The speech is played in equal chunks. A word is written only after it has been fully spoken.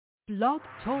Blog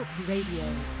Talk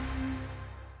Radio.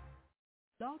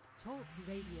 Blog Talk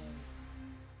Radio.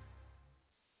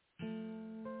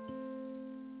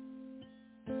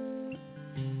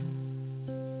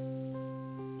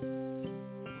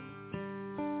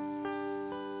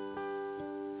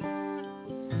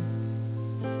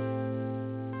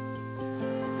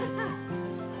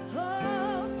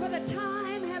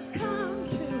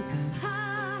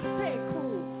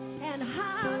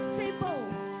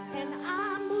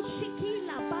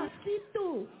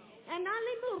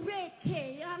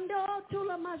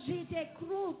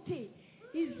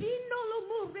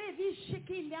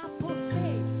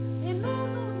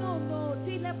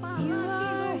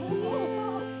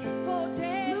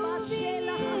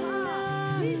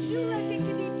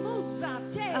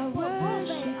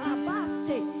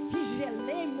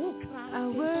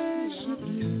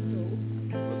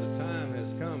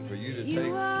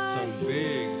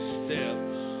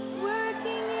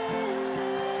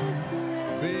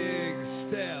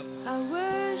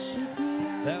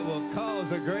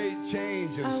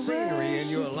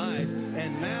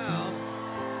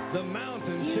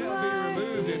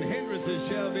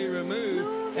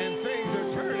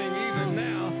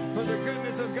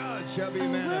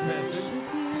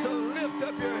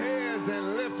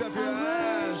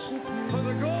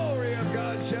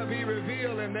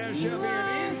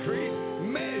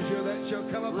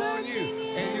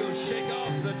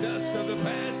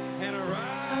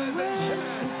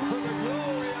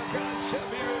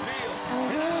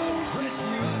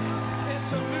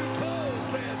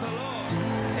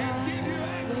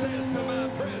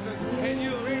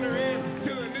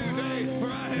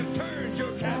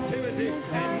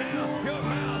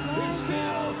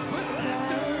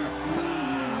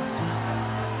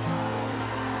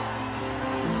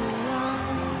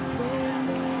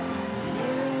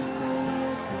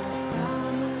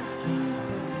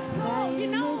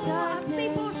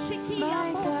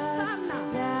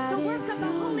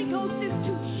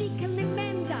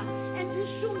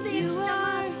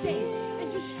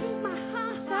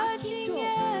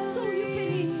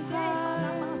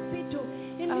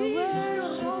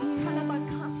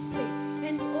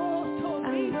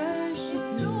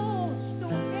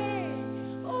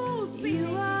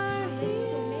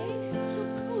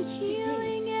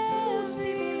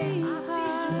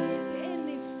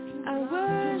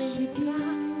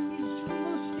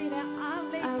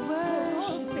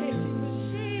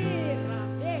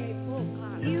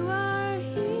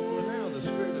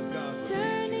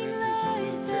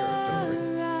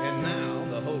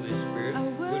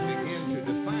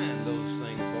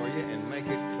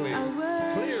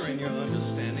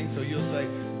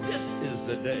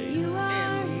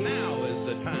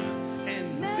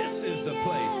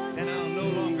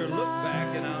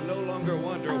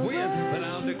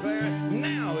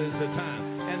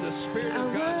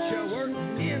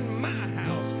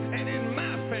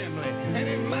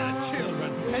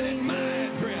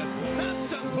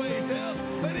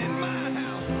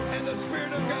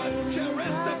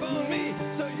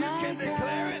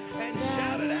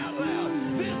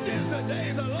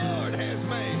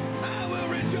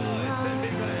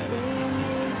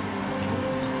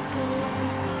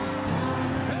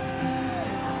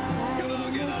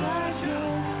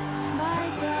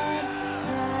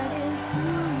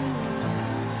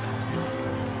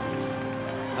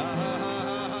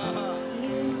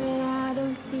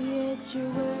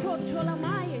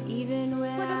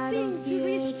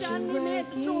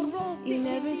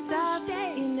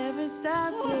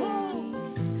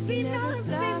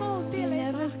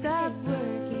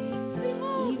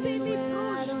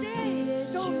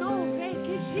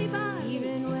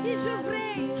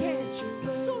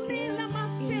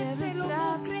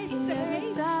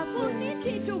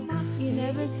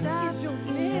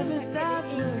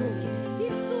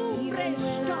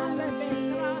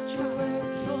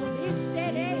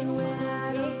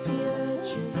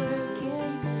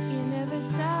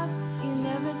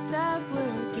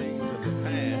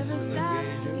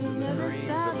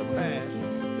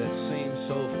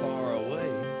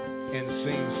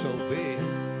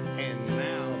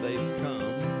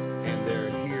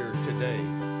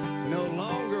 No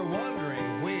longer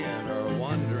wondering when or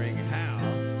wondering how,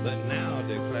 but now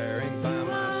declaring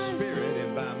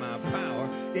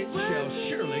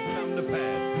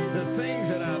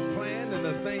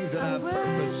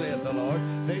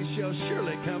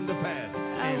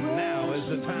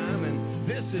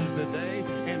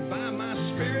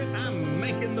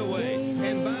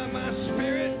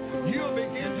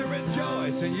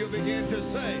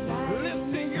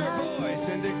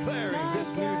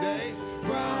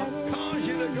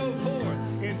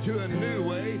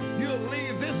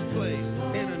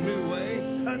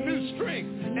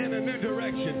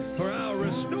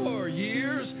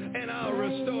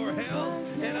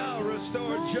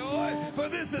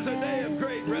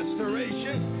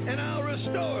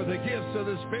gifts of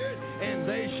the Spirit, and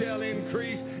they shall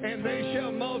increase, and they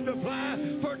shall multiply.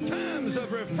 For times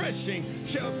of refreshing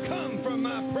shall come from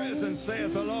my presence,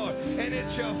 saith the Lord, and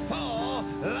it shall fall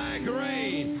like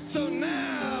rain. So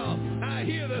now I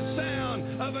hear the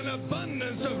sound of an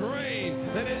abundance of rain,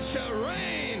 that it shall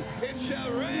rain,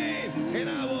 and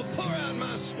I will pour out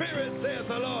my Spirit, saith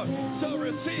the Lord. So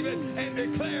receive it and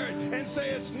declare it and say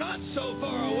it's not so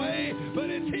far away, but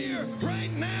it's here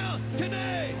right now,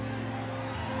 today.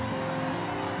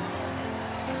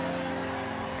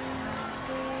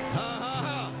 Ha, ha,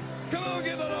 ha. Come on,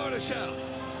 give the Lord a shout.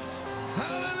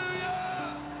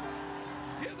 Hallelujah.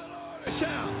 Give the Lord a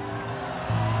shout.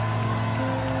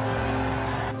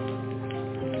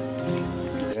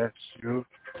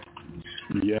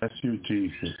 Yes, you,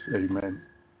 Jesus. Amen.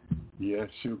 Yes,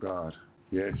 you, God.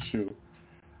 Yes, you.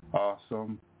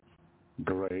 Awesome,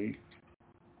 great,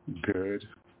 good.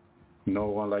 No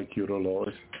one like you, the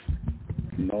Lord.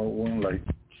 No one like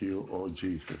you, oh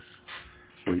Jesus.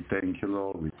 We thank you,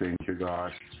 Lord. We thank you,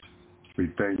 God.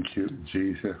 We thank you,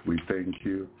 Jesus. We thank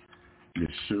you,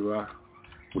 Yeshua.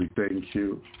 We thank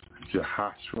you,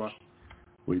 Jehoshua.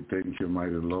 We thank you,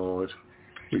 mighty Lord.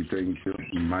 We thank you,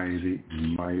 mighty,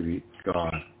 mighty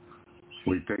God.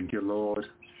 We thank you, Lord.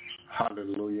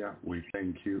 Hallelujah. We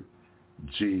thank you,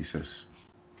 Jesus,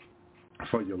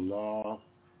 for your love,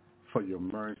 for your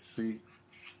mercy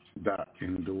that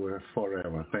endure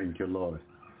forever. Thank you, Lord.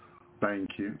 Thank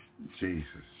you, Jesus.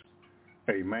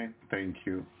 Amen. Thank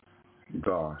you,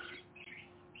 God.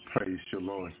 Praise you,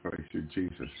 Lord. Praise you,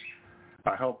 Jesus.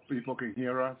 I hope people can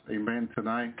hear us. Amen.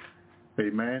 Tonight.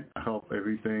 Amen. I hope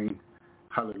everything,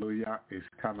 hallelujah, is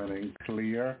coming in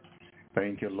clear.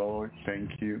 Thank you, Lord.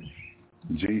 Thank you,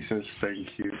 Jesus. Thank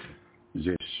you,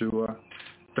 Yeshua.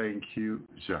 Thank you,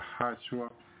 Jehoshua.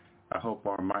 I hope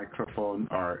our microphones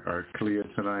are clear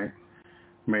tonight.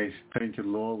 Thank you,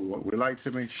 Lord. We like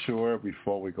to make sure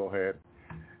before we go ahead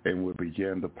and we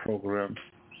begin the program,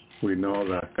 we know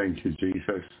that, thank you,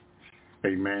 Jesus.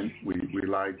 Amen. We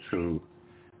like to,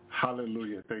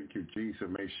 hallelujah, thank you, Jesus.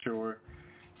 Make sure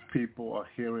people are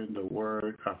hearing the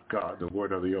word of God, the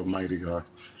word of the Almighty God.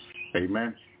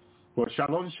 Amen. Well,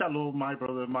 shalom, shalom, my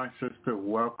brother, my sister.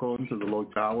 Welcome to the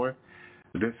Lord Tower.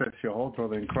 This is your old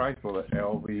brother in Christ, Brother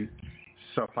L.B.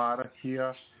 Zapata,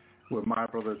 here with my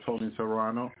brother Tony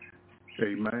Serrano.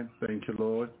 Amen. Thank you,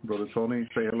 Lord. Brother Tony,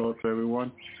 say hello to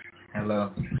everyone.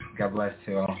 Hello. God bless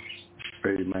you all.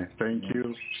 Amen. Thank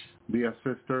you. Dear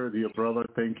sister, dear brother,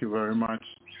 thank you very much.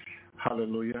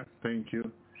 Hallelujah. Thank you.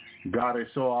 God is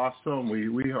so awesome.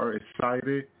 We are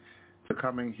excited to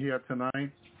come in here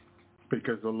tonight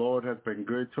because the Lord has been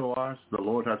good to us. The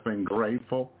Lord has been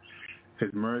grateful. His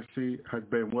mercy has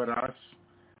been with us.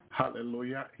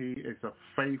 Hallelujah. He is a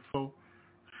faithful,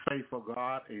 faithful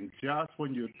God. And just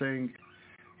when you think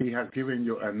he has given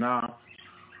you enough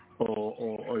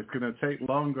or it's going to take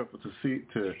longer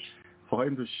for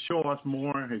him to show us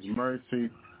more, his mercy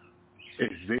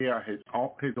is there. His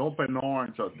open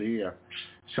arms are there.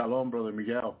 Shalom, Brother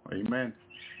Miguel. Amen.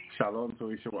 Shalom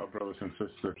to each of our brothers and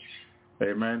sisters.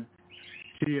 Amen.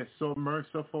 He is so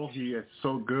merciful. He is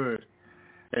so good.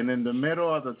 And in the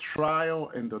middle of the trial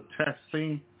and the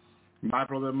testing, my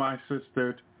brother, my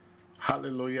sister,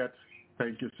 hallelujah,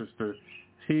 thank you, sister,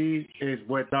 he is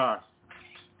with us,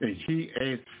 and he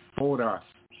is for us.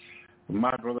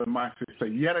 My brother, my sister,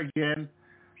 yet again,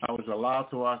 I was allowed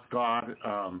to ask God,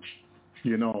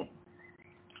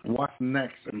 what's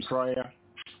next in prayer.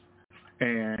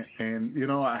 And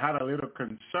I had a little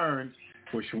concern,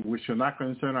 which we should not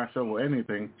concern ourselves with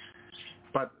anything.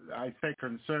 But I say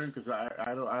concern because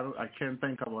I can't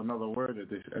think of another word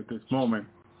at this moment.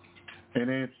 And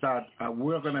it's that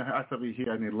we're going to have to be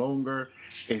here any longer.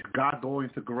 Is God going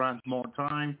to grant more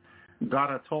time? God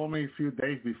had told me a few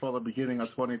days before the beginning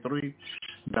of 23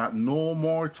 that no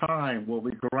more time will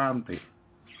be granted.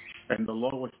 And the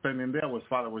Lord was standing there. His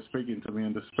Father was speaking to me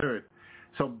in the Spirit.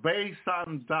 So based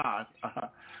on that,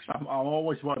 I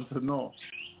always want to know,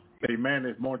 amen,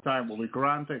 if more time will be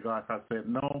granted. God has said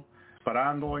no. But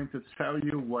I'm going to tell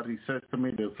you what he says to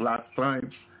me this last time.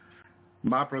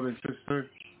 My brother and sister,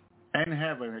 in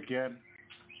heaven again,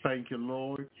 thank you,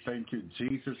 Lord. Thank you,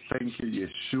 Jesus. Thank you,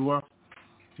 Yeshua.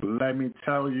 Let me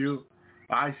tell you,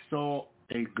 I saw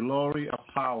a glory of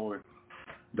power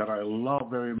that I love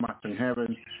very much in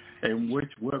heaven, in which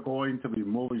we're going to be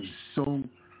moving soon.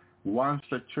 Once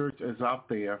the church is up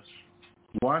there,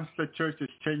 once the church is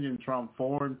changing,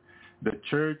 transformed, the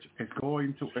church is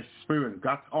going to experience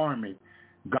God's army,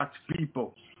 God's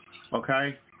people,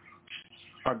 okay,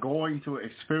 are going to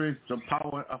experience the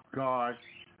power of God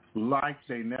like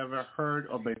they never heard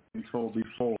or been told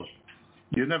before.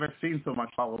 You've never seen so much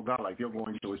power of God like you're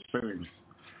going to experience.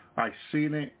 I've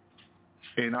seen it,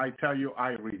 and I tell you, I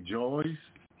rejoice.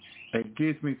 It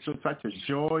gives me such a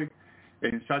joy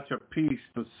and such a peace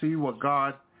to see what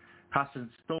God has in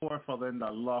store for them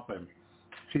that love him.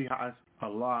 He has a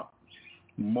lot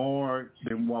more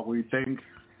than what we think.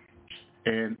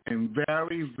 And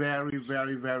very, very,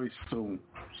 very, very soon,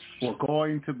 we're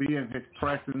going to be in his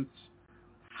presence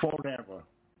forever.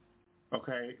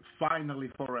 Okay?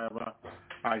 Finally forever,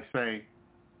 I say,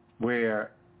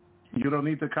 where you don't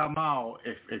need to come out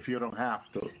if you don't have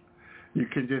to. You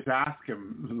can just ask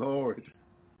him, Lord,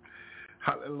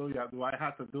 hallelujah, do I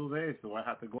have to do this? Do I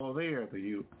have to go there? Do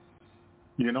you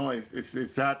know,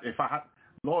 it's that, if I have,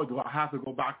 Lord, do I have to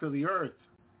go back to the earth?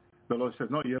 The Lord said,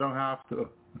 no, you don't have to.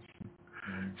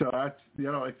 So that's,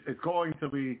 it's going to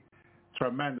be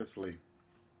tremendously.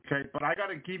 Okay, but I got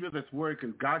to give you this word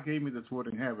because God gave me this word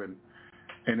in heaven,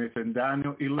 and it's in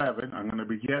Daniel 11. I'm going to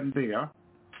be getting there.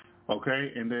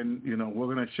 Okay, and then,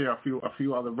 we're going to share a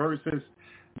few other verses.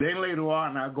 Then later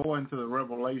on, I'll go into the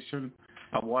revelation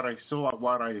of what I saw, of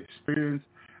what I experienced.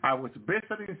 I was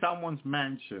visiting someone's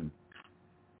mansion.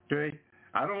 Okay,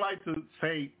 I don't like to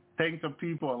say things to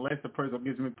people unless the person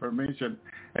gives me permission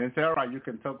and say, all right, you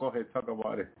can go ahead, talk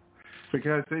about it.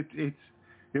 Because it's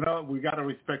we got to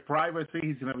respect privacy.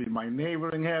 He's going to be my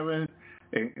neighbor in heaven.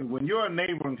 And when you're a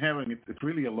neighbor in heaven, it's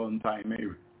really a long time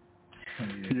neighbor.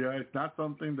 Yeah, it's not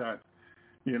something that,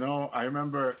 I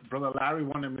remember Brother Larry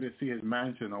wanted me to see his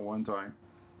mansion at one time.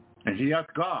 And he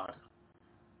asked God.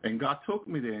 And God took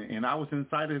me there. And I was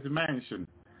inside his mansion.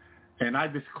 And I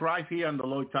described here on the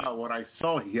Lord Tower what I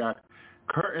saw. He had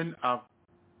curtain of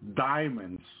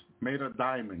diamonds, made of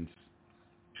diamonds.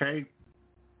 Okay?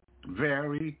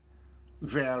 Very,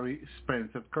 very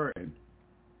expensive curtain.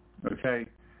 Okay?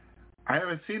 I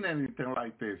haven't seen anything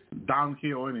like this down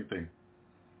here or anything.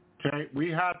 Okay?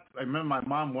 I remember my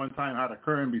mom one time had a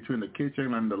curtain between the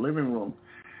kitchen and the living room,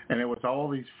 and it was all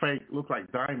these fake, looked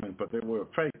like diamonds, but they were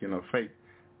fake,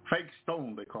 fake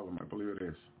stone, they call them, I believe it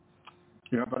is.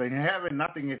 But in heaven,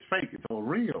 nothing is fake. It's all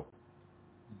real.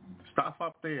 Stuff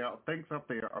up there, things up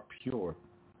there are pure.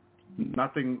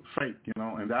 Nothing fake,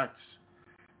 and that's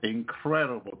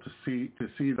incredible to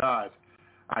see that.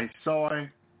 I saw it,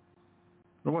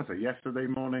 what was it, yesterday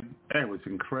morning? It was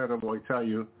incredible, I tell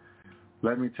you.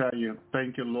 Let me tell you,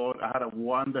 thank you, Lord. I had a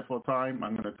wonderful time.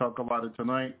 I'm going to talk about it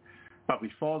tonight. But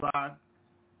before that,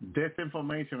 this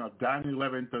information of Daniel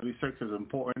 11:36 is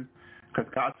important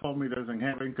because God told me this in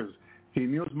heaven because he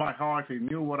knew my heart. He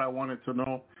knew what I wanted to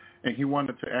know, and he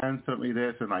wanted to answer me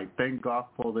this, and I thank God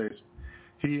for this.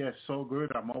 He is so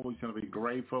good. I'm always going to be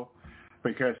grateful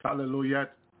because, hallelujah,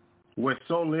 we're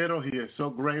so little. He is so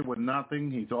great with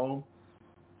nothing. He's all,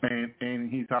 and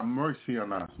he's had mercy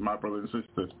on us, my brothers and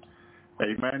sisters.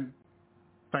 Amen.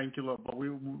 Thank you, Lord. But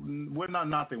we're not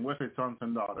nothing. We're his sons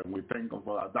and daughters. We thank him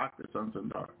for our adopted sons and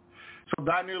daughters. So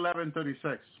Daniel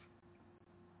 11:36.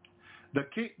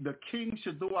 The king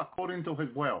should do according to his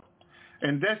will.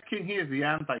 And this king here is the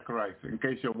Antichrist, in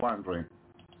case you're wondering.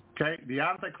 Okay? The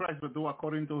Antichrist will do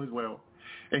according to his will.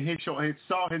 And he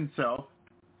saw himself,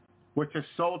 which is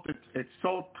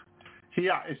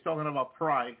here is talking about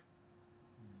pride.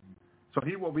 So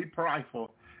he will be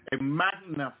prideful and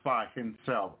magnify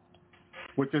himself,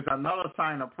 which is another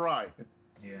sign of pride.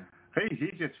 Yeah.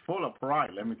 He's just full of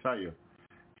pride, let me tell you.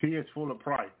 He is full of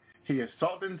pride. He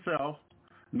exalts himself.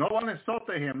 No one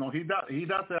exalted him. No, he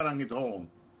does that on his own.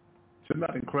 Isn't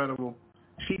that incredible?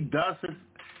 He does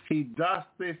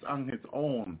this on his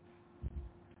own.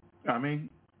 I mean,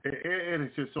 it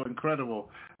is just so incredible.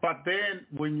 But then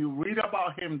when you read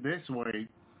about him this way,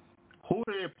 who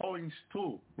do it points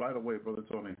to right away, Brother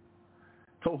Tony?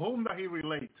 To whom does he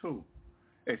relate to?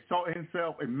 Exalt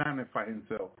himself and magnify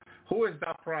himself. Who is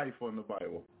that prideful in the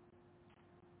Bible?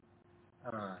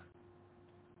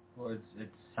 Well, it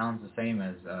sounds the same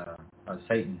as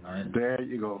Satan, right? There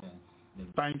you go. Yeah.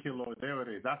 Thank you, Lord. There it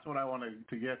is. That's what I wanted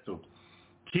to get to.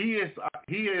 He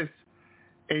is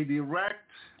a direct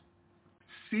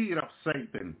seed of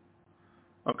Satan.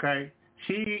 Okay?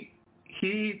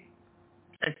 He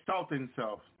exalts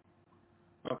himself.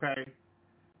 Okay?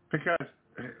 Because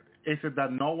is it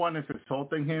that no one is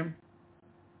exalting him?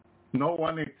 No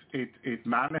one is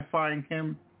magnifying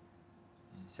him?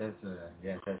 It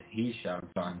says he shall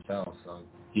exalt himself, so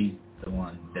he's the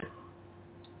one that...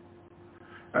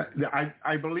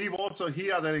 I believe also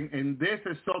here that in this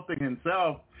exalting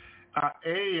himself,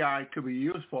 AI could be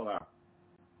used for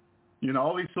that.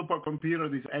 All these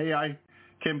supercomputers, this AI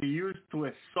can be used to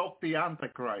exalt the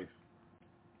Antichrist,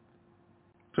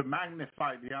 to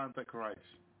magnify the Antichrist.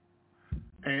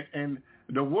 And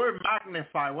The word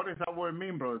magnify, what does that word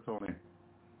mean, Brother Tony?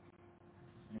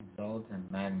 Exalt and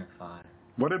magnify.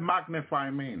 What did magnify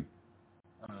mean?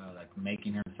 Like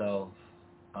making himself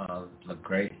look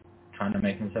great. Trying to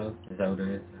make himself. Is that what it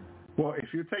is? Well,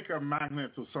 if you take a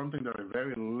magnet to something that is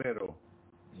very little,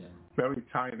 very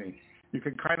tiny, you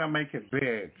can kind of make it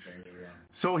big.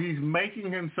 So he's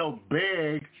making himself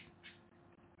big,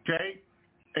 okay?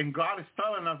 And God is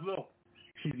telling us, look,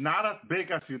 he's not as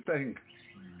big as you think.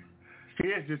 He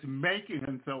is just making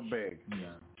himself big.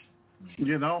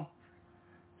 You know?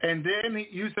 And then he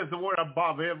uses the word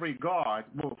above every god,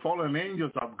 well, fallen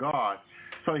angels of God.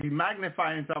 So he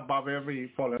magnifies himself above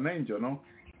every fallen angel, no?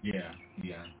 Yeah.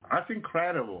 That's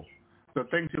incredible, the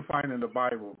things you find in the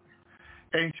Bible.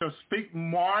 And shall speak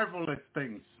marvelous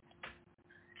things.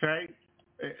 Okay?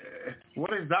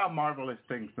 What is that marvelous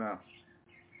things now?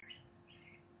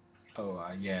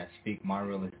 Speak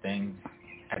marvelous things.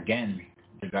 Again,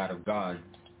 the God of God.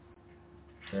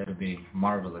 So it'll be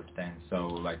marvelous things. So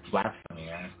like blasphemy,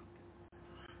 right?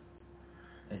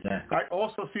 Is that? I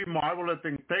also see marvelous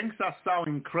things that sound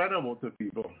incredible to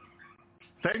people.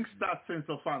 Things that since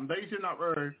the foundation of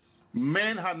earth,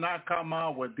 men have not come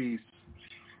out with these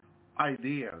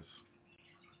ideas,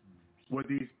 with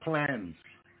these plans.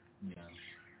 Yeah.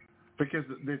 Because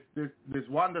this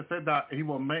one that said that he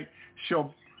will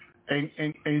shall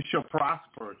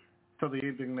prosper to the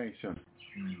indignation.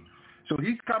 So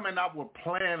he's coming up with a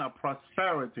plan of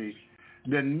prosperity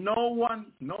that no one,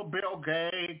 no Bill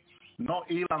Gates, no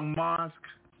Elon Musk,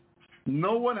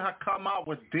 no one has come out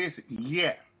with this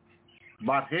yet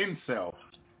but himself.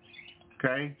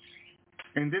 Okay?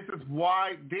 And this is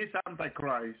why this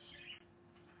Antichrist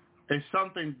is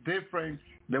something different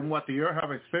than what the earth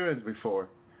have experienced before.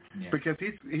 Yeah. Because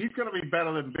he's going to be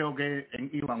better than Bill Gates and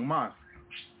Elon Musk.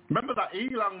 Remember that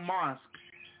Elon Musk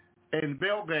and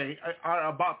Bill Gates are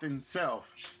about themselves.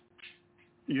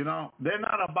 You know, they're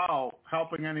not about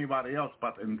helping anybody else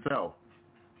but themselves,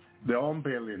 their own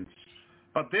billions.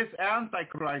 But this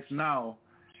Antichrist now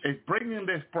is bringing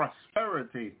this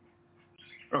prosperity,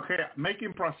 okay,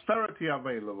 making prosperity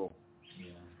available.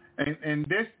 Yeah. And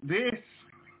this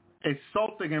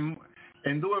insulting him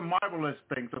and doing marvelous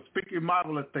things, or speaking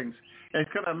marvelous things,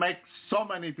 it's going to make so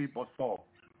many people fall.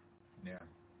 Yeah.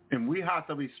 And we have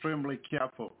to be extremely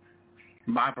careful,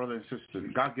 my brothers and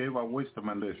sisters. God gave us wisdom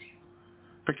in this.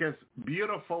 Because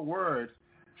beautiful words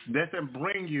doesn't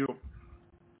bring you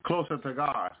closer to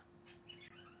God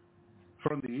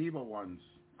from the evil ones.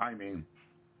 I mean,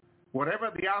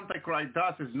 whatever the Antichrist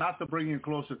does is not to bring you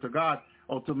closer to God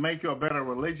or to make you a better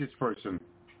religious person.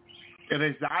 It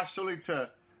is actually to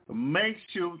make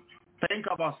you think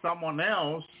about someone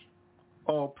else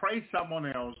or praise someone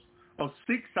else or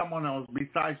seek someone else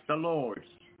besides the Lord.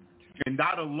 And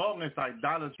that alone is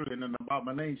idolatry and an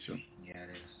abomination. Yeah, it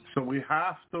is. So we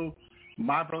have to,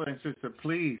 my brother and sister,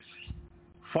 please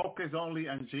focus only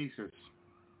on Jesus.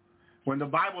 When the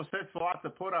Bible says for us to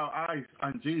put our eyes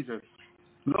on Jesus,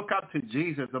 look up to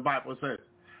Jesus, the Bible says.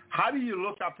 How do you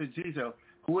look up to Jesus,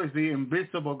 who is the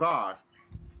invisible God?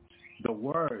 The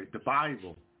Word, the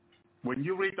Bible. When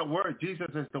you read the Word, Jesus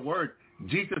is the Word.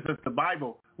 Jesus is the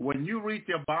Bible. When you read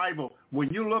your Bible, when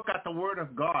you look at the Word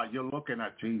of God, you're looking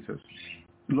at Jesus.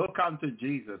 Look unto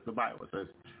Jesus, the Bible says.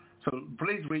 So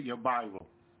please read your Bible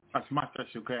as much as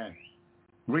you can.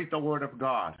 Read the Word of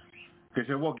God, because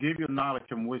it will give you knowledge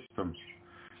and wisdom.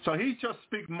 So he shall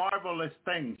speak marvelous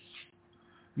things.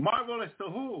 Marvelous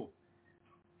to who?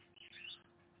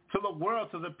 To the world,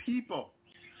 to the people.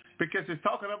 Because he's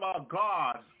talking about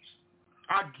God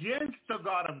against the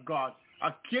God of God,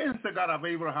 against the God of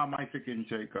Abraham, Isaac, and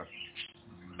Jacob.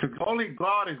 Because only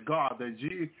God is God,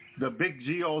 the big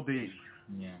G-O-D.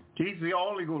 Yeah. He's the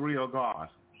only real God.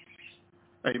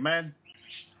 Amen.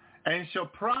 And shall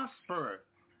prosper.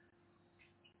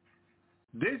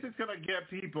 This is going to get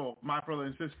people, my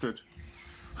brothers and sisters.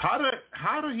 How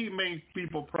do he make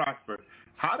people prosper?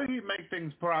 How do he make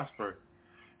things prosper?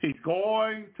 He's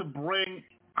going to bring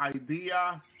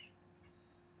idea,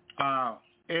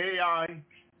 AI.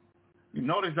 You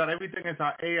notice that everything is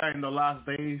AI in the last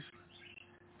days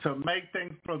to make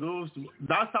things produce.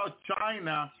 That's how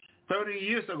China 30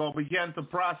 years ago began to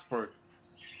prosper,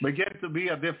 began to be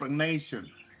a different nation,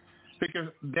 because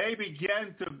they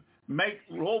began to make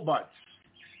robots,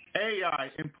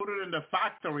 AI, and put it in the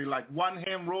factory like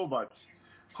one-hand robots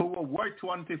who will work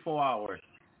 24 hours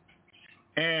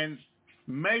and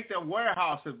make their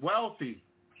warehouses wealthy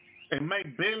and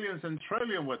make billions and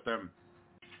trillions with them.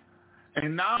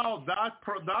 And now that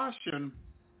production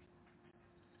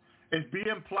is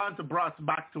being planned to brought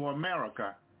back to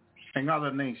America and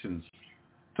other nations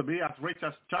to be as rich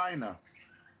as China.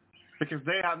 because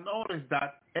they have noticed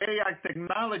that AI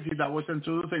technology that was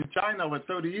introduced in China over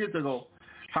 30 years ago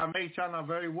have made China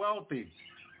very wealthy.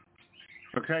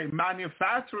 Okay,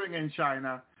 manufacturing in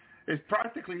China is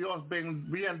practically just being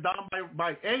done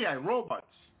by AI robots.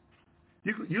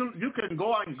 You can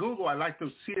go on Google. I like to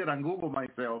see it on Google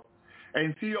myself,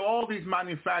 and see all these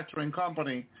manufacturing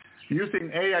companies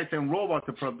using AI and robots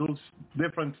to produce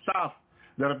different stuff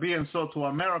that are being sold to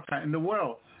America and the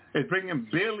world. It's bringing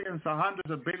billions or hundreds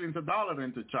of billions of dollars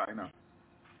into China.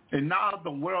 And now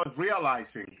the world is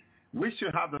realizing we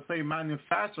should have the same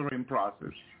manufacturing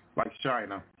process like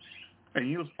China and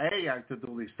use AI to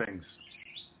do these things.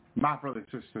 My brothers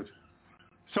and sisters.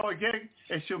 So again,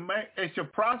 it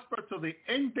should prosper to the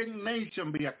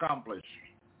indignation be accomplished.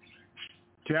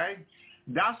 Okay?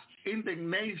 That's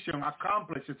indignation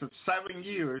accomplished. It's 7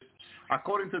 years,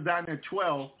 according to Daniel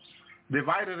 12,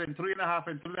 divided in 3.5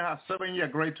 and 3.5, 7-year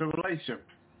great tribulation.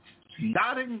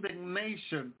 That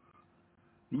indignation,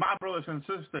 my brothers and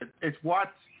sisters, is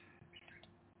what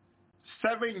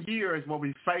 7 years will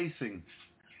be facing.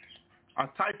 A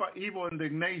type of evil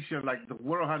indignation like the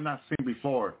world has not seen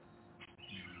before.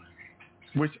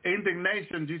 Which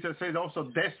indignation, Jesus said,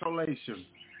 also desolation.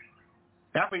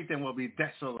 Everything will be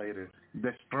desolated,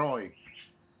 destroyed.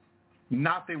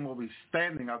 Nothing will be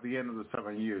standing at the end of the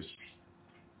 7 years.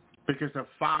 Because the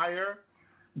fire,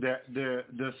 the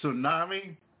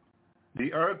tsunami,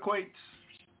 the earthquakes,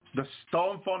 the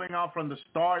stone falling out from the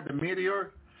star, the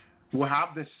meteor, will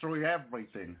have destroyed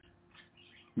everything.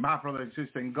 My brother and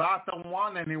sister, God don't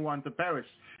want anyone to perish.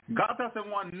 God doesn't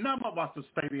want none of us to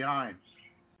stay behind.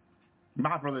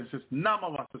 My brother and sister, none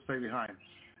of us to stay behind.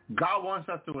 God wants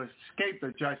us to escape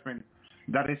the judgment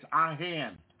that is at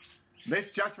hand. This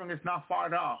judgment is not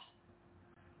far off.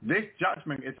 This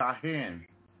judgment is at hand.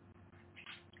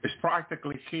 It's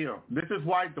practically here. This is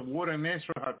why the war in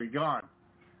Israel has begun.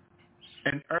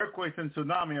 And earthquakes and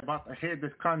tsunami about to hit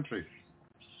this country.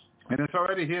 And it's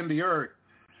already here in the earth.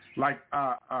 Like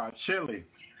Chile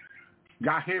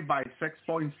got hit by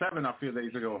 6.7 a few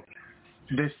days ago.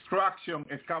 Destruction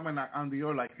is coming on the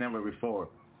earth like never before.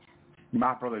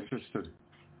 My brother and sister.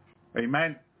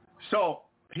 Amen. So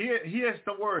here's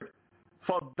the word.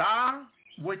 For that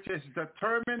which is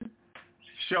determined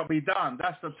shall be done.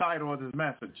 That's the title of this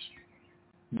message.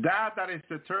 That is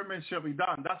determined shall be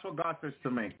done. That's what God says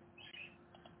to me.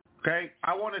 Okay?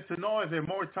 I wanted to know if there's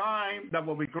more time that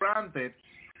will be granted.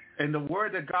 And the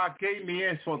word that God gave me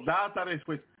is for that is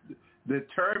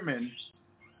determined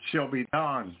shall be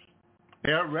done.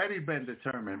 It already been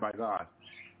determined by God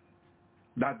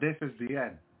that this is the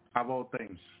end of all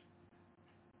things.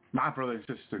 My brother and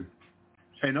sister.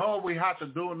 And all we have to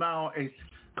do now is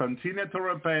continue to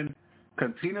repent,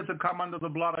 continue to come under the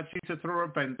blood of Jesus through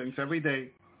repentance every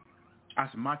day, as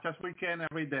much as we can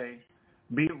every day.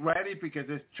 Be ready because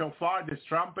this shofar, this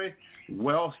trumpet,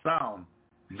 will sound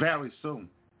very soon.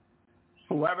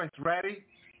 Whoever is ready,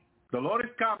 the Lord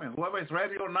is coming. Whoever is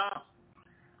ready or not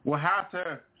will have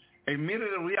to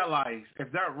immediately realize if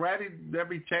they're ready, they'll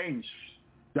be changed.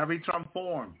 They'll be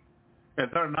transformed.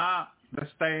 If they're not, they're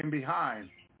staying behind.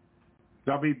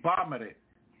 They'll be vomited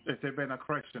if they've been a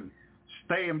Christian.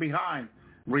 Staying behind,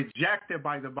 rejected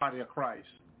by the body of Christ.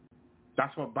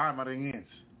 That's what vomiting is.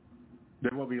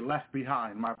 They will be left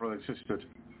behind, my brothers and sisters.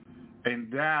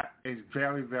 And that is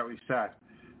very, very sad.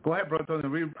 Go ahead, brother,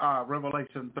 and read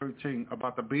Revelation 13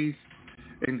 about the beast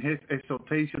and his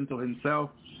exaltation to himself,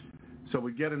 so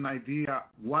we get an idea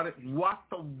what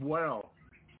the world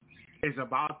is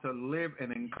about to live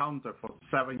and encounter for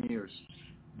 7 years.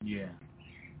 Yeah.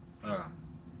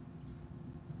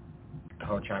 The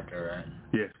whole chapter, right?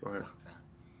 Yes, go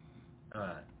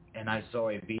ahead. And I saw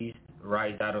a beast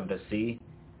rise out of the sea,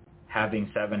 having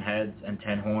 7 heads and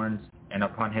 10 horns, and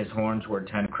upon his horns were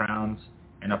 10 crowns,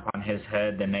 and upon his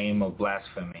head the name of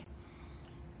blasphemy.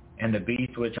 And the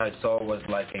beast which I saw was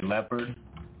like a leopard,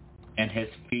 and his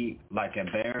feet like a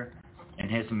bear, and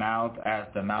his mouth as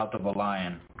the mouth of a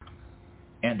lion.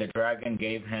 And the dragon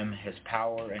gave him his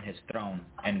power and his throne,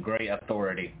 and great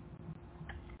authority.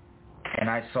 And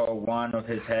I saw one of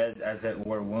his heads as it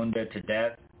were wounded to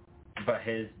death, but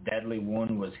his deadly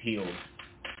wound was healed.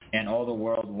 And all the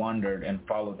world wondered and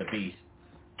followed the beast.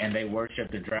 And they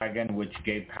worshipped the dragon which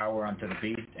gave power unto the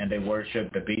beast, and they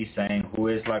worshipped the beast, saying, Who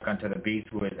is like unto the beast,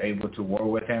 who is able to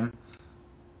war with him?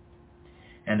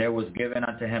 And there was given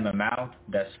unto him a mouth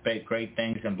that spake great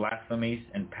things and blasphemies,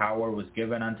 and power was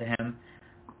given unto him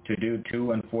to do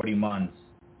 42 months.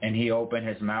 And he opened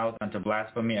his mouth unto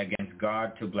blasphemy against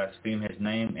God, to blaspheme his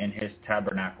name and his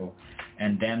tabernacle,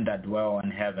 and them that dwell in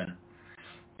heaven.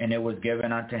 And it was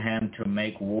given unto him to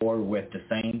make war with the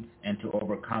saints and to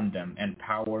overcome them. And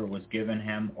power was given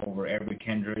him over every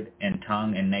kindred and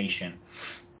tongue and nation.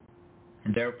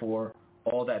 And therefore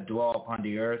all that dwell upon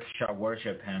the earth shall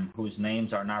worship him, whose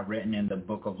names are not written in the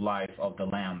book of life of the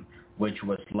Lamb, which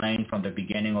was slain from the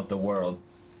beginning of the world.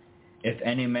 If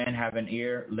any man have an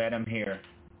ear, let him hear.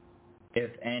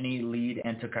 If any lead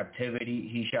into captivity,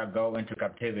 he shall go into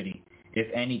captivity. If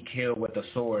any kill with a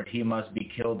sword, he must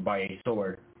be killed by a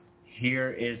sword.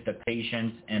 Here is the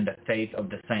patience and the faith of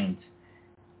the saints.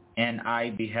 And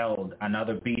I beheld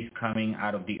another beast coming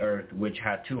out of the earth, which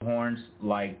had 2 horns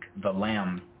like the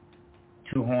lamb.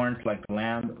 2 horns like the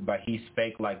lamb, but he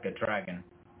spake like the dragon.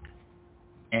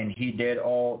 And he did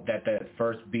all that the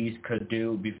first beast could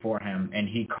do before him, and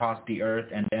he caused the earth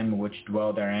and them which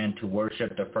dwell therein to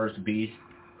worship the first beast,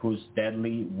 whose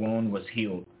deadly wound was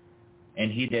healed.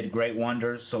 And he did great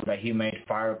wonders, so that he made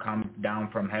fire come down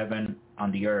from heaven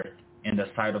on the earth in the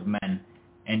sight of men,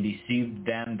 and deceived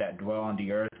them that dwell on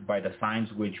the earth by the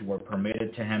signs which were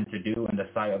permitted to him to do in the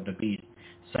sight of the beast,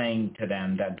 saying to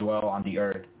them that dwell on the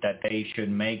earth, that they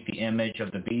should make the image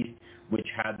of the beast, which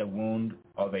had the wound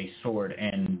of a sword,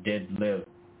 and did live.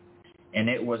 And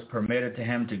it was permitted to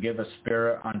him to give a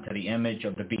spirit unto the image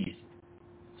of the beast,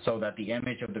 so that the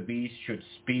image of the beast should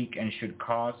speak and should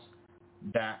cause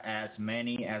that as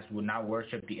many as would not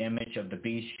worship the image of the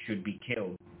beast should be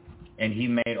killed. And he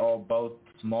made all, both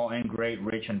small and great,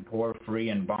 rich and poor, free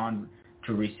and bond,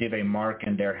 to receive a mark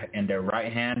in their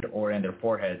right hand or in their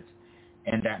foreheads,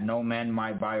 and that no man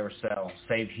might buy or sell,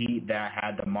 save he that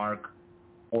had the mark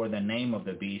or the name of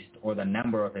the beast or the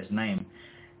number of his name.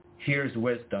 Here's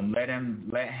wisdom. Let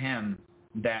him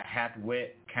that hath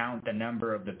wit count the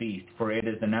number of the beast, for it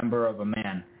is the number of a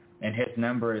man, and his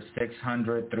number is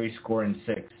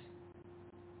 666.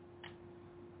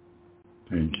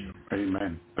 Thank you.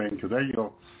 Amen. Thank you. There you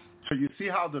go. So you see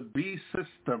how the beast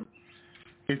system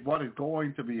is what is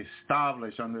going to be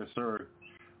established on this earth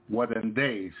within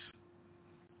days.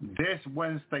 This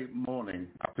Wednesday morning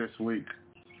of this week,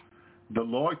 the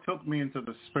Lord took me into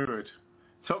the spirit,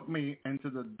 took me into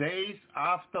the days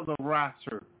after the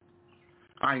rapture.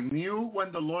 I knew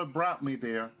when the Lord brought me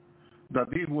there that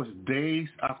these was days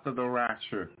after the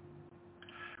rapture.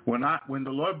 When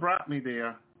the Lord brought me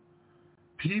there,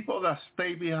 people that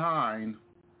stay behind,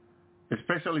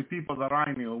 especially people that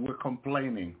I knew, were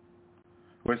complaining.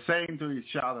 We're saying to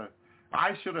each other,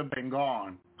 I should have been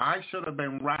gone. I should have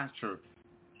been raptured.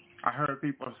 I heard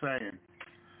people saying,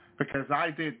 because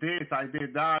I did this, I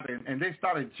did that, and they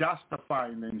started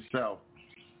justifying themselves.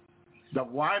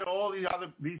 That why all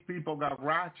these people got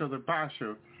raptured and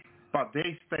pasture, but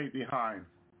they stayed behind.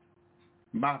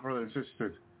 My brothers and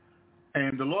sisters.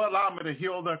 And the Lord allowed me to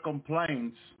hear their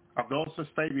complaints of those who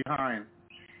stay behind.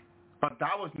 But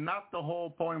that was not the whole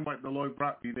point why the Lord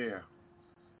brought me there.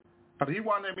 But he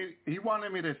wanted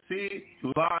me to see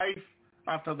life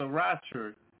after the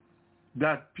rapture,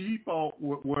 that people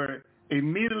were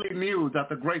immediately knew that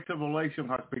the great tribulation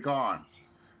has begun,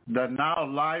 that now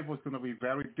life was going to be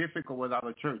very difficult without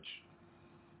a church.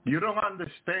 You don't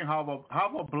understand how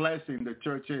a blessing the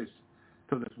church is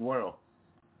to this world.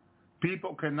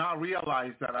 People cannot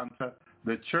realize that until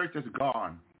the church is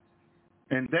gone.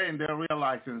 And then they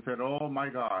realize and said, oh my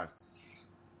God,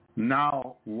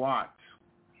 now what?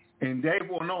 And they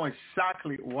will know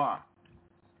exactly what.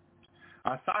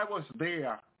 As I was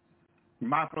there,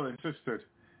 my brothers and sisters,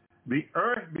 the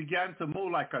earth began to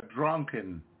move like a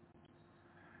drunken.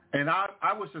 And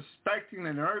I was expecting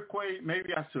an earthquake,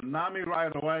 maybe a tsunami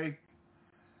right away.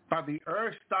 But the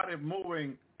earth started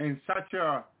moving in such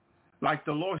a, like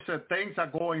the Lord said, things are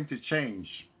going to change.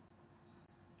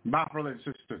 My brothers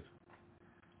and sisters.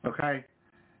 Okay?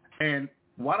 And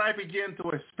what I began to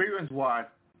experience was,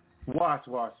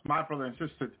 my brothers and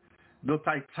sisters, the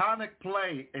tectonic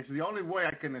plate is the only way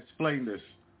I can explain this,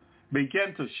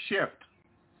 began to shift.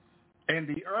 And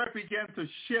the earth began to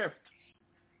shift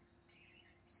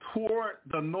toward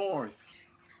the north,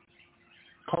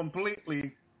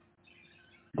 completely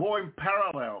going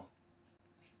parallel.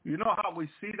 You know how we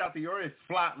see that the earth is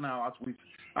flat now,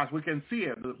 as we can see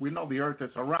it. We know the earth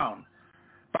is around.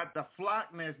 But the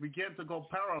flatness began to go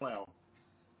parallel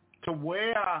to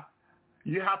where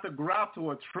you have to grab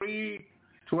to a tree,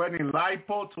 to any light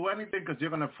pole, to anything, because you're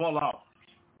going to fall off.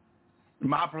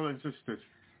 My brothers and sisters.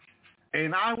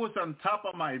 And I was on top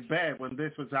of my bed when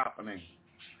this was happening.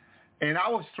 And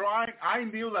I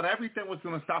knew that everything was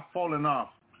going to start falling off.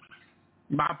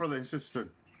 My brother and sister.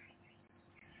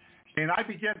 And I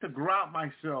began to grab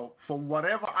myself for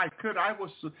whatever I could.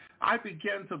 I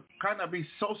began to kind of be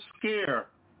so scared.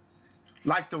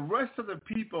 Like the rest of the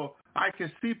people I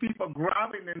can see people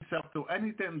grabbing themselves to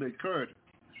anything they could.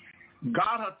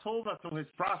 God had told us through his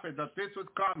prophet that this was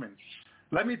coming.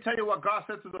 Let me tell you what God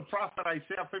said to the prophet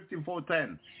Isaiah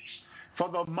 54:10. For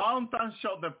the mountains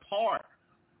shall depart,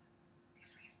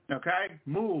 okay,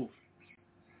 move,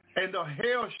 and the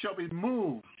hills shall be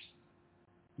moved.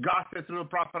 God said to the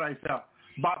prophet Isaiah,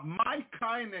 but my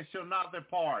kindness shall not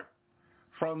depart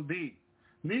from thee,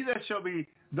 neither shall be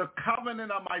the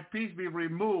covenant of my peace be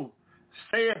removed,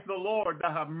 saith the Lord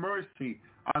that have mercy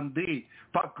on thee.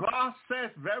 But God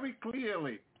says very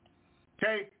clearly,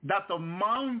 okay, that the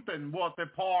mountain will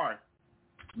depart.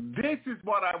 This is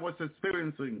what I was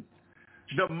experiencing.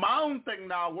 The mountain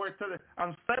now were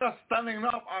instead of standing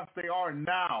up as they are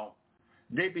now,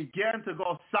 they began to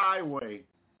go sideways.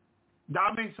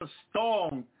 That means the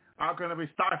stone are going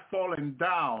to start falling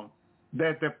down.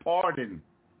 They're departing.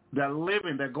 They're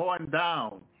living. They're going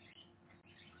down.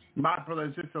 My brother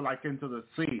and sister, like into the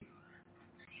sea.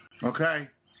 Okay?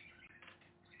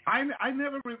 I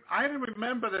didn't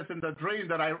remember this in the dream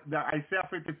that Isaiah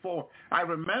 54. I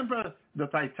remember the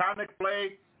Titanic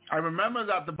plague. I remember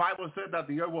that the Bible said that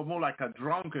the earth will move like a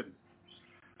drunken.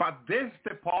 But this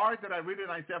depart that I read in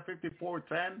Isaiah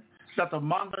 54:10, that the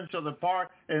mountains shall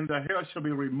depart and the hills shall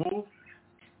be removed.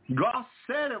 God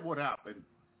said it would happen.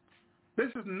 This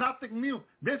is nothing new.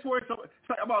 This word is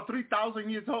like about 3,000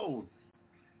 years old.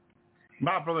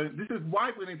 My brother, this is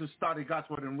why we need to study God's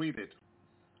word and read it.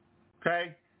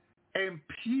 Okay? And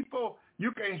people,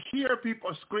 you can hear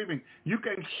people screaming. You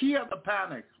can hear the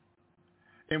panic.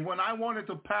 And when I wanted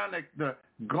to panic, the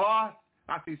God,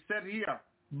 as he said here,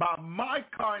 but my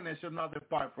kindness shall not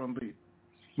depart from thee.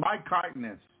 My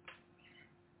kindness.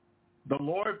 The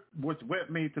Lord was with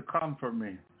me to comfort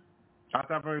me. At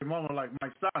that very moment, like my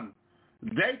son,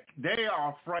 they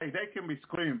are afraid. They can be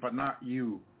screaming, but not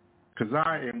you, because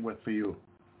I am with you.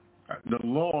 The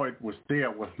Lord was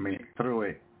there with me through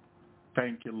it.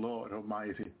 Thank you, Lord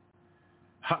Almighty.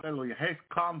 Hallelujah. His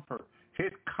comfort,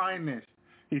 his kindness,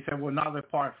 he said, will not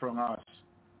depart from us.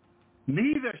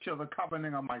 Neither shall the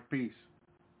covenant of my peace.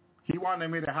 He wanted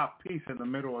me to have peace in the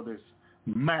middle of this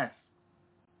mess.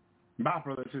 My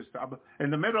brother and sister,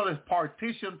 in the middle of this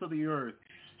partition to the earth,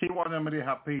 he wanted me to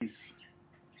have peace.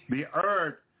 The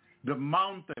earth, the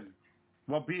mountain,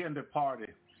 will be in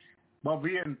departed. Will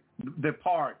be in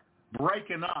depart.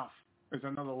 Breaking off is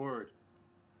another word.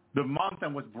 The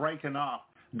mountain was breaking off.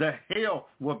 The hill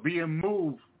was being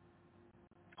moved.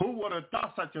 Who would have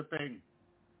thought such a thing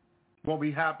will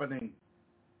be happening?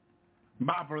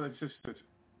 My brothers and sisters.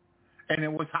 And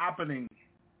it was happening.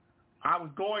 I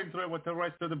was going through it with the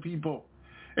rest of the people.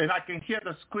 And I can hear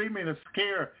the screaming, the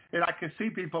scare, and I can see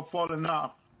people falling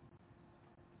off.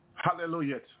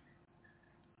 Hallelujah.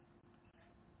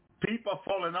 People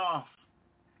falling off,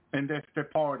 and they're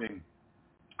departing.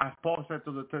 As Paul said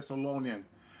to the Thessalonians,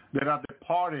 that are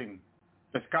departing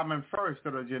is coming first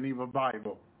to the Geneva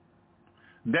Bible.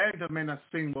 Then the men of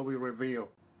sin will be revealed.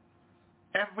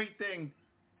 Everything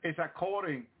is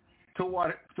according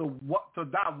to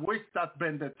that which that's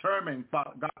been determined.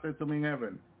 God said to me in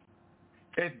heaven.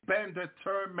 It's been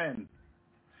determined.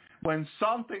 When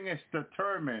something is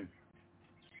determined,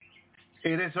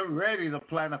 it is already the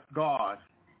plan of God.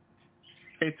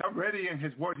 It's already in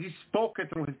his word. He spoke it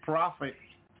through his prophet.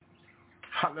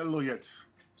 Hallelujah.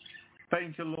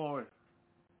 Thank you, Lord.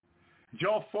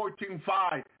 Job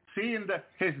 14:5. Seeing that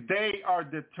his days are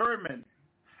determined,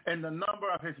 and the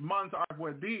number of his months are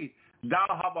with thee,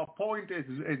 thou have appointed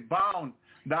is bound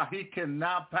that he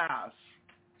cannot pass.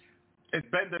 It's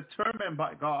been determined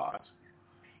by God.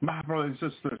 My brother and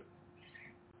sister.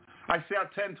 Isaiah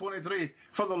 10:23.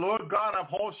 For the Lord God of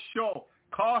hosts shall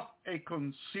cause a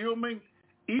consuming,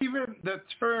 even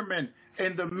determined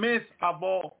in the midst of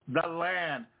all the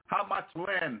land. How much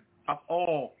land? Of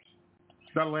all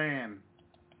the land.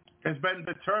 It's been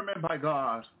determined by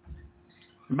God.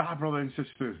 My brother and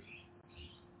sister.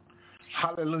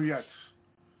 Hallelujah.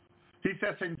 He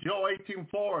says in Job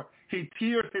 18:4, he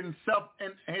tears himself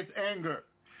in his anger.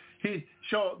 He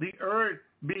shall the earth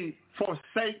be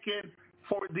forsaken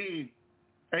for thee,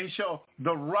 and shall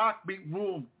the rock be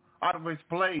moved out of its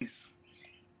place.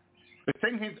 It's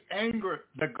in his anger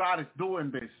that God is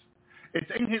doing this. It's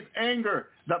in his anger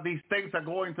that these things are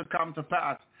going to come to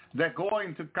pass. They're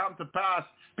going to come to pass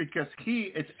because he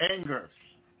is angry.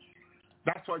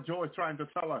 That's what Job is trying to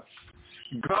tell us.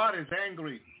 God is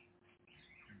angry.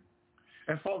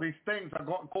 And so these things are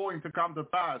going to come to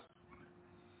pass.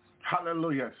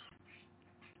 Hallelujah.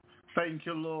 Thank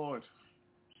you, Lord.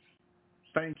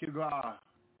 Thank you, God.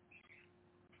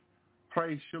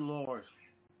 Praise you, Lord.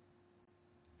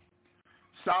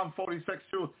 Psalm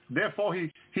 46:2. Therefore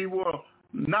he will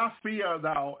Now fear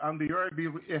thou, and the earth be,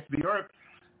 if the earth,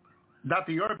 that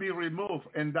the earth be removed,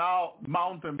 and thou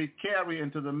mountain be carried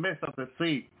into the midst of the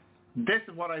sea. This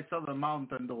is what I saw the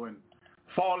mountain doing,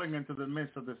 falling into the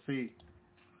midst of the sea.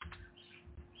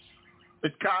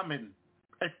 It's coming.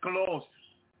 It's close.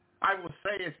 I would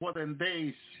say it's within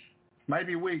days,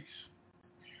 maybe weeks.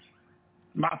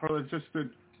 My brother and sister.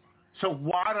 So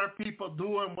what are people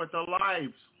doing with their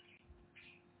lives?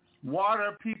 What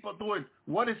are people doing?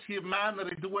 What is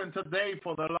humanity doing today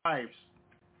for their lives?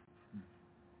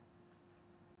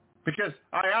 Because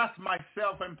I asked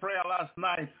myself in prayer last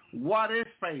night, what is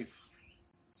faith?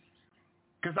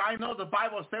 Because I know the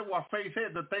Bible said what faith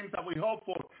is, the things that we hope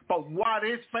for. But what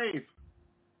is faith?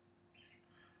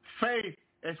 Faith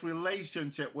is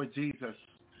relationship with Jesus.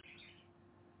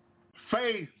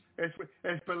 Faith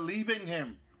is believing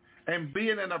him and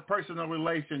being in a personal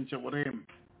relationship with him.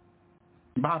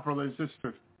 My brothers and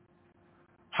sisters,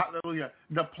 hallelujah.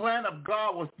 The plan of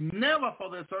God was never for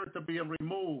this earth to be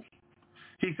removed.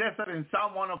 He says that in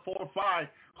Psalm 104:5,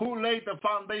 who laid the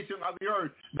foundation of the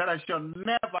earth that it shall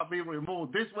never be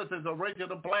removed. This was his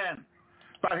original plan.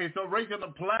 But his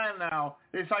original plan now,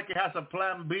 it's like it has a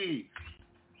plan B.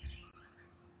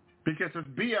 Because it's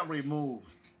being removed.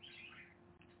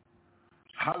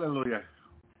 Hallelujah.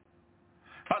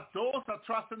 But those that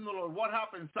trust in the Lord, what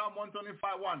happened? Psalm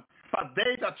 125:1. But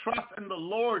they that trust in the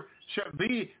Lord shall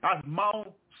be as Mount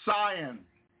Zion,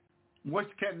 which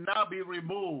cannot be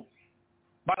removed,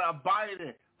 but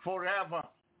abideth forever.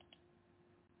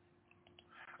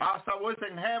 As I was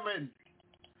in heaven,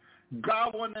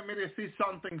 God wanted me to see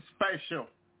something special.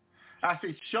 As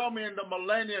he showed me in the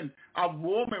millennium, a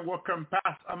woman will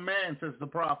compass a man, says the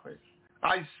prophet.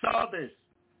 I saw this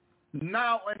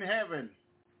now in heaven.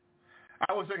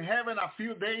 I was in heaven a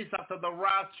few days after the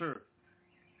rapture.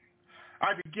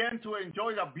 I began to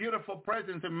enjoy the beautiful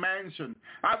presence in mansion.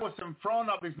 I was in front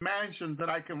of this mansion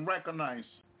that I can recognize.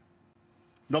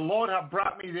 The Lord had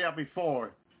brought me there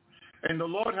before. And the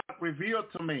Lord had revealed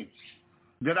to me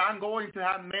that I'm going to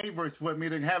have neighbors with me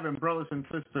in heaven, brothers and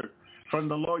sisters, from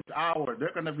the Lord's hour.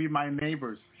 They're going to be my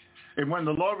neighbors. And when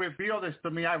the Lord revealed this to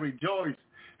me, I rejoiced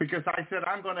because I said,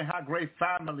 I'm going to have great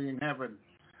family in heaven,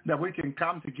 that we can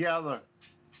come together,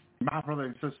 my brother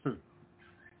and sister.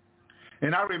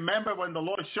 And I remember when the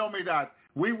Lord showed me that,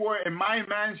 we were in my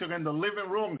mansion in the living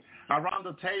room around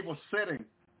the table sitting,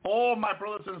 all my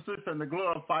brothers and sisters in the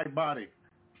glorified body.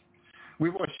 We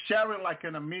were sharing like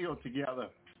in a meal together.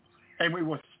 And we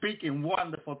were speaking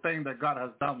wonderful things that God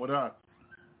has done with us.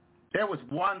 It was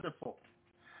wonderful.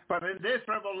 But in this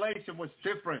revelation was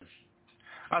different.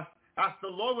 As the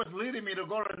Lord was leading me to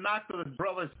go and knock to his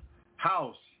brother's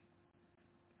house,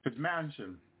 his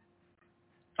mansion,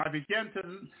 I began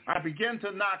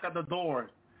to knock at the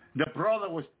door. The brother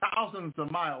was thousands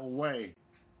of miles away.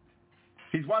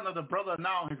 He's one of the brothers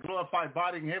now in his glorified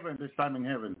body in heaven, this time in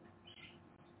heaven.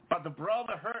 But the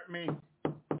brother heard me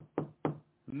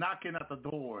knocking at the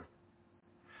door.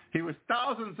 He was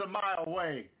thousands of miles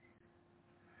away.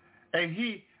 And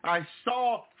I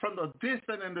saw from the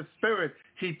distance in the spirit,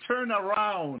 he turned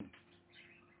around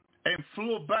and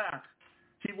flew back.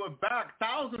 He was back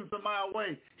thousands of miles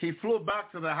away. He flew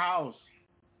back to the house.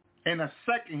 In a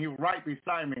second, he was right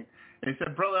beside me. And he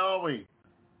said, Brother Owie.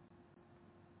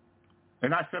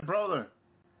 And I said, brother,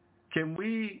 can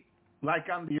we, like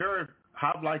on the earth,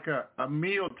 have like a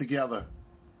meal together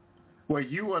where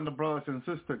you and the brothers and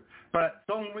sisters? But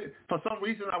for some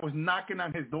reason, I was knocking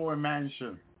on his door in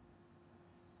mansion.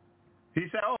 He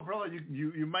said, oh, brother,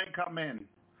 you may come in.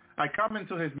 I come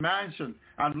into his mansion.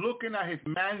 I'm looking at his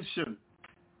mansion,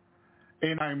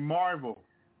 and I marvel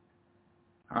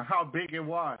at how big it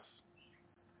was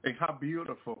and how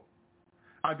beautiful.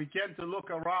 I began to look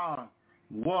around.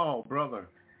 Whoa, brother.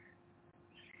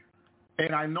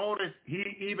 And I noticed he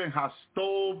even has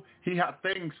stove. He had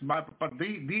things, but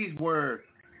these were,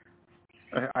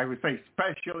 I would say,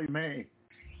 specially made.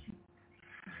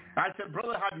 I said,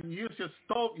 brother, have you used your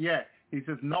stove yet? He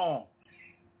says, no.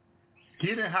 He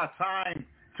didn't have time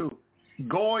to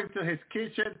go into his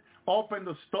kitchen, open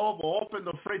the stove or open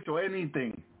the fridge or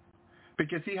anything,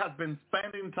 because he has been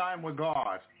spending time with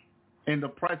God, in the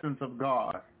presence of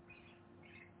God,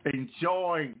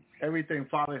 enjoying everything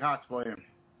Father has for him.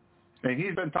 And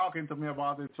he's been talking to me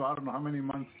about it, so I don't know how many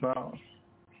months now.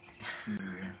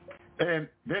 And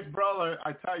this brother,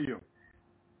 I tell you,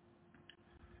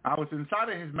 I was inside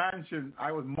of his mansion.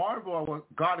 I was marveling at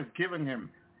what God is giving him.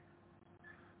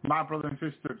 My brother and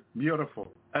sister,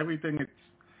 beautiful. Everything,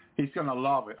 he's going to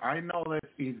love it. I know that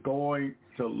he's going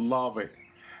to love it.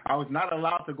 I was not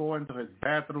allowed to go into his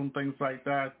bathroom, things like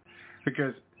that,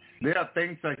 because There are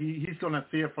things that he's going to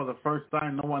see it for the first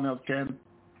time. No one else can.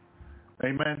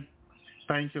 Amen.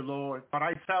 Thank you, Lord. But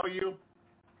I tell you,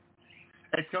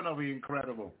 it's going to be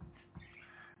incredible.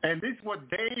 And this was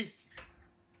days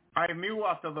I knew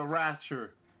after the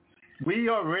rapture. We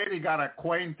already got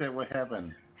acquainted with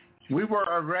heaven. We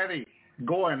were already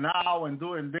going out and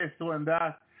doing this, doing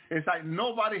that. It's like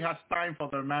nobody has time for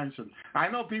their mansion. I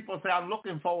know people say, I'm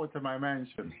looking forward to my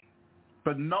mansion.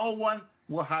 But no one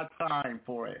will have time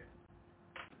for it.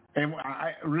 And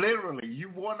literally,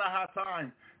 you won't have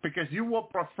time because you will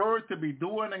prefer to be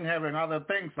doing and having other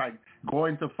things like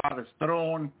going to Father's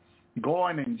throne,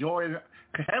 going and enjoying.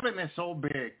 Heaven is so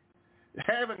big.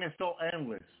 Heaven is so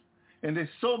endless. And there's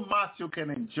so much you can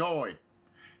enjoy.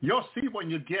 You'll see when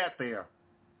you get there.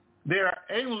 There are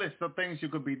endless of things you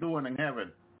could be doing in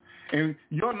heaven. And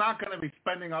you're not going to be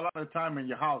spending a lot of time in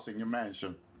your house, in your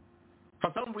mansion.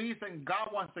 For some reason, God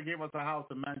wants to give us a house,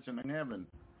 a mansion in heaven.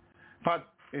 But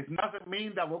it doesn't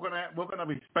mean that we're gonna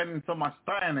be spending so much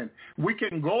time in it. We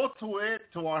can go to it,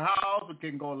 to our house. We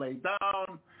can go lay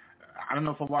down. I don't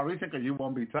know for what reason, because you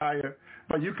won't be tired.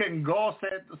 But you can go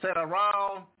sit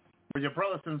around with your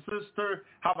brothers and sisters,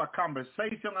 have a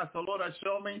conversation as the Lord has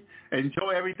shown me, enjoy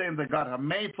everything that God has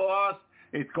made for us.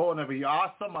 It's going to be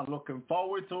awesome. I'm looking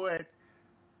forward to it.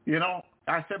 You know,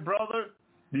 I said, brother,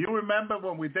 do you remember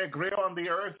when we did Grill on the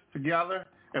Earth together,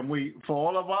 and for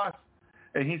all of us?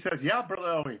 And he says, yeah, Brother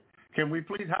Ellie, can we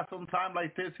please have some time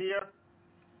like this here?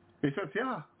 He says,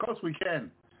 yeah, of course we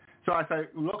can. So I said,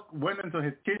 went into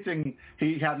his kitchen.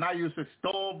 He had not used a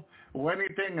stove or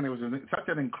anything, and it was such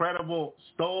an incredible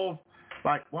stove.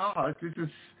 Like, wow, this is,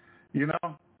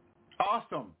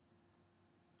 awesome.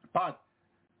 But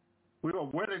we were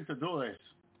willing to do this.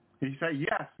 He said,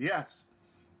 yes,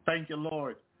 thank you,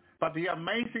 Lord. But the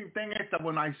amazing thing is that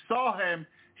when I saw him,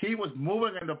 he was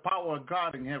moving in the power of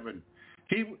God in heaven.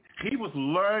 He was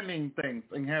learning things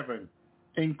in heaven,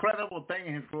 incredible things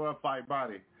in his glorified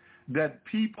body that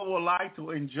people would like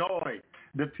to enjoy,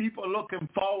 that people looking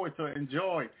forward to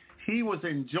enjoy. He was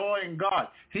enjoying God.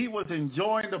 He was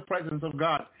enjoying the presence of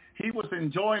God. He was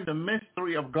enjoying the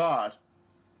mystery of God.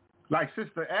 Like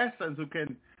Sister Essence, who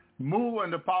can move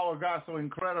in the power of God so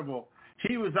incredible.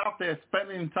 He was out there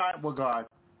spending time with God,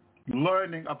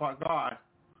 learning about God.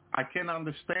 I can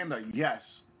understand that, yes.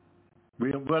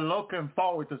 We're looking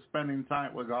forward to spending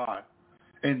time with God.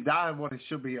 And that is what it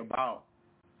should be about,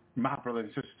 my brother and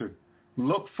sister.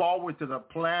 Look forward to the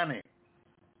planet.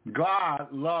 God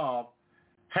loved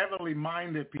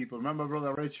heavenly-minded people. Remember,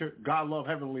 Brother Richard? God loved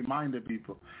heavenly-minded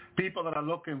people. People that are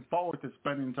looking forward to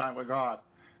spending time with God,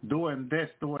 doing this,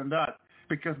 doing that.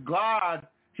 Because God,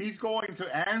 he's going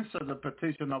to answer the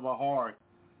petition of our heart.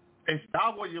 If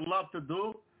that's what you love to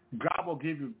do, God will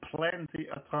give you plenty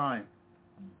of time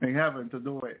in heaven to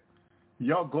do it.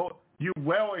 You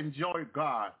will enjoy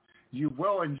God. You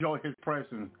will enjoy his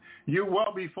presence. You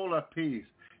will be full of peace.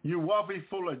 You will be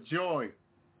full of joy.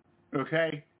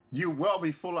 Okay? You will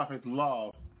be full of his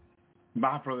love.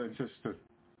 My brother and sister.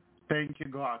 Thank you,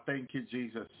 God. Thank you,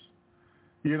 Jesus.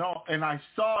 And I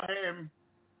saw him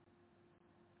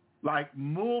like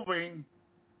moving,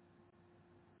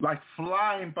 like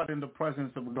flying, but in the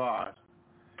presence of God.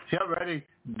 He already,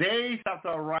 days after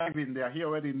arriving there, he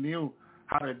already knew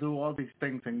how to do all these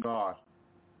things in God.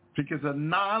 Because the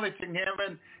knowledge in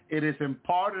heaven, it is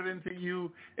imparted into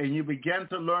you, and you begin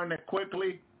to learn it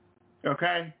quickly.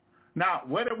 Okay? Now,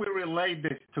 where do we relate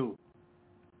this to?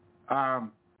 2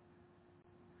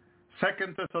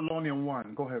 Thessalonians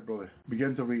 1. Go ahead, brother.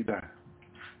 Begin to read that.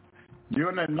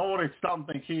 You're going to notice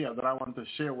something here that I want to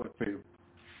share with you.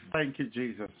 Thank you,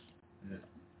 Jesus.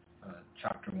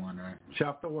 Chapter 1, right?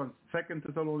 Chapter 1. 2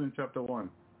 Thessalonians chapter 1.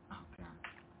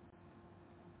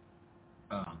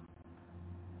 Okay.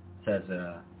 Says,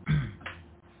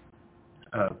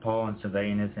 Paul and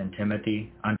Silvanus and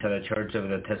Timothy unto the church of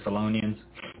the Thessalonians,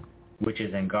 which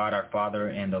is in God our Father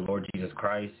and the Lord Jesus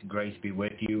Christ. Grace be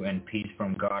with you and peace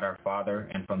from God our Father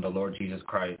and from the Lord Jesus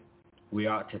Christ. We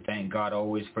ought to thank God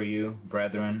always for you,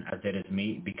 brethren, as it is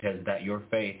meet, because that your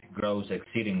faith grows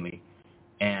exceedingly,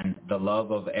 and the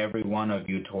love of every one of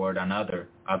you toward another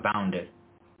abounded,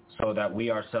 so that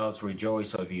we ourselves rejoice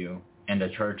of you and the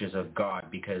churches of God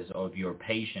because of your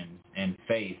patience and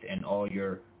faith in all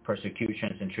your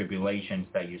persecutions and tribulations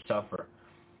that you suffer,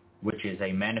 which is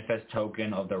a manifest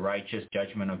token of the righteous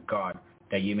judgment of God,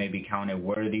 that ye may be counted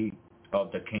worthy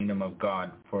of the kingdom of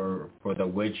God, for the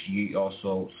which ye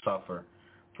also suffer.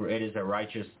 For it is a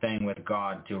righteous thing with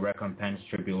God to recompense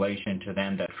tribulation to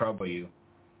them that trouble you,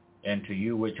 and to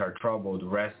you which are troubled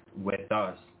rest with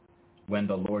us, when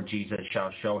the Lord Jesus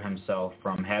shall show himself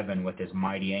from heaven with his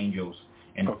mighty angels.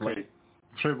 Okay.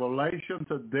 tribulation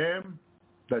to them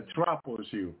that troubles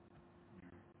you.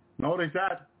 Notice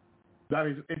that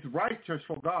it's righteous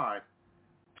for God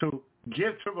to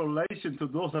give tribulation to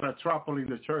those that are troubling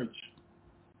the church.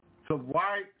 So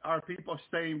why are people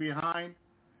staying behind?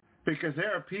 Because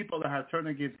there are people that have turned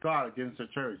against God, against the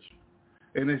church.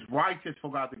 And it's righteous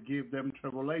for God to give them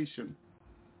tribulation,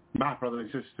 my brother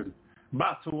and sister.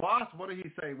 But to us, what did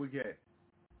he say we get?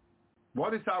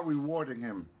 What is our rewarding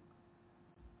him?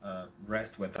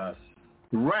 Rest with us.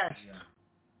 Rest. Yeah.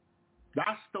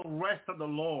 That's the rest of the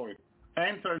Lord.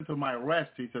 Enter into my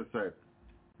rest, Jesus said.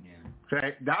 Yeah.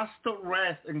 Okay? That's the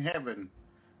rest in heaven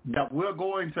that we're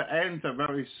going to enter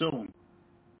very soon.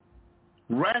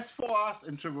 Rest for us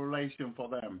and tribulation for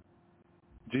them.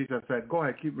 Jesus said, go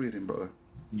ahead, keep reading, brother.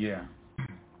 Yeah.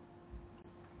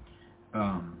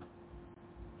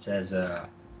 Says,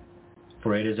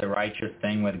 for it is a righteous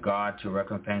thing with God to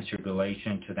recompense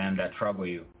tribulation to them that trouble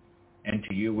you. And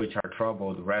to you which are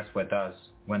troubled, rest with us,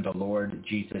 when the Lord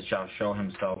Jesus shall show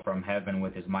himself from heaven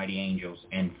with his mighty angels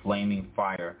in flaming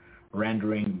fire,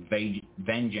 rendering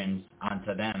vengeance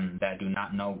unto them that do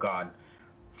not know God,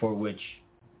 for which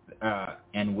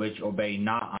and which obey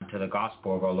not unto the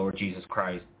gospel of our Lord Jesus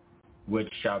Christ, which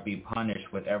shall be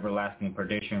punished with everlasting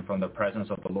perdition from the presence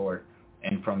of the Lord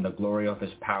and from the glory of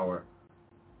his power,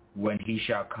 when he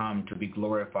shall come to be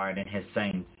glorified in his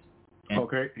saints.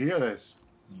 Okay, hear this.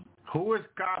 Who is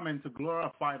coming to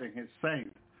glorify in his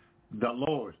saints? The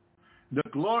Lord. The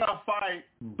glorified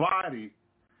body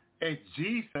is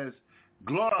Jesus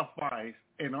glorifies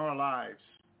in our lives.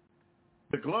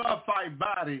 The glorified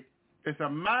body is a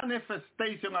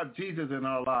manifestation of Jesus in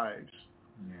our lives.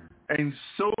 Yeah. And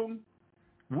soon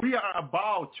we are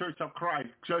about, Church of Christ,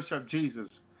 Church of Jesus,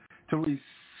 to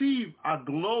receive a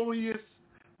glorious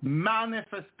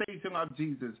manifestation of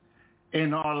Jesus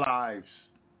in our lives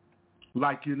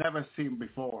like you never seen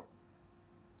before.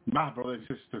 My brother and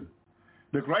sister,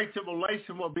 the great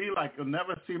tribulation will be like you've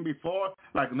never seen before,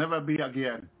 like never be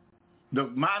again. The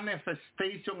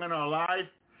manifestation in our life,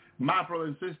 my brother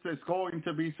and sister, is going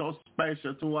to be so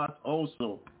special to us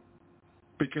also,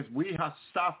 because we have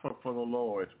suffered for the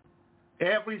Lord.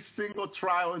 Every single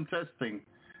trial and testing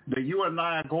that you and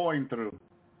I are going through,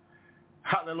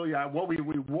 hallelujah, will be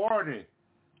rewarded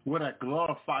with a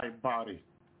glorified body.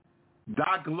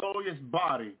 That glorious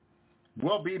body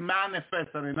will be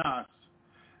manifested in us.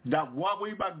 That what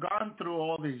we've gone through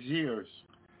all these years,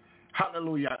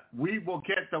 hallelujah, we will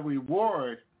get the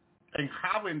reward in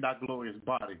having that glorious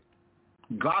body.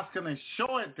 God's going to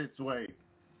show it this way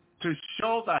to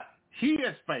show that he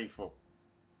is faithful,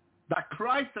 that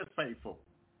Christ is faithful,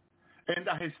 and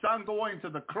that his son going to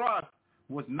the cross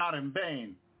was not in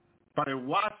vain, but it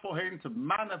was for him to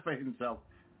manifest himself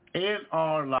in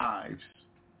our lives.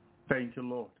 Thank you,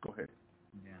 Lord. Go ahead.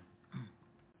 Yeah.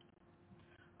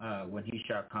 When he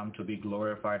shall come to be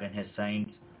glorified in his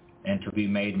saints and to be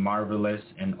made marvelous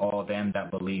in all them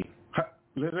that believe.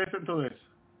 Listen to this.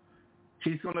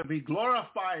 He's going to be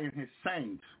glorified in his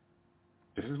saints.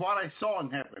 This is what I saw in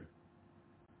heaven.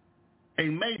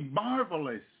 And made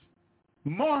marvelous.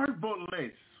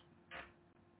 Marvelous.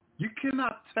 You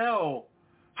cannot tell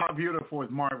how beautiful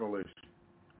is marvelous.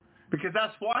 Because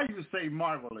that's why you say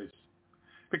marvelous.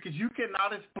 Because you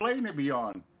cannot explain it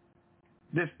beyond.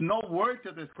 There's no word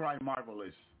to describe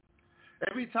marvelous.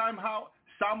 Every time how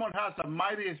someone has a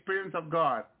mighty experience of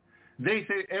God, they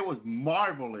say it was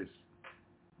marvelous.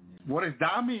 Yeah. What does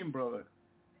that mean, brother?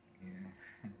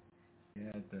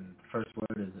 Yeah, the first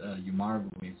word is you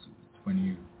marvel. It's when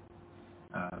you,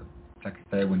 like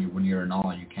I said, when you're in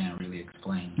awe, you can't really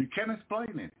explain. You can't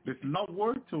explain it. There's no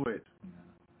word to it. Yeah.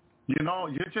 You know,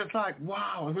 you're just like,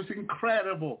 wow, it was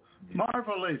incredible,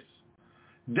 marvelous.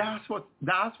 That's what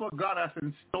God has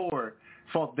in store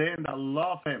for them that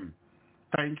love him.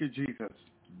 Thank you, Jesus.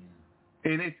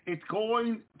 Yeah. And it's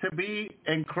going to be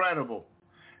incredible.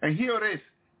 And here it is.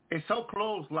 It's so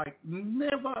close, like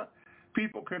never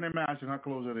people can imagine how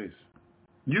close it is.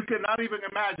 You cannot even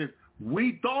imagine.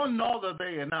 We don't know the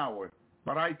day and hour.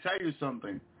 But I tell you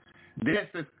something. This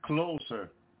is closer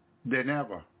than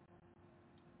ever.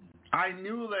 I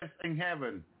knew this in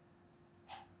heaven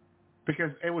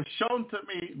because it was shown to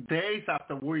me days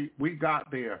after we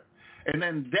got there. And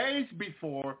then days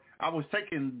before, I was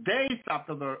taken days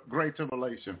after the Great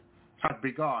Tribulation had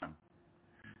begun.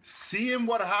 Seeing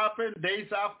what happened days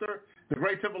after the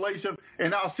Great Tribulation,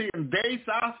 and now seeing days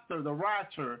after the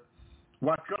rapture,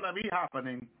 what's going to be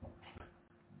happening,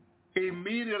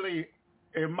 immediately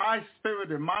in my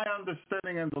spirit, in my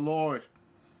understanding in the Lord,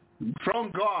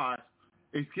 from God,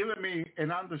 it's giving me an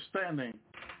understanding,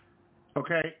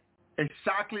 okay,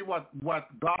 exactly what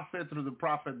God said through the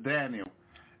prophet Daniel.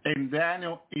 in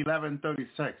Daniel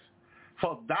 11:36.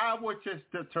 For that which is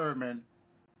determined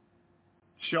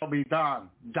shall be done.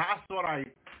 That's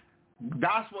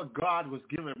what God was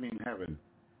giving me in heaven.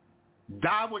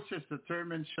 That which is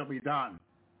determined shall be done.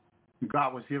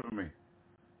 God was giving me.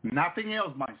 Nothing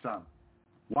else, my son.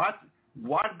 What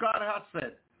God has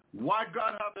said, what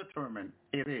God has determined,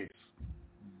 it is.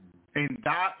 And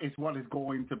that is what is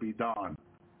going to be done.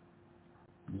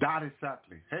 That is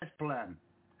exactly his plan,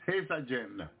 his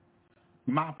agenda.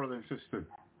 My brother and sister.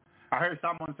 I heard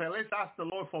someone say, let's ask the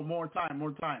Lord for more time,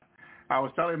 more time. I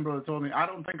was telling Brother Tony, I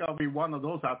don't think I'll be one of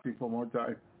those asking for more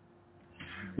time.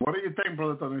 What do you think,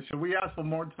 Brother Tony? Should we ask for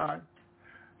more time?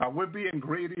 Are we being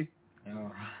greedy?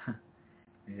 Oh,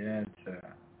 yeah,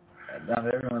 not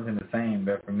everyone's in the same,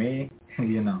 but for me,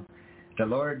 the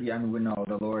Lord, we know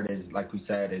the Lord is, like we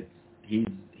said,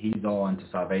 He's all into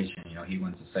salvation. He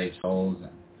wants to save souls,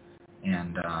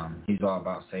 and He's all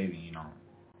about saving.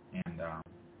 And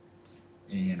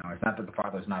it's not that the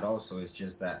Father's not also. It's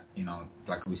just that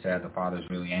like we said, the Father's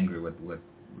really angry with with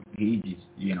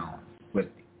evil, with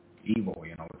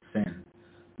sin.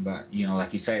 But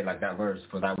like you say, like that verse,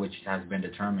 for that which has been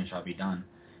determined shall be done.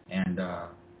 And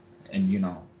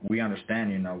we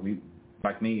understand. We,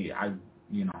 like me,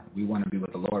 we want to be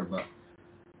with the Lord, but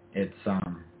it's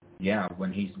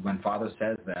when Father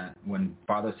says that, when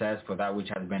Father says for that which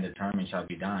has been determined shall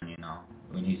be done,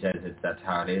 when He says it, that's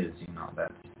how it is.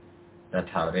 That's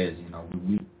how it is.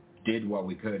 We did what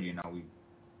we could.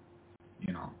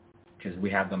 Because we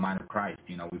have the mind of Christ.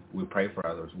 We pray for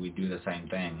others. We do the same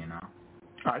thing.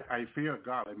 I fear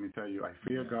God. Let me tell you, I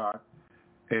fear God,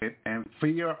 and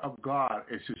fear of God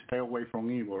is to stay away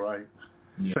from evil, right?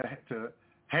 Yeah. To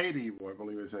hate evil, I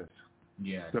believe it says.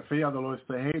 Yeah. The fear of the Lord is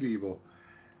to hate evil,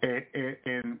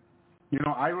 and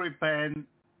I repent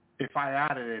if I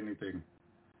added anything.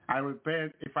 I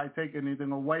repent if I take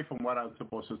anything away from what I'm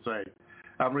supposed to say.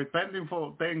 I'm repenting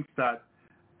for things that,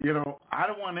 I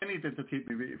don't want anything to keep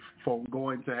me from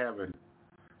going to heaven.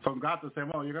 From God to say,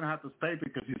 well, you're going to have to stay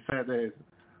because you said this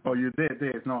or you did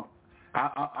this. No,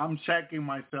 I'm checking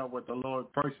myself with the Lord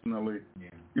personally. Yeah.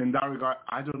 In that regard,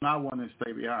 I do not want to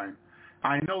stay behind.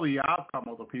 I know the outcome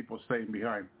of the people staying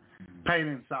behind. Pain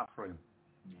and suffering.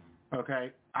 Yeah.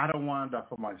 Okay? I don't want that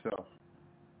for myself.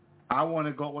 I want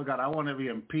to go with God. I want to be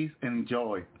in peace and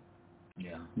joy.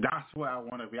 Yeah. That's where I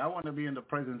want to be. I want to be in the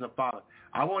presence of Father.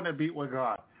 I want to be with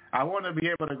God. I want to be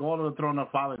able to go to the throne of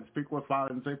Father and speak with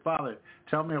Father and say, Father,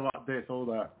 tell me about this or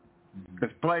that. Mm-hmm.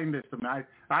 Explain this to me.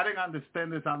 I didn't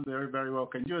understand this very, very well.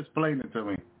 Can you explain it to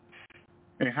me?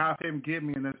 And have Him give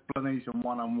me an explanation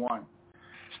one-on-one.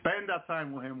 Spend that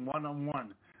time with Him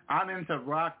one-on-one.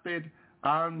 Uninterrupted,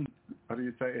 what do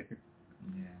you say?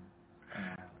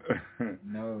 Yeah.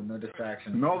 No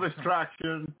distraction. No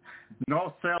distraction,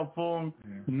 no cell phone,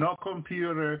 no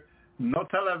computer, no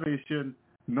television,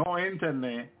 no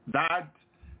internet. That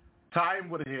time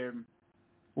with Him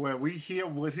where we hear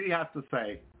what He has to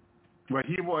say, where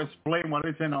He will explain what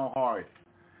is in our heart.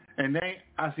 And then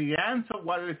as He answers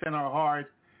what is in our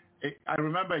heart, I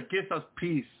remember it gives us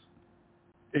peace.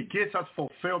 It gives us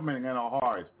fulfillment in our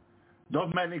heart.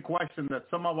 Those many questions that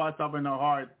some of us have in our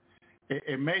heart,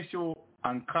 it makes you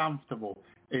uncomfortable.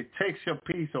 It takes your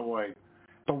peace away.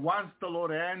 But once the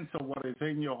Lord answers what is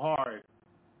in your heart,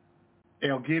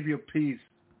 it'll give you peace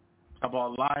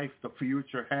about life, the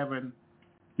future, heaven.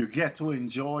 You get to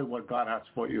enjoy what God has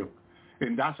for you.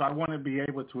 And that's why I want to be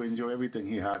able to enjoy everything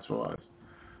He has for us,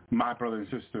 my brother and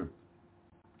sister.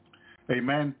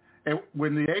 Amen. And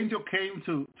when the angel came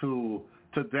to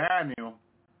Daniel,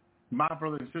 my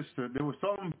brother and sister, there was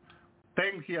some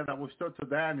thing here that was taught to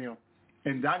Daniel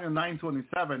in Daniel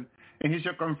 9:27, and he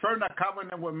shall confirm that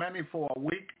covenant with many for a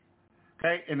week.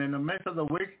 Okay, and in the midst of the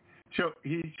week,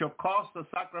 he shall cause the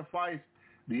sacrifice,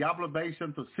 the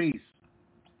oblation to cease.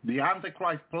 The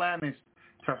Antichrist plan is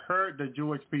to hurt the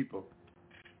Jewish people.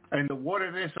 And the word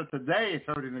it is for today is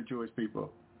hurting the Jewish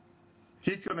people.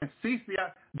 He's going to cease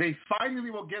they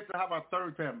finally will get to have a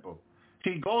third temple.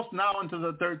 He goes now into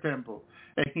the third temple,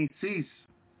 and he sees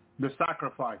the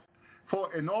sacrifice.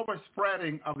 For an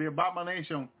overspreading of the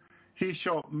abomination, he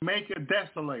shall make it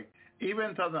desolate,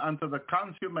 even unto the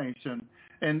consummation,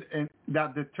 and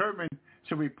that determined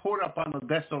shall be put upon the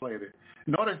desolated.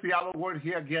 Notice the other word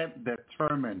here again,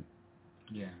 determined.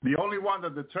 Yeah. The only one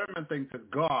that determined things is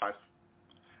God.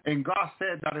 And God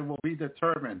said that it will be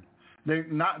determined.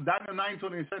 Daniel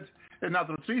 9:26, and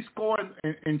after 60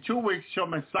 in 2 weeks shall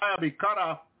Messiah be cut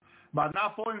off, but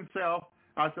not for himself,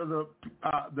 after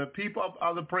the people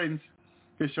of the prince.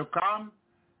 He shall come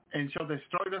and shall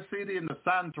destroy the city and the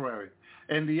sanctuary.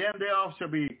 And the end thereof shall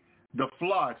be the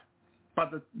flood,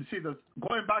 But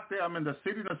going back there, the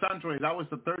city in the sanctuary, that was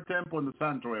the third temple in the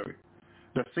sanctuary.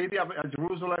 The city of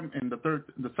Jerusalem in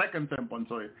the second temple,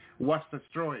 was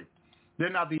destroyed.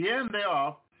 Then at the end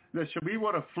thereof, there should be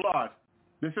what a flood.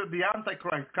 This is the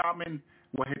Antichrist coming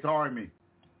with his army.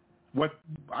 What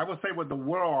I would say with the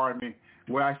world army,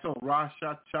 where I saw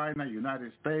Russia, China,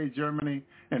 United States, Germany,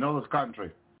 and all those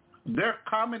countries. They're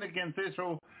coming against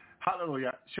Israel,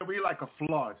 hallelujah, should be like a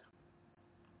flood.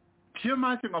 Can you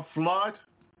imagine a flood?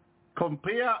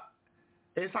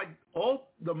 It's like all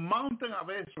the mountain of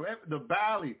Israel, the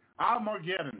valley,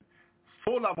 Armageddon,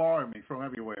 full of army from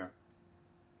everywhere.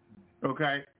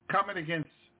 Okay? Coming against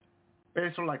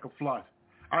Israel like a flood.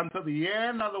 Until the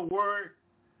end of the word,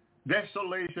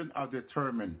 desolation are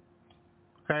determined.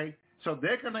 Okay? So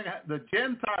the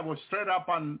Gentile will straight up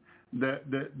on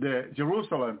the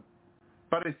Jerusalem,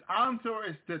 but its answer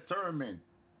is determined.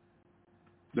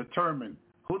 Determined.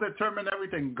 Who determined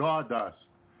everything? God does,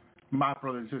 my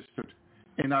brothers and sisters.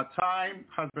 And our time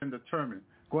has been determined.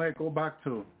 Go ahead, go back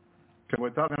to, because we're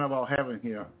talking about heaven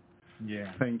here.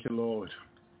 Yeah. Thank you, Lord.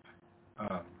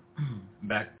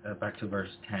 Back to verse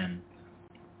 10.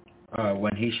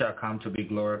 When he shall come to be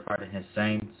glorified in his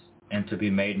saints, and to be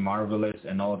made marvelous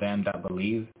in all them that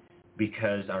believe,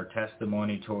 because our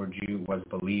testimony toward you was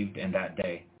believed in that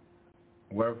day.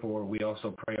 Wherefore we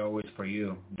also pray always for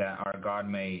you, that our God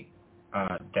may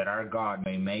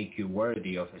make you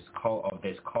worthy of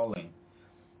this calling,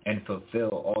 and fulfill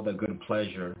all the good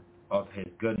pleasure of his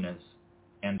goodness,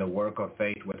 and the work of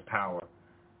faith with power.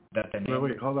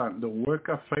 Wait, hold on. The work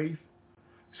of faith.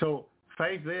 So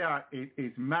faith there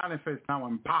is manifest now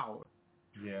in power.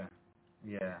 Yeah.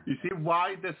 Yeah. You see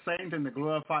why the saints in the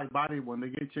glorified body, when they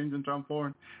get changed and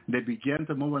transformed, they begin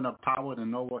to move in a power that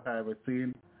no one has ever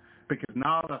seen? Because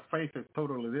now the faith is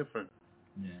totally different.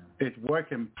 Yeah. It's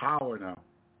working power now,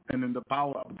 and in the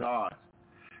power of God.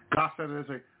 God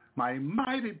said, my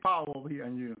mighty power will be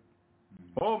in you.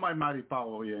 Oh, my mighty power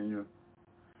will be in you.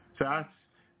 So that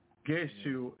gives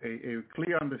you a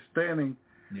clear understanding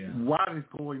what is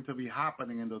going to be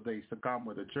happening in the days to come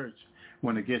with the church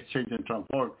when it gets changed and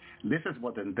transformed. This is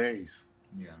what in days.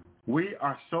 Yeah. We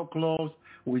are so close.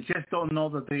 We just don't know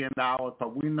the day and the hour,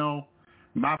 but we know,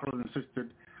 my brothers and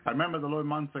sisters, I remember the Lord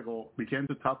months ago began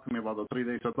to talk to me about the 3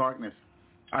 days of darkness.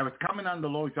 I was coming on the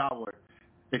Lord's hour,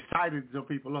 excited to tell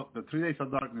people, look, the 3 days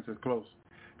of darkness is close.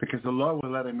 Because the Lord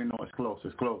was letting me know it's close,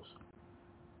 it's close.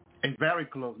 It's very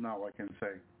close now, I can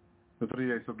say, the 3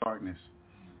 days of darkness.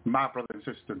 My brother and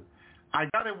sister, I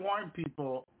got to warn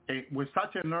people with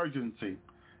such an urgency,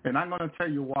 and I'm going to tell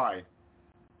you why.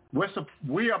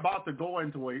 We're about to go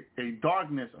into a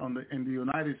darkness in the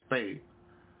United States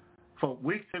for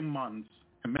weeks and months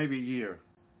and maybe a year.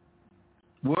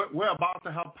 We're about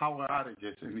to have power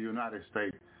outages in the United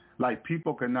States like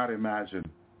people cannot imagine.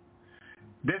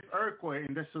 This earthquake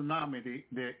and this tsunami,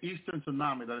 the eastern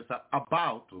tsunami that is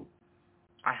about to,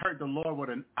 I heard the Lord with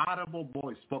an audible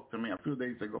voice spoke to me a few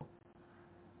days ago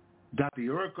that the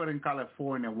earthquake in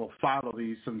California will follow the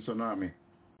eastern tsunami.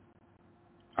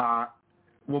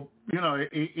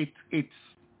 It's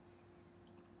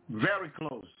very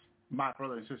close, my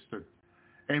brother and sister.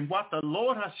 And what the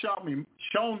Lord has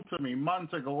shown to me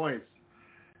months ago is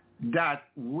that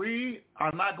we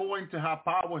are not going to have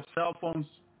power cell phones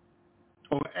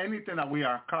or anything that we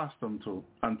are accustomed to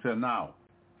until now.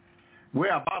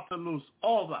 We're about to lose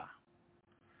all that.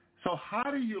 So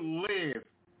how do you live?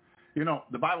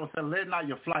 The Bible said, let not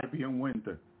your flight be in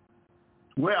winter.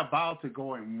 We're about to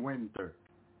go in winter.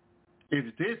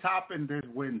 If this happened this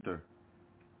winter,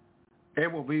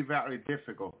 it will be very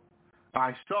difficult.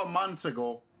 I saw months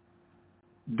ago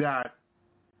that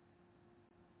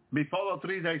before the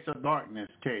 3 days of darkness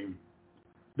came,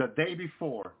 the day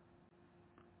before,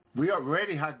 we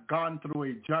already had gone through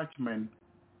a judgment,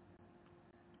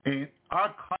 and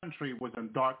our country was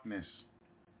in darkness.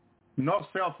 No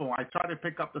cell phone. I tried to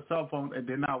pick up the cell phone. It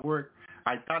did not work.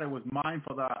 I thought it was mine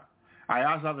for that. I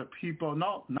asked other people.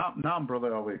 No,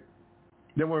 brother Ovid.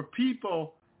 There were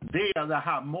people there that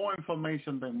had more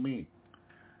information than me.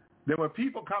 There were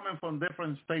people coming from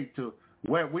different states to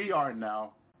where we are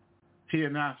now, here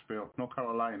in Nashville, North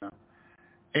Carolina.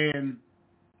 And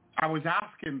I was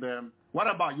asking them,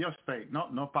 what about your state?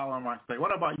 No power in my state.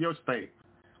 What about your state?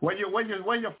 Where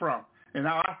you from? And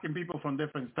I'm asking people from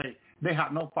different states. They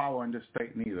have no power in this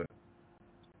state neither.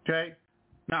 Okay?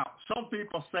 Now, some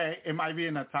people say it might be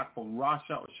an attack from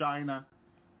Russia or China.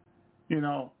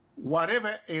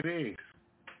 Whatever it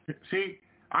is. See,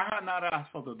 I have not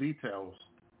asked for the details.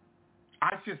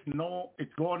 I just know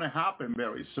it's going to happen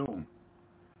very soon.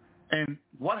 And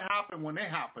what happens when it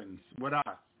happens with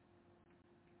us?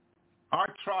 Our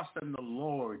trust in the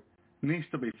Lord needs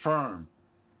to be firm.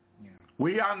 Yeah.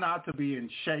 We are not to be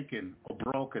shaken or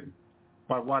broken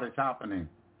by what is happening.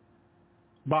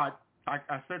 But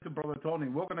I said to Brother Tony,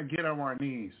 we're going to get on our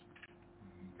knees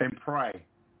and pray.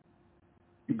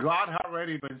 God has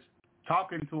already been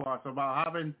talking to us about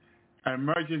having an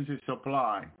emergency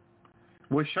supply.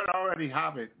 We should already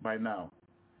have it by now.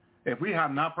 If we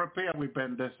have not prepared, we've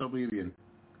been disobedient.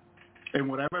 And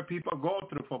whatever people go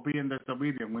through for being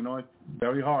disobedient, we know it's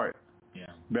very hard,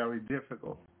 very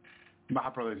difficult, my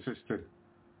brother and sister.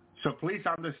 So please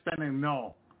understand and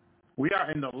know, we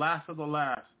are in the last of the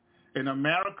last. In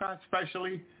America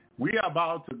especially, we are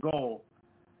about to go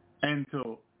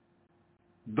into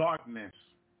darkness.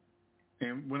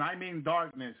 And when I mean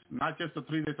darkness, not just the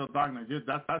 3 days of darkness,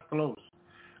 that's close.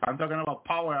 I'm talking about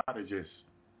power outages,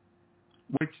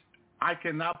 which I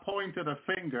cannot point to the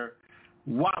finger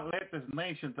what led this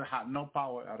nation to have no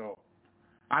power at all.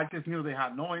 I just knew they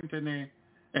had no internet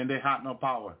and they had no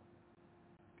power.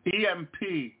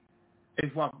 EMP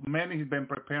is what many have been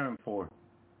preparing for.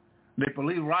 They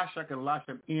believe Russia can launch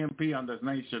an EMP on this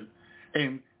nation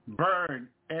and burn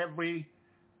every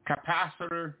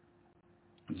capacitor,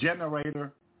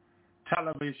 generator,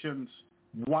 televisions,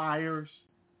 wires.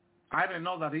 I didn't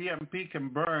know that EMP can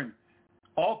burn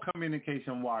all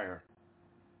communication wire.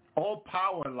 All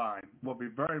power line will be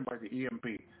burned by the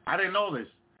EMP. I didn't know this.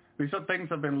 These are things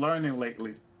I've been learning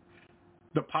lately.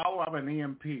 The power of an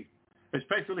EMP,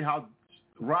 especially how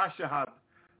Russia had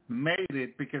made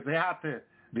it, because they had to,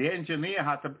 the engineer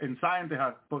had to, and scientists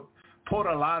had put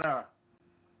a lot of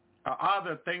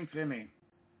other things in it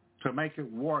to make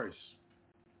it worse,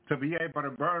 to be able to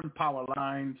burn power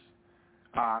lines,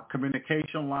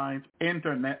 communication lines,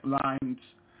 internet lines,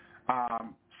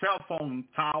 cell phone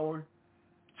tower.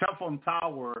 Cell phone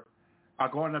tower are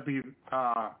going to be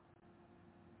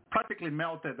practically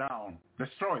melted down,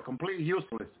 destroyed, completely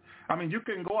useless. I mean, you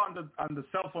can go on the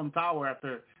cell phone tower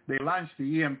after they launch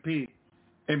the EMP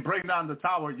and bring down the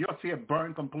tower. You'll see it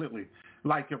burn completely.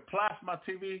 Like your plasma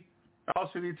TV,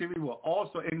 LCD TV will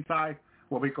also inside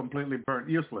will be completely burned,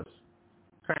 useless.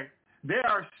 Okay, there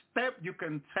are steps you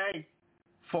can take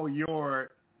for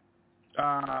your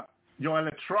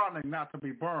electronic not to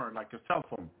be burned, like your cell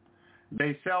phone.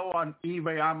 They sell on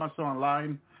eBay, Amazon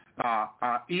online,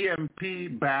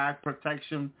 EMP bag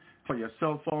protection for your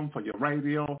cell phone, for your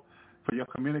radio, for your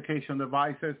communication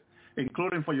devices,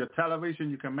 including for your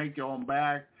television. You can make your own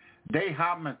bag. They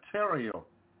have material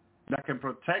that can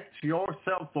protect your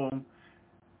cell phone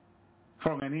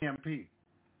from an EMP.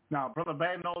 Now, Brother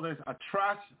Ben knows there's a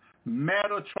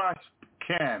metal trash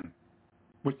can,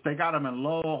 which they got them in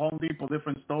Lowe's, Home Depot,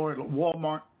 different stores,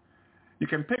 Walmart. You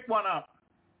can pick one up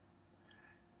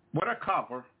with a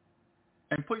cover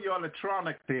and put your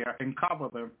electronic there and cover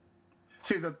them.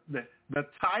 See, the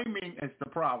timing is the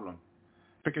problem,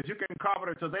 because you can cover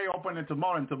it today, open it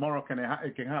tomorrow, and tomorrow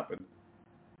it can happen.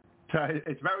 So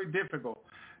it's very difficult,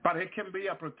 but it can be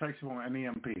a protection from an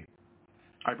EMP.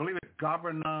 I believe it's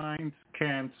galvanized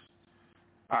cans.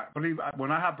 I believe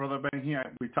when I had Brother Ben here,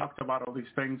 we talked about all these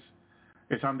things.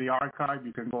 It's on the archive.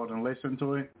 You can go and listen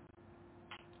to it.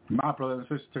 My brother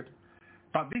and sister.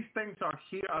 But these things are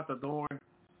here at the door,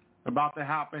 about to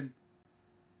happen,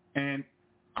 and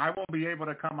I won't be able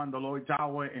to come on the Lord's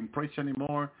hour and preach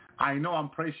anymore. I know I'm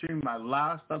preaching my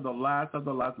last of the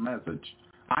last message.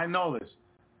 I know this.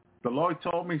 The Lord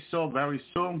told me so very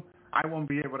soon. I won't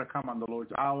be able to come on the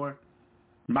Lord's hour.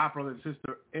 My brother and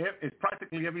sister, it's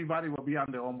practically everybody will be on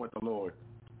their own with the Lord,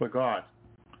 with God.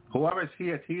 Whoever is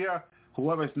here.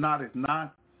 Whoever is not, is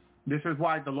not. This is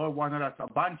why the Lord wanted us,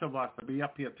 a bunch of us, to be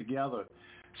up here together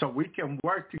so we can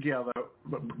work together,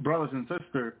 brothers and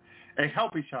sisters, and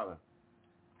help each other.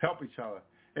 Help each other.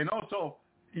 And also,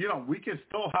 we can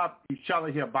still have each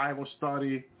other here, Bible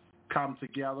study, come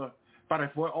together. But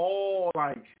if we're all,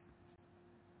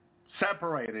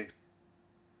 separated,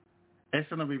 it's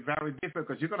going to be very difficult,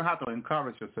 because you're going to have to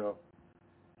encourage yourself.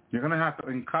 You're going to have to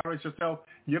encourage yourself.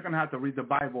 You're going to have to read the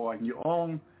Bible on your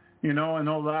own, and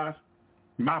all that.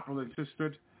 My brother and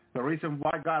sister, the reason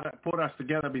why God put us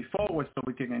together before was so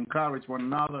we can encourage one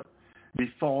another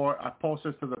before opposed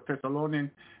to the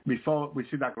Thessalonians, before we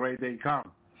see that great day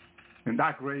come. And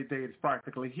that great day is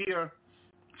practically here.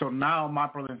 So now, my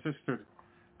brother and sister,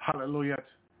 hallelujah,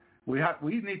 we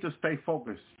need to stay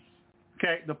focused.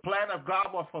 Okay, the plan of God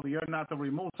was for the earth not to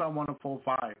remove Psalm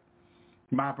 104:5,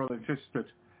 my brother and sister.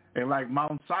 And like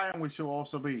Mount Zion, we should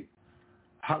also be.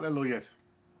 Hallelujah.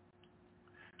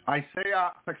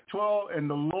 Isaiah 6:12, and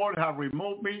the Lord have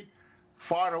removed me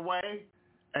far away,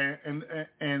 and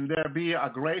there be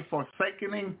a great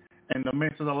forsaking in the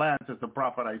midst of the land, says the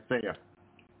prophet Isaiah.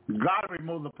 God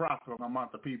removed the prophet from among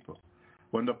the people.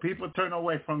 When the people turn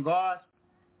away from God,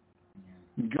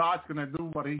 God's going to do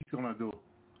what he's going to do.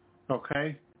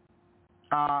 Okay?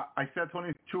 I said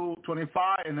 22,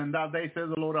 25, and in that day says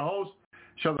the Lord of hosts,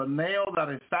 shall the nail that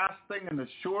is fasting in the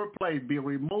sure place be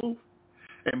removed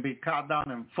and be cut down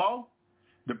and fall.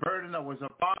 The burden that was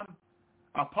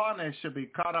upon it should be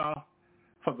cut off,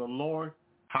 for the Lord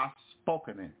hath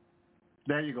spoken it.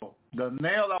 There you go. The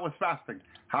nail that was fasting.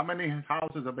 How many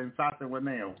houses have been fasting with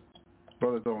nails,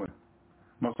 Brother Tony?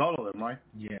 Most all of them, right?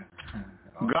 Yeah.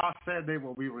 God said they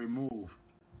will be removed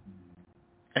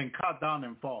and cut down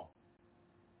and fall.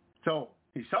 So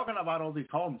he's talking about all these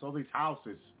homes, all these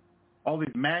houses, all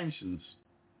these mansions.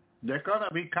 They're going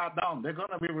to be cut down. They're going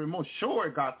to be removed. Sure,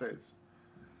 God says.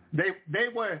 They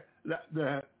were,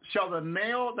 shall the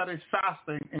nail that is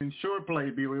fasting in sure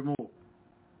place be removed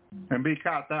and be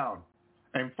cut down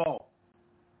and fall.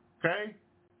 Okay?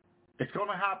 It's going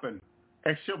to happen.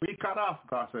 It shall be cut off,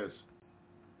 God says.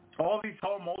 All these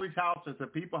homes, all these houses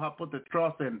that people have put the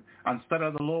trust in instead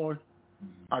of the Lord,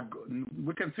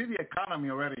 we can see the economy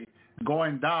already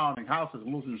going down and houses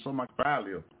losing so much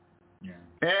value. Yeah.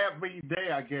 Every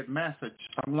day I get message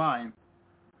online,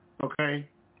 okay,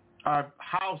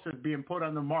 houses being put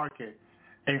on the market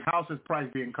and houses price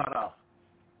being cut off.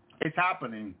 It's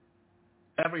happening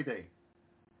every day.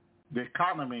 The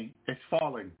economy is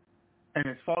falling, and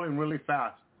it's falling really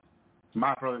fast,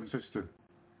 my brother and sister.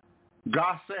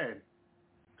 God said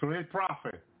through his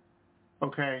prophet,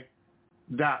 okay,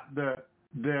 that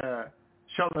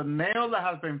shall the nail that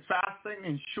has been fasting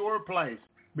in sure place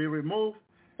be removed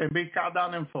and be cut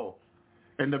down in full,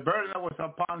 and the burden that was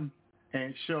upon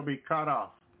and shall be cut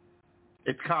off.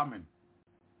 It's coming.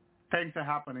 Things are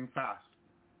happening fast,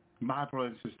 my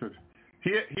brothers and sisters.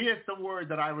 Here's the word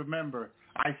that I remember.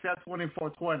 Isaiah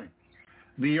 24:20.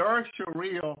 The earth shall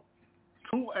reel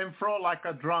to and fro like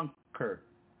a drunkard.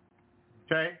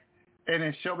 Okay? And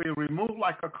it shall be removed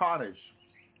like a cottage.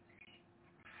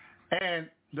 And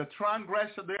the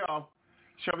transgression thereof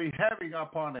shall be heavy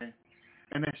upon it,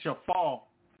 and it shall fall.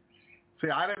 See,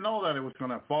 I didn't know that it was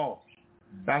going to fall.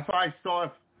 That's why I saw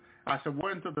it. I said,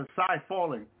 went to the side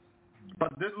falling.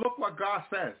 But look what God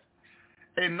says.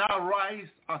 And now rise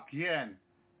again.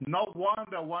 No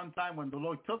wonder one time when the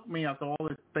Lord took me after all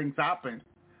these things happened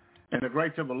in the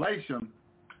Great Tribulation,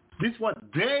 this was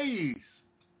days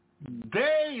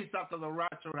after the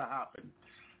rapture had happened.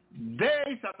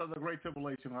 Days after the Great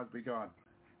Tribulation has begun.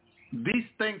 These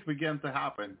things began to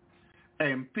happen,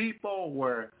 and people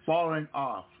were falling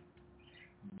off.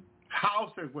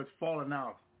 Houses were falling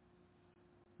off.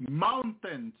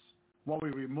 Mountains will be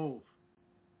removed.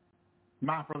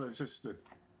 My brother and sister,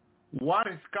 what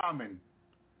is coming?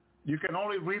 You can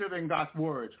only read it in God's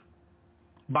word,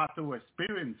 but to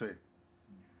experience it,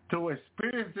 to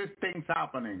experience these things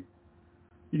happening,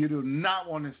 you do not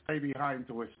want to stay behind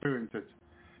to experience it,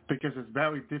 because it's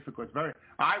very difficult.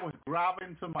 I was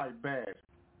grabbing to my bed.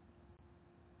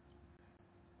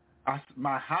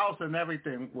 My house and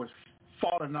everything was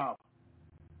falling off.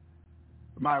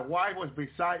 My wife was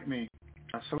beside me,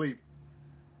 asleep.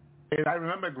 And I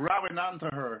remember grabbing onto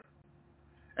her,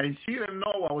 and she didn't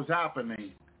know what was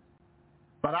happening.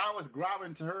 But I was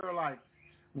grabbing to her like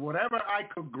whatever I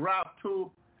could grab to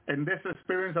in this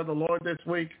experience of the Lord this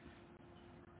week.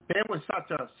 It was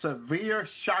such a severe,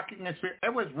 shocking experience.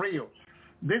 It was real.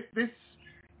 This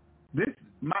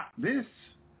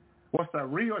was the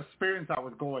real experience I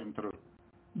was going through.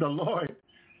 The Lord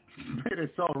made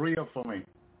it so real for me.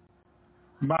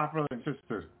 My brother and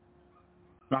sister.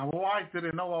 My wife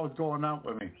didn't know what was going on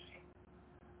with me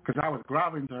because I was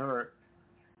grabbing to her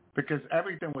because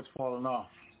everything was falling off.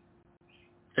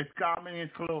 It's coming,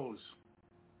 it's close.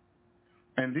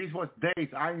 And these were days,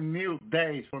 I knew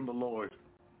days from the Lord.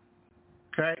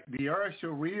 Okay? The earth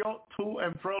shall reel to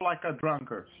and fro like a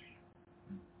drunkard.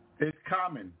 It's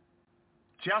coming.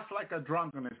 Just like a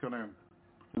drunkard is going to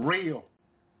reel,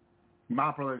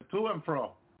 my brother, to and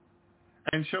fro.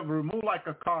 And shall remove like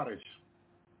a cottage.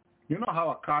 You know how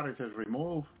a cottage is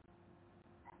removed?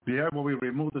 The earth will be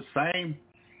removed the same,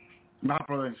 my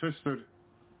brother and sister.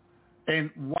 And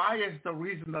why is the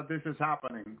reason that this is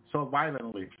happening so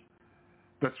violently?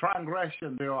 The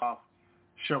transgression thereof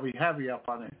shall be heavy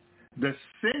upon it. The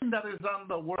sin that is on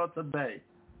the world today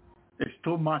is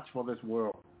too much for this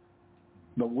world.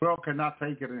 The world cannot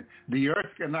take it. The earth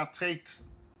cannot take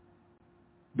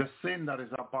the sin that is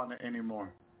upon it anymore.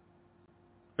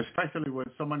 Especially with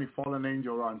so many fallen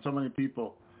angels around, so many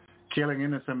people killing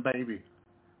innocent babies.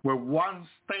 Where one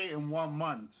stay in 1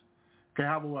 month can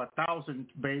have over 1,000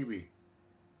 babies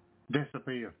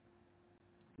disappear.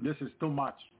 This is too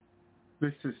much.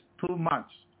 This is too much.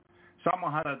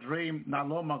 Someone had a dream not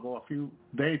long ago, a few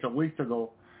days or weeks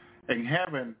ago, in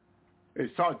heaven. They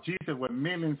saw Jesus with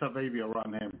millions of babies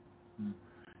around him.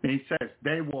 And he says,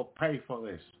 they will pay for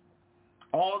this.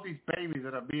 All these babies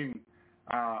that are being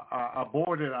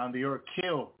aborted on the earth,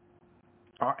 killed,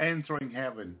 are entering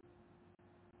heaven.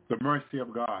 The mercy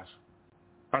of God.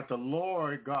 But the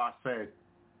Lord God said,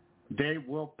 they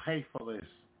will pay for this.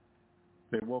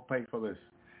 They will pay for this.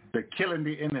 They're killing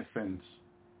the innocents.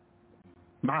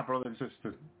 My brother and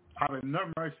sister, having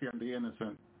no mercy on the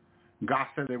innocent. God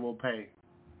said they will pay.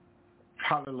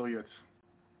 Hallelujah.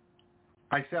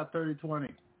 Isaiah 30:20.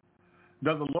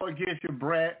 Does the Lord give you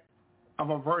bread of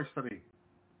adversity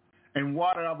and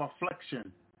water of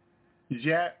affliction?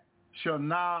 Yet shall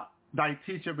not thy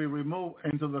teacher be removed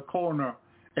into the corner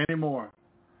anymore.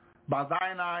 By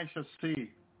thine eyes shall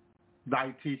see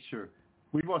thy teacher.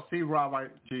 We will see Rabbi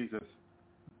Jesus.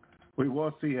 We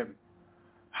will see him.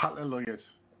 Hallelujah.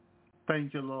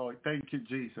 Thank you, Lord. Thank you,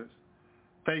 Jesus.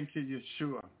 Thank you,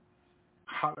 Yeshua.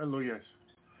 Hallelujah.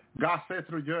 God said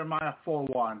through Jeremiah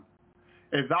 4:1,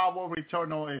 if thou wilt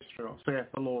return, O Israel, saith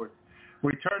the Lord,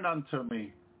 return unto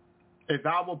me. If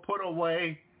thou wilt put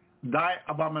away thy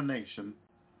abomination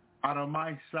out of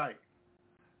my sight,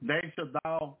 then shalt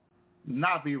thou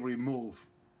not be removed.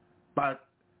 But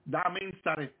that means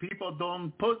that if people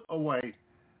don't put away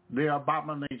their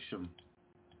abomination,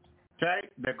 okay,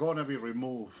 they're going to be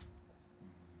removed.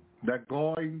 They're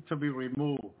going to be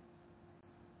removed.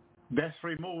 This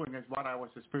removing is what I was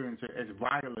experiencing. It's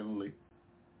violently.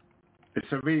 It's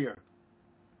severe.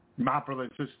 My brother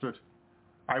and sisters,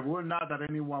 I will not that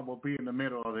anyone will be in the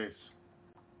middle of this.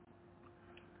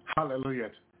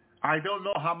 Hallelujah. I don't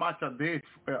know how much of this,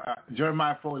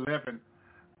 Jeremiah 4:11,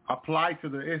 apply to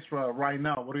the Israel right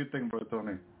now. What do you think, Brother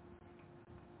Tony?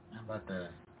 How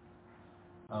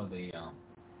about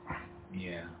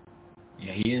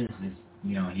he is,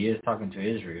 he is talking to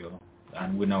Israel,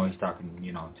 and we know he's talking,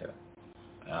 to,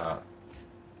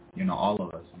 all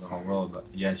of us, the whole world, but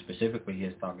specifically he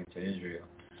is talking to Israel,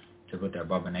 to put their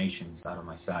abominations out of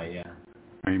my sight,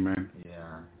 Amen.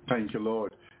 Yeah. Thank you,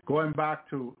 Lord. Going back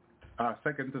to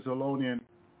 2 Thessalonians,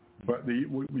 but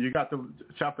you got the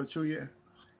chapter 2 yet?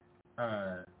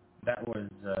 That was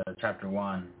chapter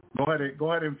 1. Go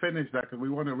ahead and finish that, because we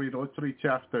want to read those 3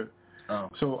 chapters. Oh.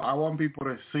 So I want people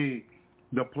to see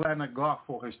the plan of God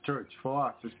for his church, for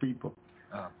us, his people.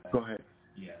 Okay. Go ahead.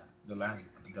 Yeah. The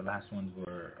last ones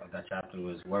were of that chapter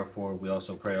was, wherefore we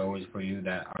also pray always for you,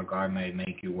 that our God may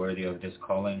make you worthy of this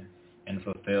calling and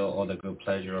fulfill all the good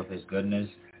pleasure of his goodness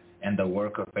and the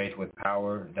work of faith with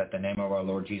power, that the name of our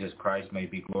Lord Jesus Christ may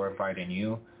be glorified in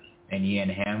you, and ye in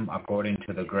him, according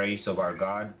to the grace of our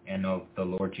God and of the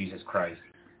Lord Jesus Christ.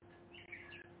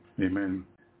 Amen.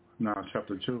 Now,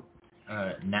 chapter 2.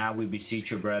 Now we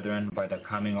beseech you, brethren, by the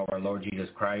coming of our Lord Jesus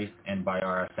Christ, and by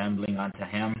our assembling unto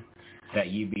him, that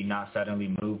ye be not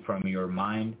suddenly moved from your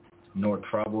mind, nor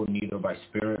troubled, neither by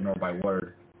spirit, nor by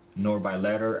word, nor by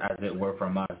letter, as it were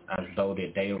from us, as though the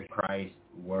day of Christ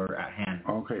were at hand.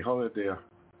 Okay, hold it there.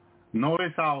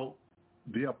 Notice how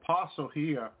the apostle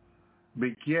here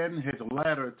began his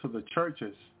letter to the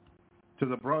churches, to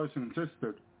the brothers and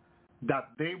sisters,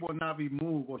 that they will not be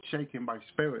moved or shaken by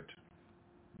spirit.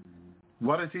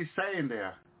 What is he saying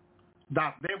there?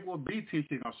 That there will be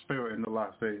teaching of spirit in the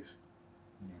last days.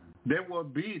 There will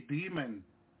be demons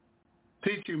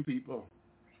teaching people.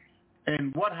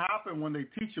 And what happened when they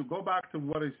teach you? Go back to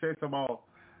what it says about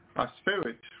a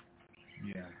spirit.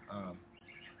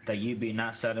 That ye be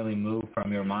not suddenly moved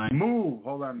from your mind. Move.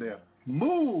 Hold on there.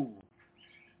 Move.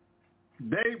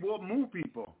 They will move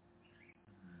people.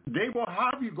 They will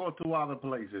have you go to other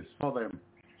places for them.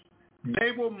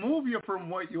 They will move you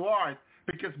from what you are,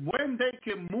 because when they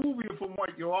can move you from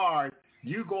what you are,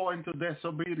 you go into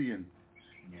disobedience.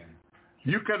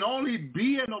 You can only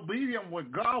be an obedient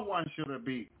what God wants you to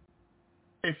be.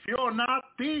 If you're not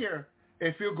there,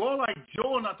 if you go like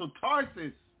Jonah to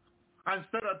Tarsus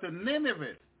instead of to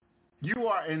Nineveh, you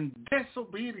are in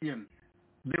disobedience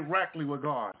directly with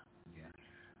God.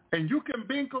 And you can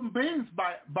be convinced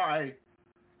by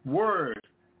word,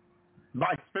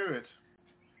 by spirit,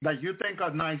 that you think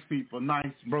are nice people,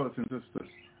 nice brothers and sisters.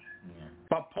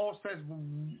 But Paul says,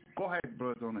 go ahead,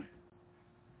 brother, on it.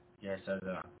 Yes,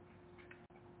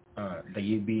 that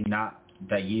ye be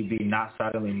not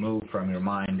suddenly moved from your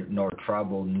mind, nor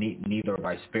troubled, neither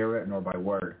by spirit, nor by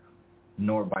word,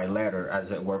 nor by letter, as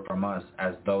it were from us,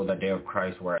 as though the day of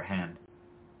Christ were at hand.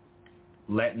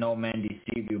 Let no man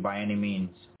deceive you by any means,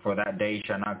 for that day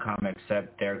shall not come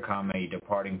except there come a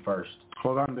departing first.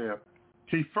 Hold on there.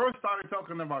 He first started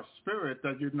talking about spirit,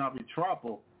 that you'd not be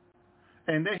troubled.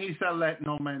 and then he said, let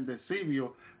no man deceive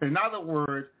you. In other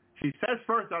words, he says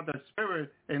first that the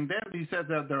spirit, and then he says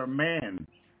that they're men.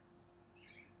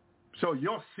 So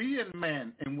you're seeing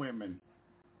men and women.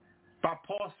 But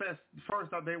Paul says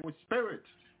first that they were spirits.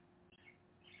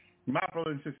 My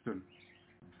brother and sister.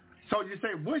 So you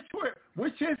say,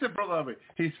 which is it, brother?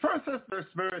 He first says they're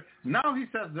spirit. Now he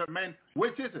says they're men.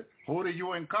 Which is it? Who do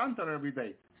you encounter every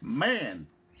day? Man.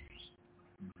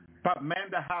 But men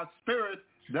that have spirit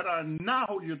that are not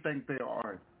who you think they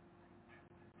are.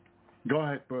 Go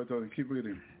ahead, brother. Keep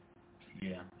reading.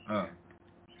 Yeah.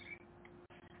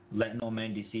 Let no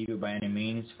man deceive you by any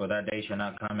means, for that day shall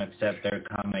not come except there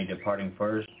come a departing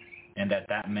first, and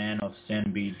that man of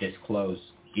sin be disclosed,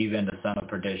 even the son of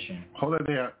perdition. Hold it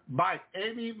there. By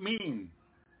any means.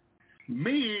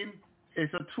 Mean is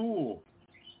a tool.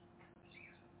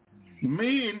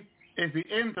 Mean is the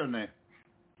internet,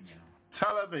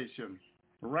 television,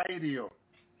 radio,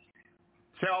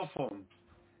 cell phone,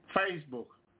 Facebook,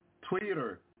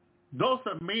 Twitter. Those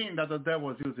are means that the devil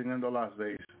is using in the last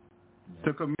days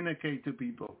to communicate to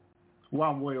people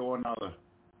one way or another.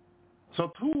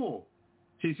 So tool.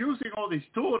 He's using all these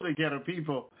tools to get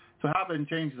people to have them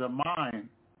change their mind,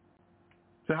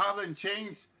 to have them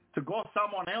change to go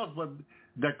someone else, but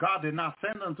that God did not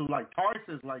send them to, like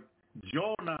Tarsus, like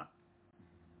Jonah.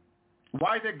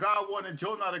 Why did God want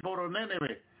Jonah to go to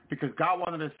Nineveh? Because God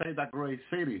wanted to save that great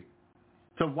city.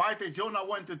 So why did Jonah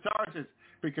went to Tarsus?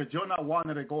 Because Jonah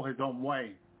wanted to go his own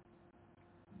way.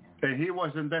 And he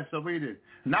wasn't disobedient.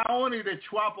 Not only the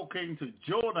trouble came to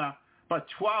Jonah, but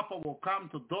trouble will come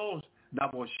to those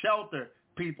that will shelter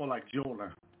people like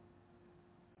Jonah.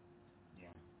 Yeah.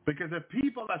 Because the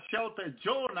people that sheltered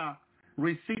Jonah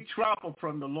received trouble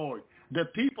from the Lord. The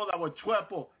people that were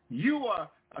trouble, you are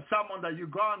someone that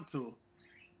you've gone to,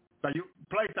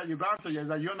 place that you've gone to,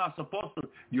 that you're not supposed to.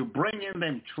 You bring in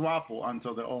them trouble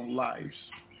unto their own lives.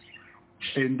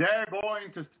 And they're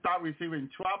going to start receiving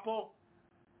trouble.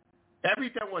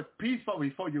 Everything was peaceful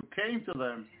before you came to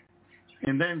them.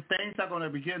 And then things are going to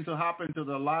begin to happen to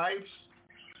their lives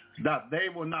that they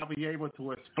will not be able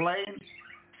to explain.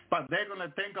 But they're going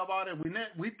to think about it.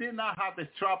 We did not have this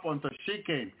trouble until she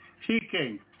came. He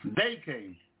came. They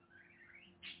came.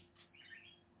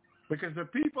 Because the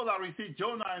people that received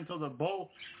Jonah into the boat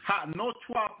had no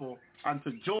trouble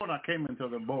until Jonah came into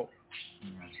the boat.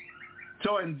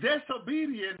 So in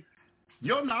disobedience,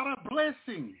 you're not a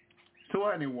blessing to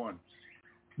anyone.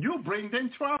 You bring them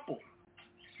trouble.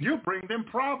 You bring them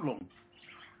problems.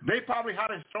 They probably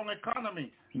had a strong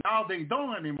economy. Now they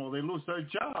don't anymore. They lose their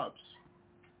jobs.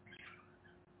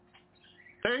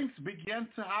 Things begin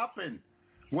to happen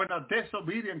when a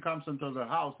disobedience comes into the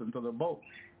house, into the boat.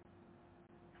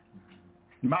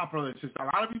 My brother and sister, a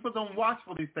lot of people don't watch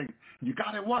for these things. You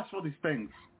got to watch for these things.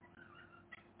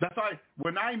 That's why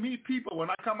when I meet people, when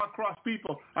I come across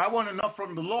people, I want to know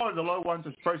from the Lord wants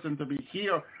this person to be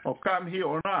here or come here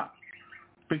or not.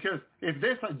 Because if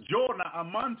there's a Jonah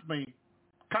amongst me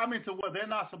coming to where they're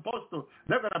not supposed to,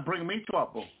 they're going to bring me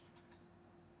trouble.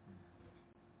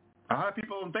 A lot of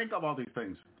people don't think about these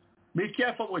things. Be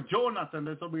careful with Jonahs and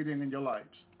disobedience in your lives.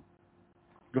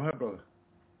 Go ahead, brother.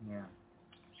 Yeah.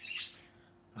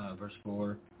 Verse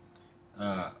 4.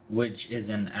 Which is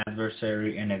an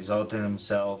adversary and exalted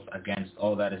himself against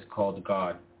all that is called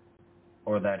God,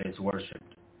 or that is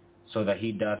worshipped, so that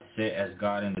he doth sit as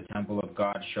God in the temple of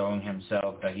God, showing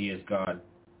himself that he is God.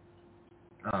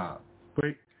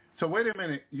 Wait a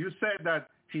minute. You said that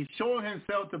he's showing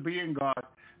himself to be in God.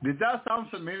 Did that sound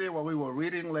familiar what we were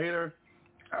reading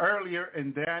earlier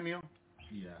in Daniel?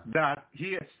 Yeah. That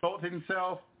he exalts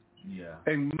himself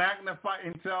and magnifies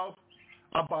himself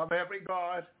above every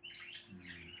God.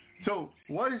 So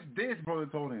what is this, Brother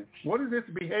Tony? What is this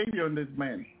behavior in this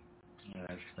man? Yeah,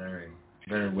 that's very,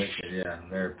 very wicked,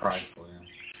 very prideful,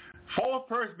 Paul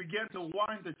first began to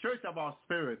warn the church about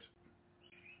spirits,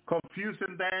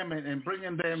 confusing them and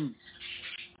bringing them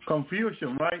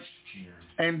confusion, right?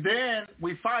 Yeah. And then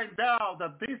we find out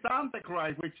that this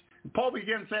Antichrist, which Paul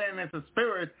began saying is a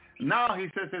spirit, now he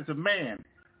says it's a man.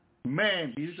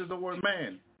 Man, he uses the word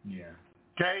man. Yeah.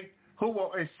 Okay? Who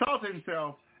will exalt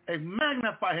himself and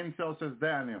magnify himself, says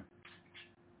Daniel.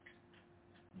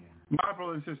 Yeah. My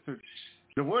brothers and sisters,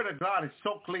 the word of God is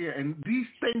so clear, and these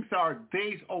things are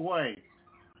days away.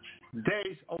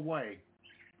 Days away.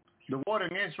 The war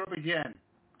in Israel began.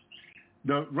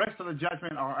 The rest of the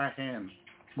judgment are at hand.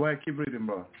 Go ahead, keep reading,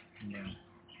 bro.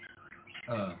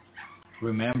 Yeah.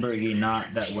 Remember ye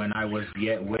not that when I was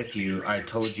yet with you, I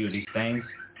told you these things?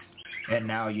 And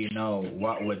now you know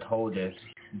what withholdeth,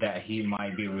 that he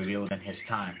might be revealed in his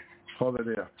time. Hold it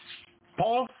there.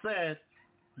 Paul said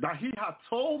that he had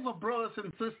told the brothers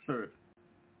and sisters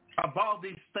about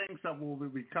these things that will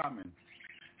be coming.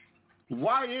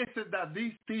 Why is it that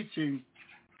these teachings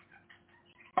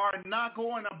are not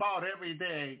going about every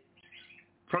day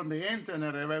from the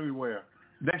internet and everywhere?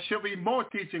 There should be more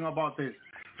teaching about this,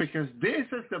 because this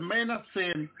is the man of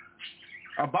sin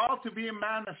about to be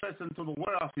manifested into the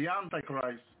world of the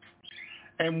Antichrist.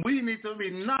 And we need to be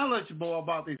knowledgeable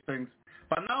about these things,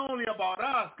 but not only about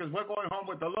us, because we're going home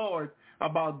with the Lord,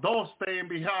 about those staying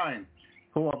behind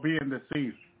who are being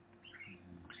deceived.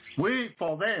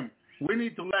 For them, we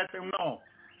need to let them know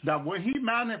that when he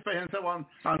manifests himself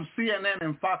on CNN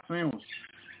and Fox News,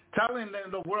 telling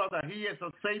them the world that he is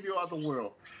the Savior of the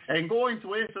world, and going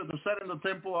to Israel to set in the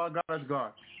temple of God as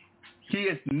God, he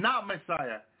is not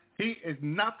Messiah. He is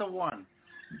not the one.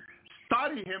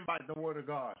 Study him by the word of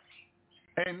God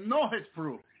and know his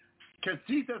fruit. Because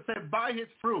Jesus said, by his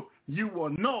fruit, you will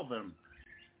know them.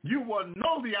 You will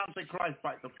know the Antichrist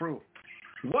by the fruit.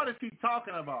 What is he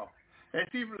talking about? Is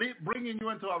he bringing you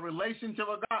into a relationship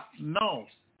with God? No.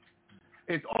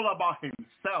 It's all about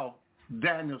himself,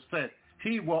 Daniel said.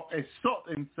 He will exalt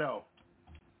himself.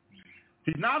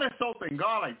 He's not exalting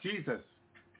God like Jesus.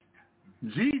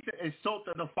 Jesus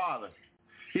exalted the Father.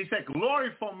 He said, glory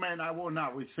from men I will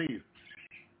not receive.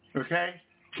 Okay?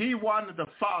 He wanted the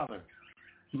Father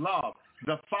love,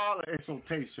 the Father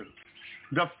exaltation,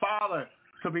 the Father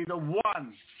to be the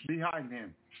one behind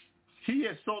him. He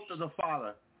exalted the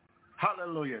Father.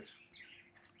 Hallelujah.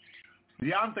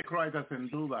 The Antichrist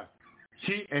doesn't do that.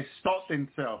 He exalts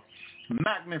himself,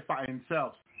 magnify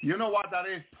himself. You know what that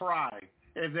is? Pride.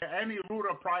 If there's any root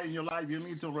of pride in your life, you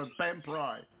need to repent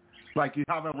pride like you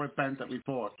haven't repented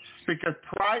before. Because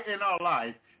pride in our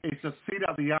life is the seed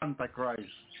of the Antichrist.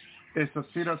 It's the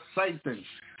seed of Satan,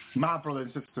 my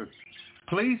brothers and sisters.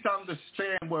 Please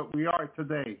understand where we are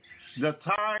today. The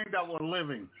time that we're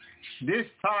living. This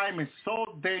time is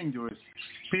so dangerous.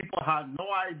 People have no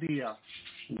idea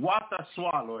what they're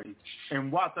swallowing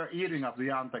and what they're eating of the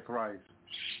Antichrist.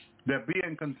 They're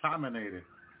being contaminated.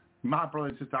 My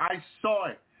brothers and sisters, I saw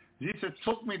it. Jesus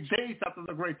took me days after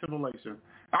the Great Tribulation.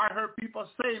 I heard people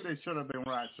saying they should have been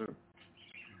raptured.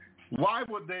 Why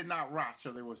would they not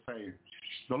rapture, they were saying?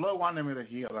 The Lord wanted me to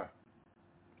hear that.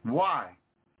 Why?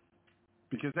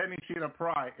 Because any seed of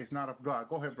pride is not of God.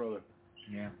 Go ahead, brother.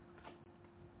 Yeah.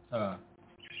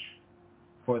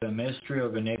 For the mystery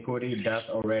of iniquity doth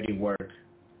already work.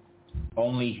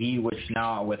 Only he which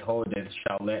now withholdeth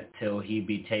shall let till he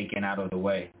be taken out of the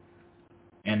way.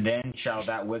 And then shall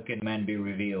that wicked man be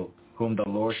revealed, whom the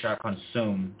Lord shall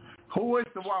consume. Who is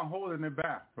the one holding it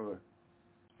back, brother?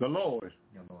 The Lord.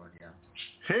 The Lord, yeah.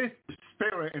 His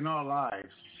spirit in our lives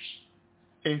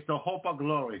is the hope of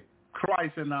glory.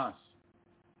 Christ in us.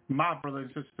 My brother and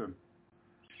sister.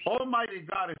 Almighty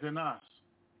God is in us.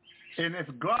 And if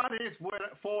God is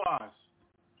for us,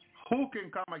 who can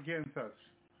come against us?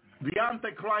 The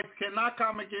Antichrist cannot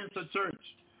come against the church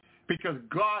because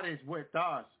God is with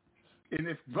us. And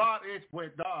if God is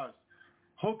with us,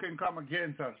 who can come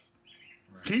against us?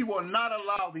 Right. He will not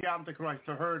allow the Antichrist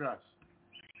to hurt us.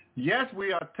 Yes,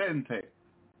 we are tempted.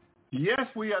 Yes,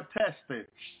 we are tested.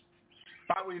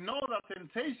 But we know that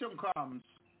temptation comes,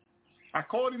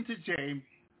 according to James,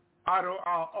 out of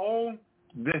our own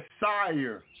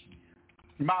desire,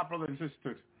 my brothers and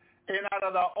sisters. And out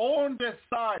of our own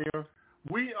desire,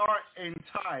 we are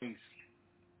enticed,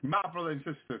 my brothers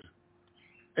and sisters.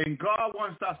 And God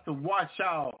wants us to watch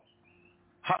out.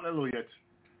 Hallelujah.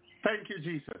 Thank you,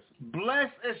 Jesus.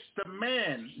 Blessed is the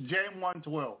man, James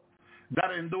 1:12,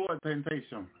 that endure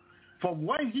temptation. For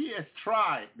when he is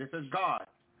tried, this is God,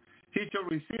 he shall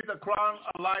receive the crown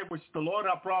of life which the Lord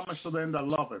hath promised to them that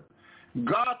love him.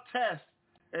 God's test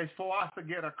is for us to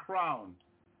get a crown.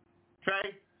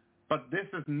 Okay? But this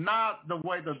is not the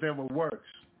way the devil works.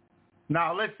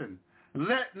 Now listen,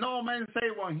 let no man say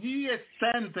when he is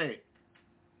tempted.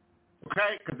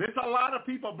 Okay? Because there's a lot of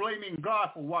people blaming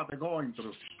God for what they're going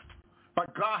through.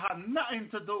 But God has nothing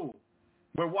to do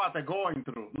with what they're going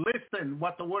through. Listen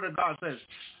what the word of God says.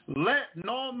 Let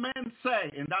no man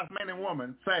say, and that's men and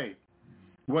women, say,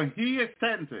 when he is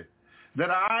tempted, that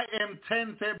I am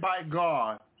tempted by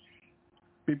God.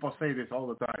 People say this all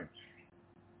the time.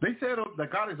 They say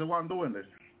that God is the one doing this.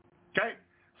 Okay?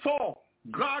 So,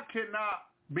 God cannot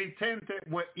be tempted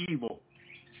with evil.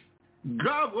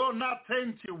 God will not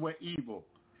tempt you with evil.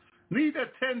 Neither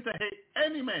tempt to hate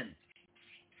any man.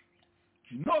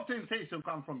 No temptation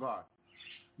comes from God.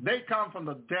 They come from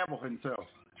the devil himself,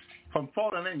 from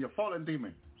fallen angel, fallen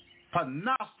demon, but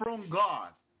not from God.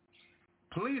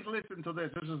 Please listen to this.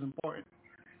 This is important.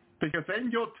 Because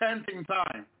in your tempting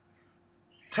time,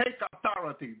 take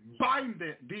authority, bind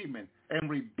the demon, and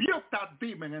rebuke that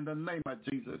demon in the name of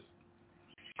Jesus.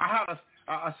 I had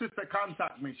a sister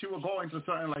contact me. She was going through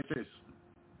something like this.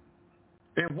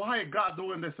 And why is God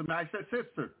doing this to me? I said,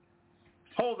 sister,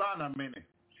 hold on a minute.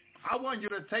 I want you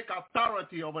to take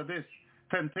authority over this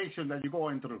temptation that you're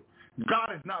going through.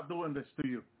 God is not doing this to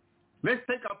you. Let's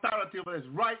take authority over this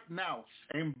right now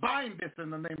and bind this in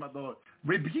the name of the Lord.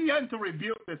 Begin to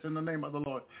rebuke this in the name of the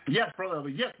Lord. Yes, brother.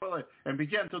 Yes, brother. And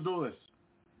begin to do this.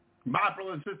 My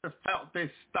brother and sister felt this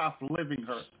stuff leaving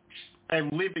her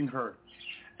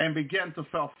and began to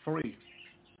feel free.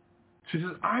 She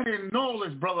says, I didn't know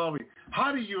this, brother.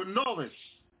 How do you know this?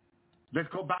 Let's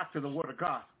go back to the word of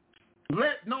God.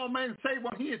 Let no man say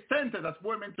when he is tempted as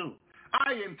women too.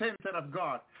 I am tempted of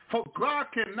God. For God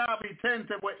cannot be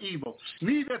tempted with evil,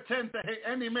 neither tempted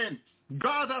any man.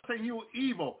 God doesn't use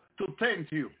evil to tempt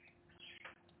you.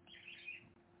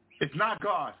 It's not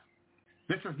God.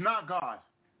 This is not God.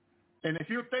 And if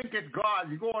you think it's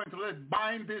God, you go into this,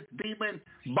 bind this demon,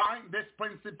 bind this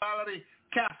principality,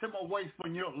 cast him away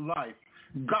from your life.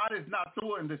 God is not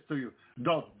doing this to you.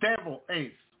 The devil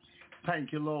is.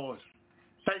 Thank you, Lord.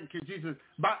 Thank you, Jesus.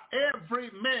 But every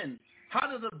man,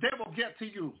 how does the devil get to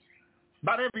you?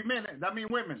 But every man, that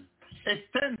means women, is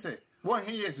tempted when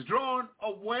he is drawn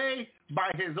away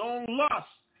by his own lust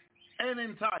and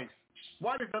enticed.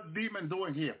 What is the demon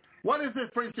doing here? What is this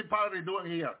principality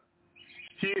doing here?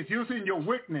 He is using your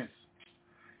weakness.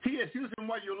 He is using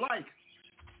what you like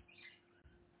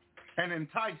and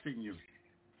enticing you.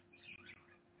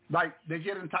 Like they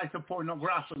get enticed to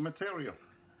pornographic material.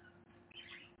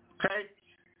 Okay?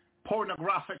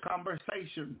 Pornographic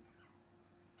conversation.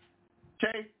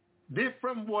 Okay?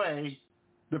 Different way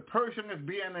the person is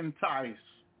being enticed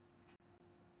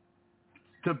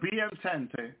to be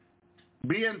enticed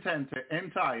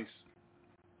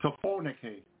to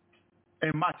fornicate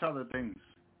and much other things.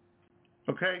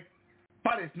 Okay?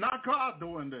 But it's not God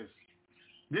doing this.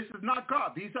 This is not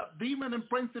God. These are demon and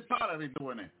principality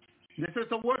doing it. This is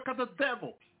the work of the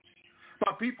devil.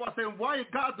 But people are saying, why is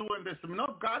God doing this to me?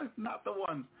 No, God is not the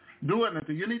one doing it.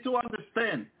 You need to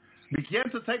understand. Begin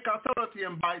to take authority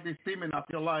and bind this demon off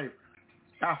your life,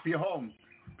 off your home.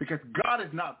 Because God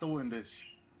is not doing this.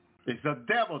 It's the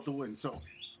devil doing so.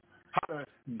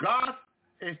 God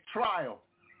is trial.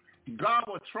 God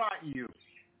will try you.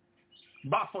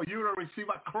 But for you to receive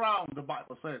a crown, the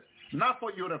Bible says. Not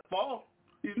for you to fall.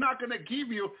 He's not going to give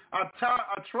you a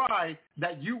try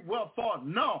that you will fall.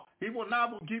 No, he will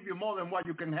not give you more than what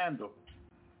you can handle.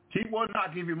 He will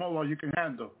not give you more than what you can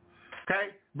handle. Okay?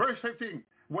 Verse 15.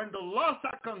 When the lusts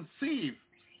are conceived,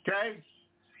 okay,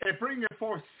 it brings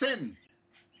forth sin.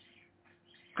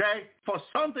 Okay? For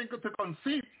something to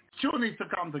conceive, two needs to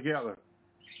come together.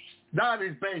 That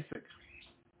is basic.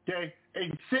 Okay?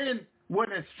 And sin,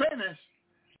 when it's finished,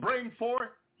 bring forth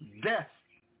death.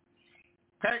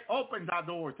 Okay? Opens that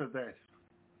door to death.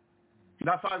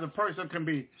 That's why the person can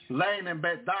be laying in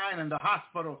bed, dying in the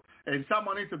hospital, and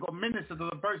someone needs to go minister to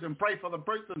the person, pray for the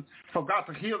person, for God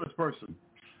to heal this person.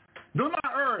 Do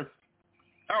not err,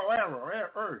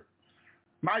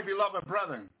 my beloved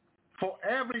brethren, for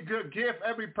every good gift,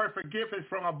 every perfect gift is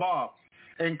from above,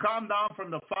 and come down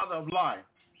from the Father of light,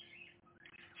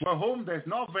 for whom there's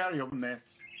no variableness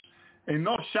and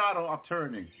no shadow of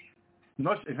turning. In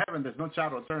heaven there's no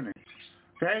shadow of turning.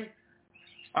 Okay?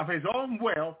 Of his own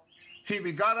will, he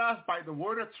begot us by the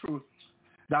word of truth,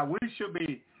 that we should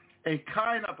be a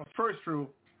kind of the first fruit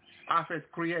of his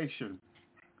creation.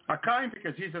 A kind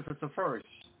because Jesus is the first.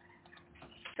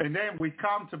 And then we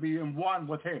come to be in one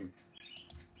with him.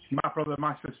 My brother,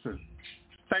 my sister.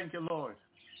 Thank you, Lord.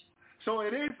 So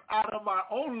it is out of our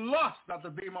own lust that the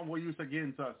demon will use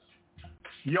against us.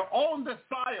 Your own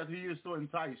desire he used to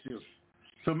entice you,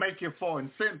 to make you fall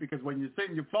in sin, because when you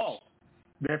sin, you fall.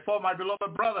 Therefore, my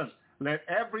beloved brothers, let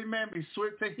every man be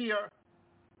swift to hear,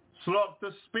 slow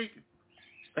to speak,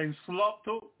 and slow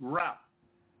to wrath.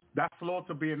 That's slow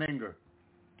to be in anger.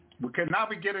 We cannot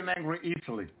be getting angry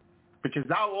easily, because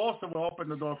that also will open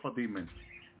the door for demons.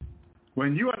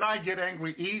 When you and I get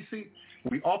angry easy,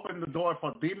 we open the door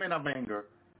for demon of anger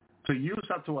to use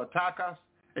us to attack us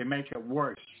and make it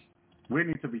worse. We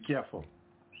need to be careful.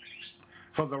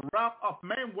 For the wrath of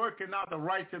men working out the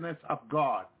righteousness of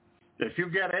God. If you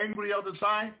get angry all the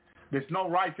time, there's no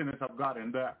righteousness of God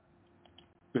in that.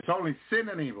 There's only sin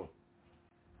and evil.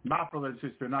 My brother and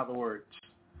sister, in other words.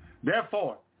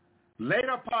 Therefore, lay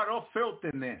apart all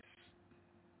filthiness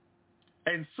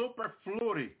and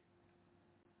superfluity.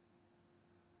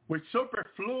 With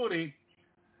superfluity,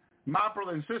 my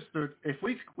brother and sister, if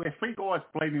we go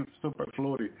explaining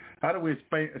superfluity, how do we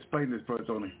explain this, Brother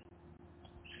Tony?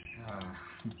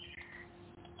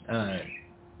 I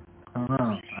don't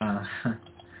know.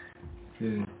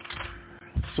 Dude,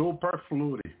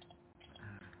 Superfluity.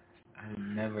 I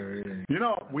never really. You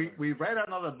know, we read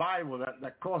another Bible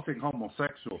that calls it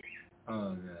homosexual.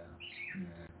 Oh, yeah.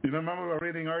 You remember we were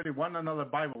reading earlier, another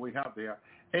Bible we have there.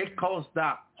 It calls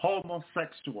that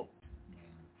homosexual.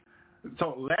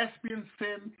 So lesbian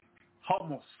sin,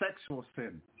 homosexual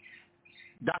sin.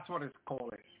 That's what it's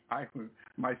called.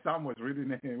 My son was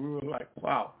reading it and we were like,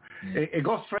 wow. Yeah. It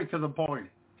goes straight to the point.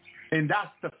 And that's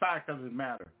the fact of the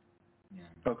matter.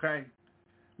 Yeah. Okay?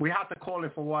 We have to call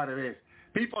it for what it is.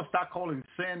 People start calling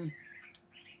sin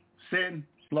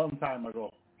long time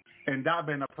ago. And that's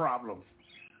been a problem.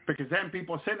 Because then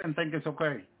people sin and think it's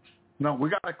okay. No, we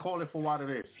got to call it for what it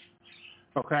is.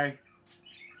 Okay?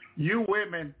 You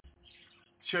women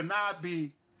should not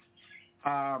be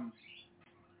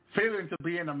feeling to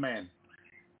be in a man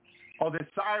or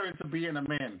desiring to be in a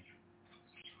man,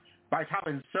 like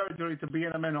having surgery to be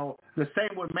in a man, or the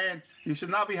same with men. You should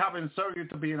not be having surgery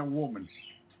to be in a woman.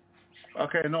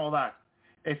 Okay, and all that.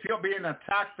 If you're being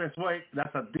attacked this way,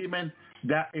 that's a demon.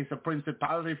 That is a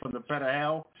principality from the pit of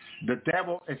hell. The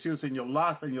devil is using your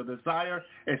lust and your desire.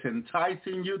 It's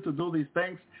enticing you to do these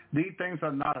things. These things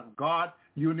are not of God.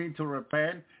 You need to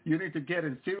repent. You need to get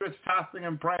in serious fasting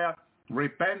and prayer,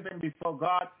 repenting before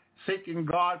God, seeking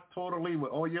God totally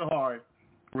with all your heart,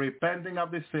 repenting of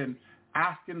the sin,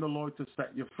 asking the Lord to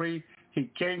set you free.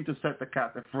 He came to set the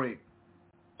captive free.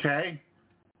 Okay?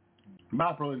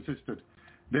 My brother and sister,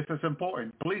 this is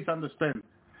important. Please understand.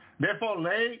 Therefore,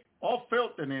 lay all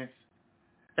filthiness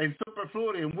and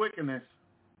superfluity and wickedness.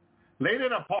 Lay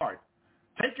it apart.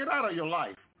 Take it out of your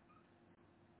life.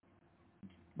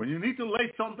 When you need to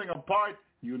lay something apart,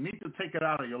 you need to take it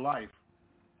out of your life.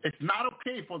 It's not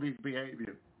okay for these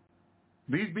behaviors.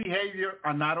 These behaviors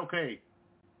are not okay.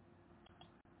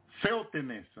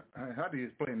 Filthiness. How do you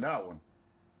explain that one?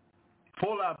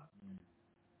 Full of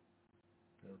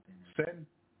sin.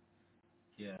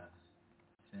 Yeah.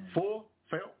 Sin. Full,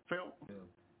 filth.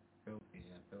 Filthy,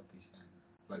 yeah, filthy sin.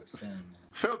 Like sin. Man.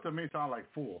 Filth to me sound like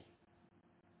full.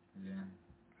 Yeah.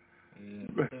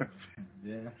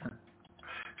 Yeah.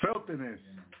 Filthiness.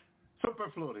 Yeah.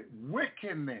 Superfluity.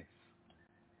 Wickedness.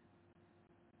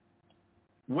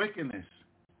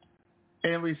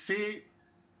 And we see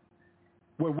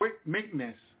with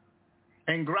meekness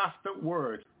and grafted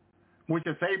word, which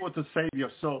is able to save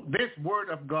your soul. This word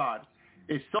of God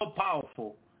is so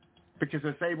powerful because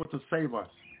it's able to save us.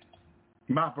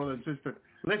 My brother and sister,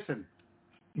 listen,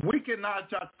 we cannot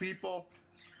judge people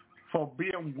for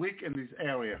being weak in this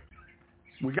area.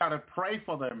 We got to pray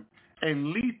for them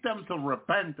and lead them to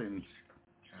repentance.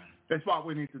 That's what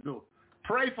we need to do.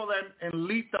 Pray for them and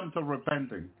lead them to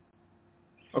repentance.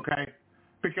 Okay?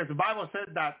 Because the Bible says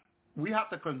that we have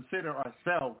to consider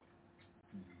ourselves.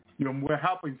 You know, we're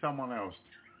helping someone else.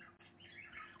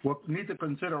 We need to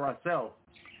consider ourselves.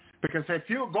 Because if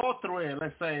you go through it,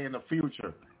 let's say in the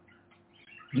future,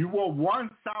 you will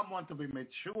want someone to be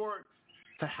mature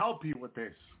to help you with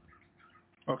this.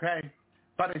 Okay?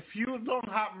 But if you don't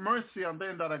have mercy on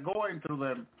them that are going through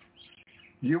them,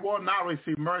 you will not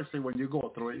receive mercy when you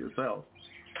go through it yourself.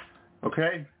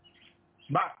 Okay?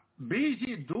 But be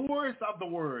ye doers of the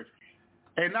word,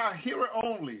 and not hearer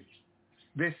only,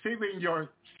 deceiving your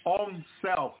own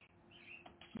self.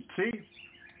 See?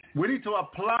 We need to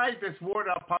apply this word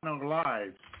upon our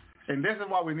lives. And this is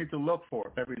what we need to look for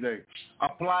every day.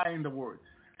 Applying the word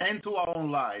into our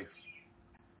own lives.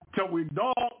 So we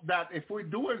know that if we're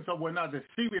doing so, we're not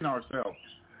deceiving ourselves.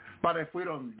 But if we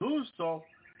don't do so,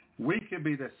 we can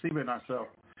be deceiving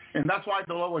ourselves. And that's why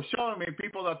the Lord was showing me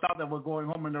people that thought that were going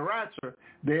home in the rapture,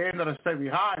 they ended up staying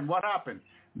behind. What happened?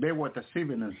 They were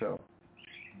deceiving themselves.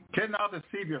 Cannot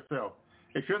deceive yourself.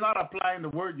 If you're not applying the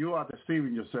word, you are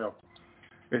deceiving yourself.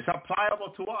 It's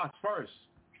applicable to us first.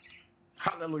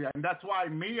 Hallelujah. And that's why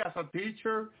me as a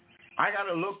teacher, I got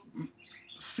to look,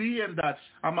 seeing that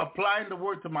I'm applying the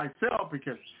word to myself,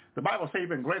 because the Bible says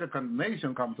even greater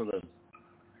condemnation comes to them.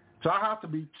 So I have to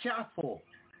be careful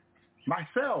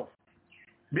myself.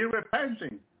 Be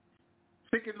repenting.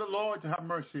 Seeking the Lord to have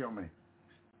mercy on me.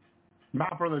 My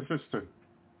brother and sister.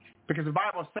 Because the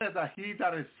Bible says that he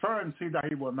that is firm, see that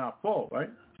he will not fall, right?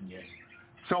 Yes.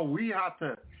 So we have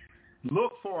to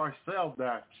look for ourselves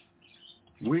that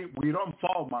we don't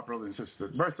fall, my brother and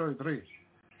sister. Verse 33.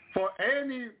 For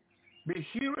any be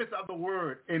hearers of the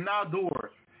word and not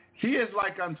doer, he is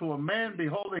like unto a man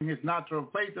beholding his natural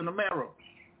face in the mirror.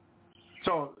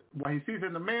 So what he sees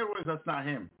in the mirror, that's not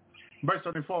him. Verse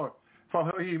 24.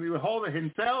 For he beholdeth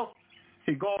himself,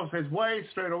 he goes his way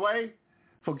straight away,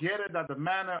 forgetting that the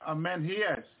manner of men he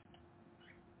is.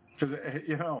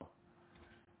 Because,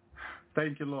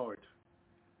 thank you, Lord.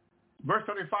 Verse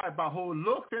 35, but who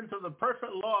looked into the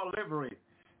perfect law of liberty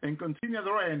and continued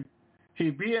therein, he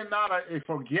being not a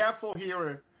forgetful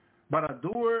hearer, but a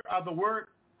doer of the word,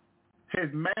 his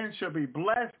man shall be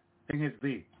blessed in his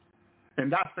deed.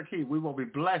 And that's the key. We will be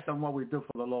blessed in what we do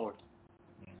for the Lord.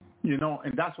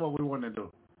 And that's what we want to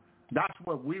do. That's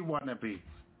what we want to be.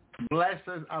 Blessed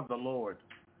of the Lord.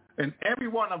 And every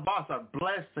one of us are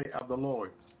blessed of the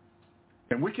Lord.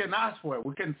 And we can ask for it.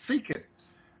 We can seek it.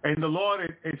 And the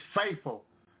Lord is faithful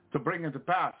to bring it to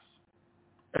pass.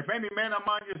 If any man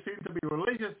among you seems to be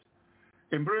religious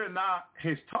and bring not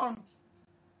his tongue,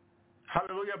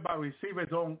 hallelujah, but deceive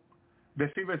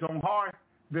his own heart,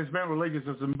 this man religious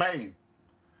is in vain.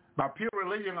 But pure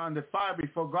religion undefiled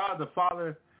before God the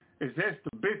Father is this,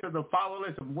 to visit the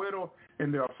fatherless and widow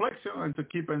in their affliction and to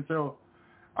keep themselves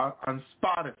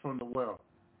unspotted from the world.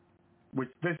 Which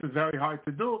this is very hard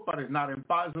to do, but it's not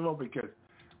impossible because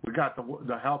we got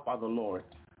the help of the Lord.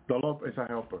 The Lord is a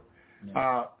helper.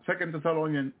 Yeah. 2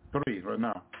 Thessalonians 3 right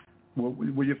now.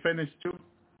 Will you finish too?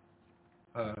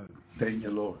 Thank you,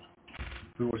 Lord.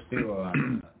 We were still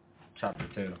chapter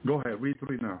 2. Go ahead, read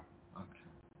 3 now. Okay.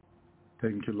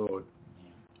 Thank you, Lord.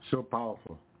 Yeah. So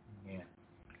powerful.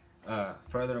 Yeah.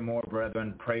 Furthermore,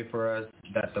 brethren, pray for us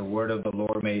that the word of the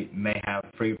Lord may have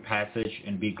free passage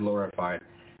and be glorified,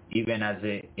 even as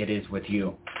it is with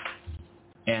you,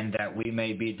 and that we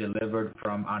may be delivered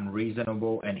from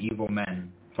unreasonable and evil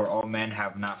men, for all men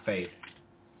have not faith.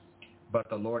 But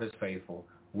the Lord is faithful,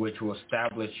 which will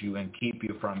establish you and keep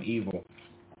you from evil.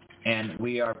 And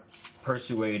we are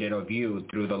persuaded of you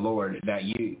through the Lord that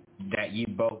ye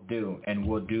both do and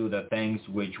will do the things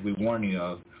which we warn you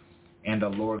of. And the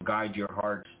Lord guide your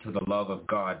hearts to the love of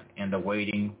God and the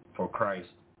waiting for Christ.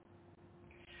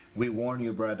 We warn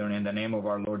you, brethren, in the name of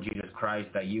our Lord Jesus Christ,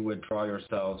 that you withdraw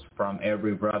yourselves from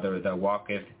every brother that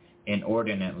walketh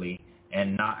inordinately,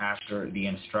 and not after the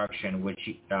instruction which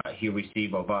he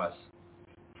received of us.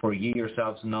 For ye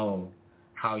yourselves know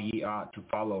how ye ought to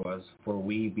follow us, for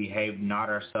we behaved not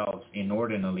ourselves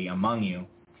inordinately among you,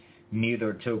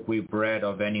 neither took we bread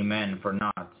of any man for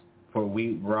naught, for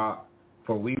we wrought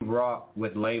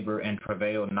with labor and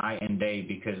travail night and day,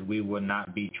 because we would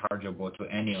not be chargeable to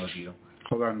any of you.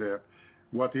 Hold on there.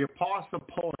 What the Apostle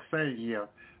Paul is saying here,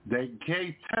 they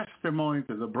gave testimony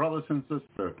to the brothers and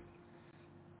sisters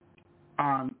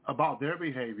about their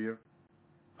behavior,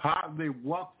 how they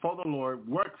walked for the Lord,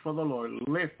 worked for the Lord,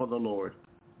 lived for the Lord.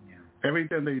 Yeah.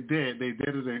 Everything they did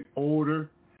it in order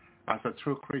as a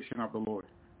true Christian of the Lord.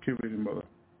 Keep reading, brother.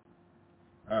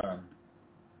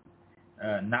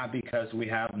 Not because we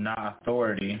have not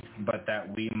authority, but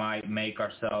that we might make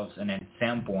ourselves an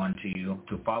example unto you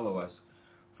to follow us.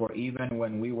 For even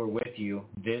when we were with you,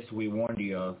 this we warned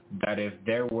you of, that if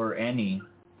there were any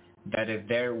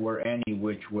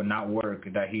which would not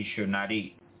work, that he should not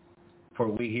eat. For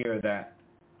we hear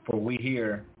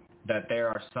that there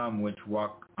are some which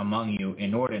walk among you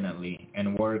inordinately,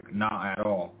 and work not at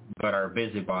all, but are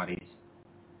busybodies.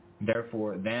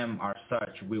 Therefore them are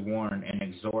such we warn and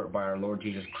exhort by our Lord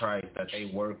Jesus Christ, that they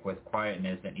work with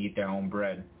quietness and eat their own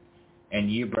bread.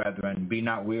 And ye, brethren, be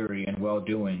not weary in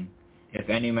well-doing. If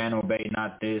any man obey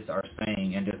not this our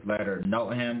saying in this letter,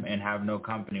 note him and have no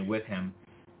company with him,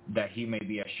 that he may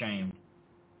be ashamed.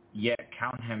 Yet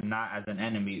count him not as an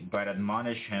enemy, but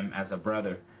admonish him as a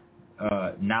brother.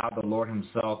 Now the Lord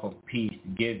himself of peace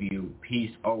give you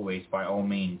peace always by all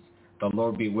means. The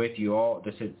Lord be with you all.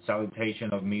 This is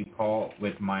salutation of me, Paul,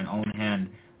 with mine own hand,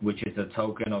 which is a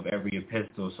token of every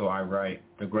epistle. So I write,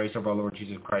 the grace of our Lord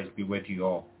Jesus Christ be with you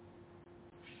all.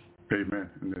 Amen.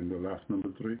 And then the last number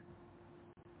 3.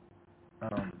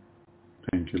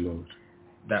 Thank you, Lord.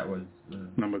 That was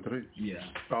number 3. Yeah.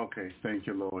 Okay. Thank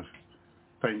you, Lord.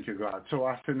 Thank you, God. So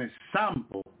as an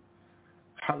example,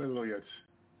 hallelujah.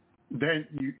 Then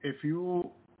if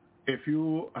you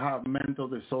have mental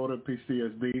disorder,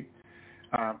 PTSD,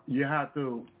 you have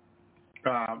to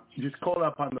just call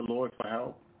upon the Lord for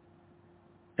help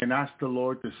and ask the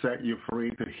Lord to set you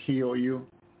free, to heal you.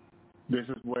 This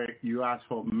is where you ask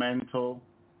for mental,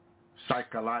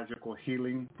 psychological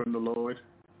healing from the Lord,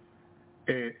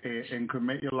 and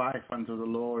commit your life unto the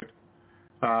Lord.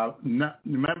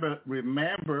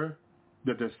 Remember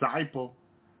the disciple,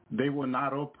 they were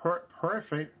not all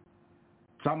perfect.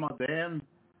 Some of them,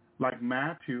 like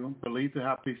Matthew, believed to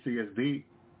have PTSD.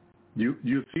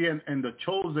 You see in the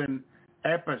chosen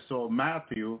episode,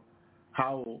 Matthew,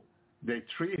 how they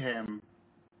treat him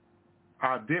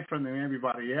are different than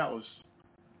everybody else.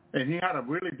 And he had a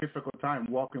really difficult time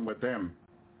walking with them.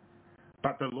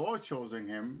 But the Lord chosen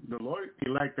him. The Lord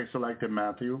selected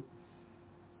Matthew.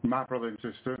 my brother and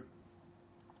sister.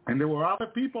 And there were other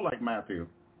people like Matthew.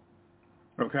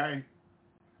 Okay?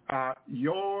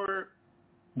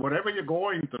 Whatever you're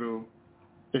going through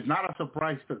is not a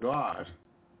surprise to God.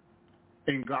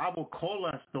 And God will call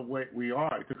us the way we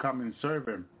are to come and serve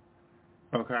him.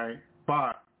 Okay?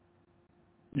 But,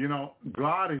 you know,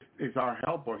 God is our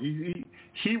helper.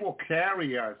 He will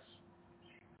carry us.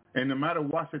 And no matter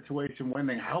what situation, when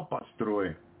they help us through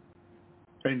it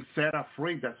and set us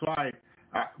free. That's why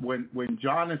when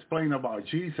John explained about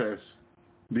Jesus,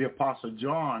 the Apostle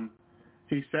John,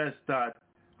 he says that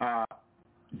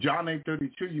John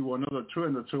 8:32, you will know the truth,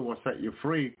 and the truth will set you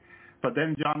free. But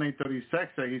then John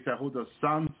 8:36, he said, who the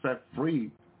Son set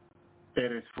free,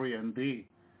 it is free indeed.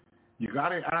 You got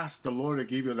to ask the Lord to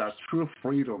give you that true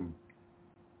freedom,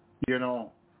 you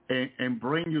know, and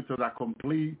bring you to that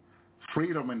complete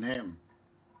freedom in him,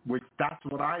 which that's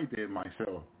what I did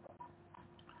myself.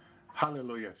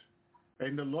 Hallelujah.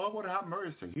 And the Lord would have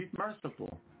mercy. He's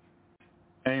merciful.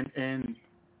 And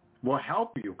will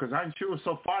help you, because I'm sure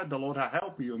so far the Lord has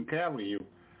helped you and carry you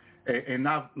and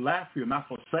not left you, not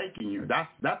forsaking you.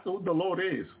 That's who the Lord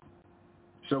is.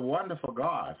 It's a wonderful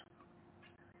God.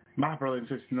 My brother and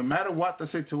sister, no matter what the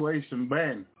situation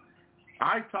been,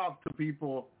 I talk to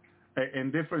people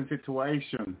in different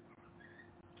situations,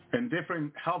 in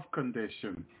different health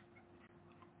conditions,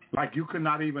 like you could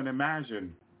not even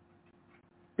imagine.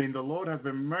 And the Lord has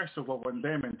been merciful on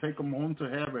them and take them home to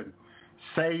heaven,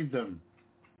 save them,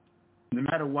 no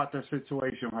matter what their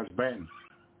situation has been.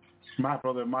 My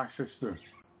brother, my sister,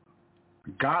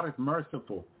 God is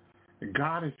merciful.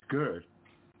 God is good.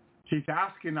 He's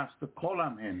asking us to call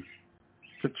on him,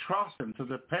 to trust him, to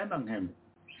depend on him,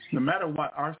 no matter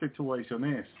what our situation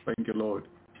is. Thank you, Lord.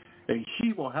 And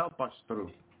he will help us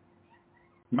through.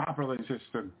 My brother and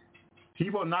sister, he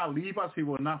will not leave us. He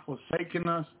will not forsake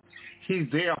us. He's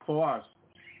there for us.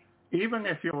 Even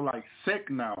if you're like sick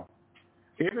now,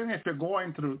 even if you're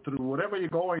going through whatever you're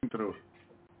going through,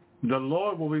 the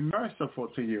Lord will be merciful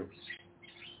to you.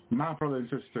 My brother and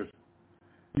sister,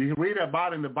 you read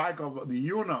about in the Bible of the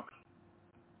eunuch.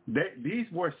 These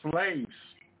were slaves,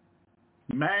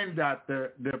 men that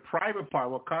their private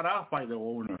part were cut off by the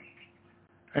owner,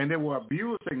 and they were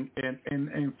abusing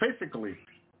and physically,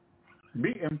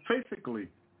 beaten physically.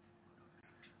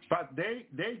 But they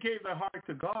gave their heart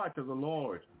to God, to the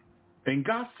Lord, and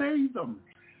God saved them.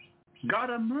 God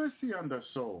had mercy on their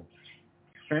soul,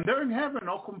 and they're in heaven,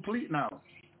 all complete now,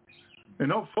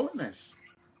 in all fullness.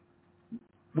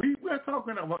 We're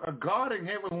talking about a God in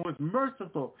heaven who is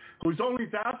merciful, who's always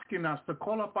asking us to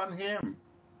call upon him.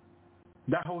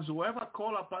 That whosoever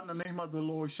call upon the name of the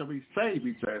Lord shall be saved,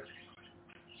 he says.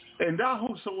 And that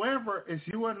whosoever is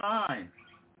you and I.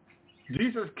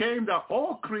 Jesus came that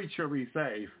all creature be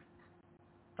saved.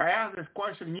 I asked this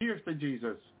question years to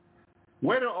Jesus.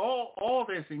 Where do all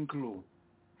this include?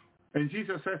 And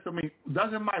Jesus says to me,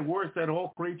 doesn't my word say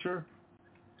all creature?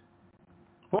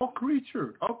 All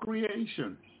creature, all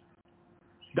creation.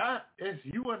 That is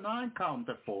you and I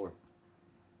counted for.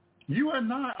 You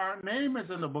and I, our name is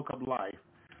in the book of life.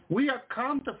 We are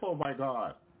counted for by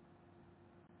God.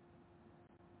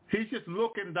 He's just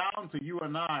looking down to you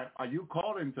and I. Are you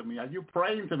calling to me? Are you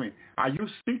praying to me? Are you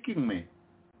seeking me?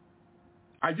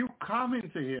 Are you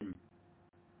coming to him?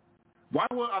 Why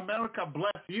was America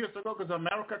blessed years ago? Because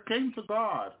America came to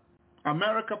God.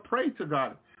 America prayed to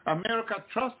God. America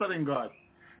trusted in God.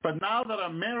 But now that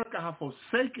America has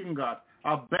forsaken God,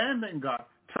 abandoned God,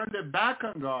 turned their back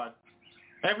on God,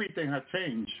 everything has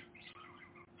changed.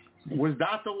 Was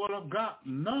that the will of God?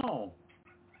 No.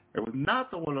 It was not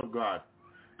the will of God.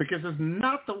 Because it's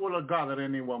not the will of God that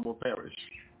anyone will perish.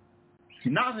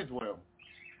 Not his will.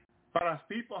 But as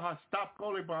people have stopped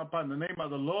calling upon the name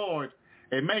of the Lord,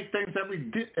 it makes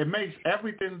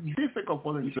everything difficult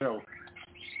for themselves.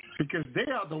 Because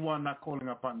they are the one not calling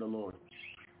upon the Lord.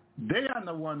 They are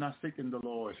the one not seeking the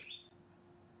Lord.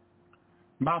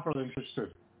 My brother and sister,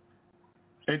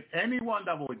 and anyone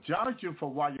that will judge you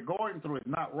for what you're going through is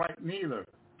not right neither.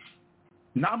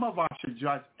 None of us should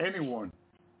judge anyone.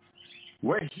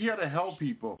 We're here to help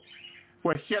people.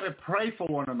 We're here to pray for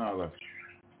one another.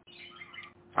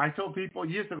 I told people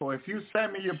years ago, if you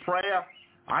send me your prayer,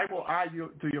 I will add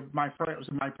you to my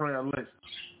prayer list.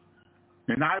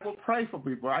 And I will pray for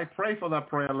people. I pray for that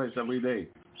prayer list every day.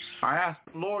 I ask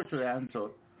the Lord to answer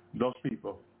those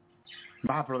people.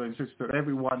 My brother and sister,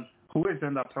 everyone who is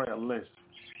in that prayer list.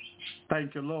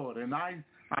 Thank you, Lord. And I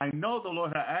know the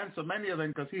Lord has answered many of them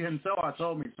because he himself has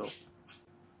told me so.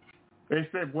 It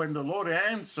said when the Lord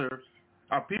answered,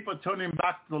 are people turning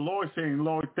back to the Lord saying,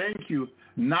 Lord, thank you.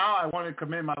 Now I want to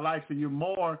commit my life to you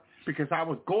more because I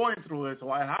was going through this,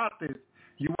 so I had this.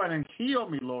 You went and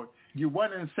healed me, Lord. You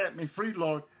went and set me free,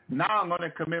 Lord. Now I'm going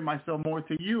to commit myself more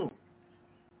to you.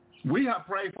 We have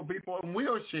prayed for people in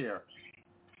wheelchair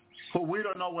who we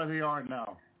don't know where they are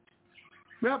now.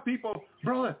 We have people,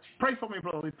 brother, pray for me,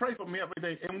 brother. Pray for me every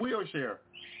day in wheelchair.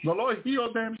 The Lord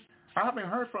healed them. I haven't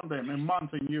heard from them in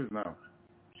months and years now.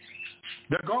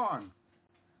 They're gone.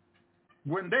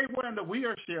 When they were in the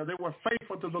wheelchair, they were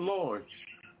faithful to the Lord.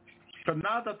 So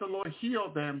now that the Lord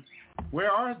healed them, where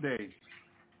are they?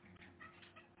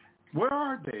 Where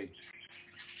are they?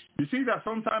 You see that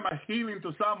sometimes a healing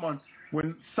to someone,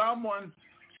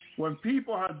 when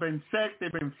people have been sick,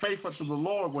 they've been faithful to the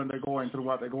Lord when they're going through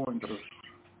what they're going through.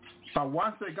 But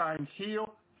once they got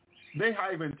healed, they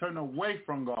have even turned away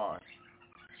from God.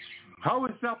 How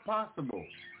is that possible?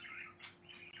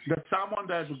 That someone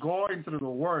that's going through the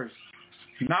worst,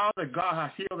 now that God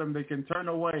has healed them, they can turn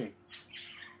away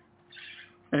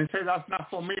and say, that's not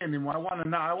for me anymore. I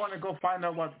want to go find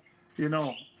out what's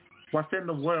in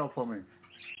the world for me.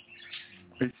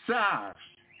 It's sad.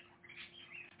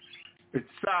 It's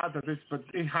sad that but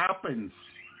it happens.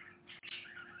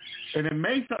 And it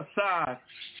makes us sad,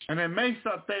 and it makes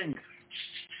us think.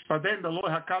 But then the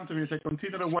Lord has come to me and said,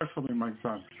 continue to work for me, my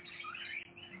son.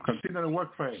 Continue to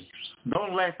work for him.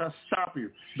 Don't let that stop you.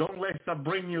 Don't let that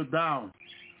bring you down.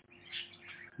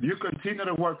 You continue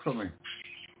to work for me.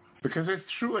 Because it's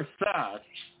true, it's sad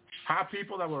how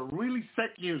people that were really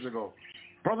sick years ago,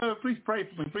 brother, please pray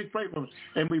for me, please pray for me.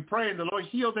 And we pray and the Lord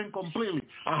healed them completely,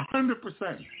 100%.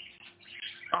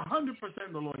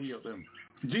 100% the Lord healed them.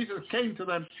 Jesus came to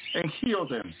them and healed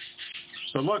them.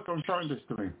 The Lord confirmed this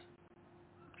to me.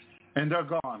 And they're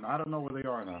gone. I don't know where they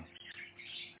are now.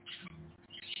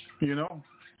 You know?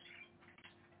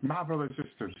 My brothers and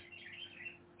sisters.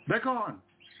 They're gone.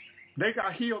 They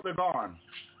got healed, they're gone.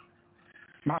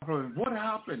 My brothers, what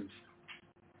happened?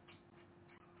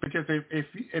 Because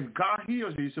if God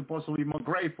heals you, you're supposed to be more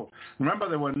grateful. Remember,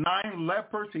 there were 9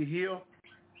 lepers he healed.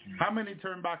 How many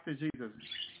turned back to Jesus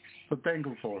to thank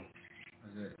him for? Was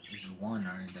it one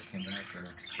that came back?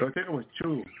 Or? I think it was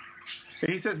 2.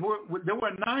 And he says, there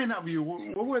were 9 of you.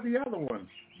 Where were the other ones?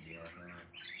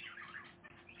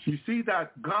 You see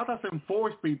that God doesn't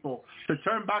force people to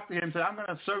turn back to him and say, I'm going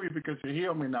to serve you because you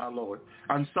healed me now, Lord.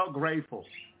 I'm so grateful.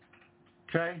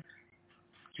 Okay?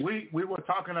 We were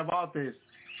talking about this,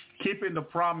 keeping the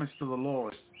promise to the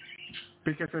Lord.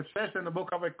 Because it says in the book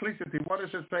of Ecclesiastes, what does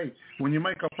it say when you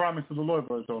make a promise to the Lord,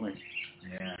 Brother Tony?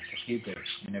 Yeah, to keep it.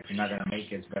 And if you're not going to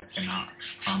make it, it's better to not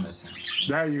promise him.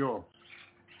 There you go.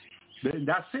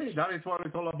 That's it. That is what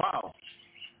it's all about.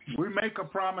 We make a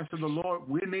promise to the Lord.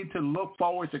 We need to look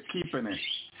forward to keeping it.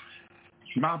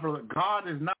 My brother, God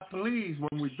is not pleased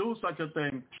when we do such a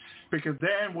thing because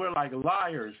then we're like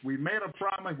liars. We made a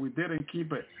promise. We didn't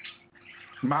keep it.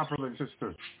 My brother and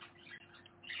sister.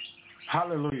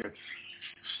 Hallelujah.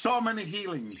 So many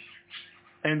healings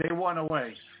and they went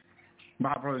away.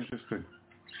 My brother and sister.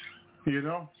 You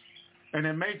know? And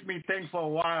it makes me think for a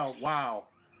while, wow.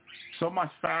 So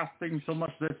much fasting, so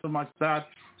much this, so much that,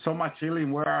 so much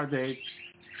healing, where are they?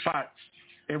 But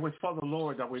it was for the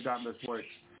Lord that we done this work.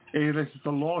 It is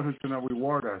the Lord who's going to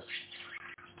reward us.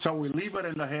 So we leave it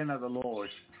in the hand of the Lord.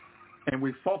 And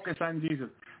we focus on Jesus.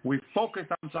 We focus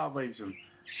on salvation.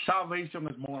 Salvation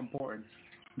is more important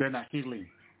than a healing.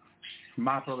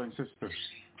 My brother and sisters.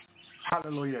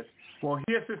 Hallelujah. Well,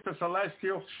 here's Sister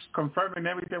Celestial confirming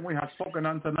everything we have spoken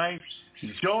on tonight.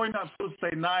 Join us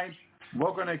Tuesday night.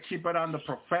 We're going to keep it on the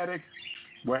prophetic,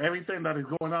 where everything that is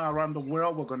going on around the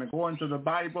world, we're going to go into the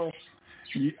Bible.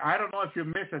 I don't know if you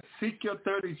missed Ezekiel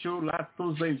 32 last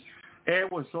Tuesday. It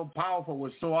was so powerful. It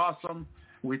was so awesome.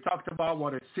 We talked about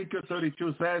what Ezekiel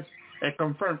 32 says. It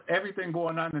confirmed everything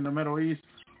going on in the Middle East,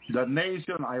 the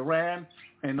nation, Iran,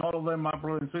 and all of them, my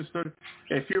brother and sister.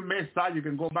 If you missed that, you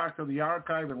can go back to the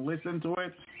archive and listen to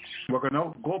it. We're going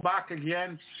to go back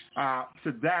again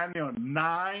to Daniel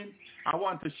 9. I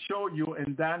want to show you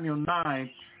in Daniel 9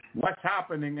 what's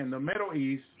happening in the Middle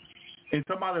East in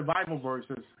some other Bible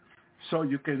verses so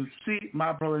you can see,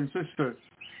 my brother and sister,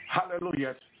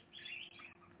 hallelujah,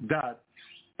 that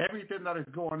everything that is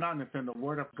going on is in the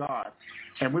Word of God.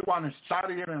 And we want to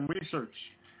study it and research.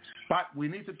 But we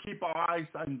need to keep our eyes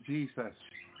on Jesus.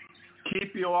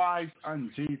 Keep your eyes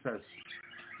on Jesus.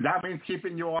 That means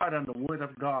keeping your eye on the Word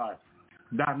of God.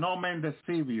 That no man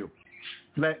deceive you.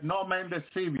 Let no man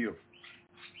deceive you.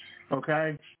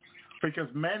 Okay? Because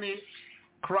many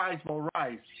Christ will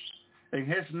rise. In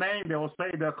his name they will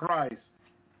say they're Christ.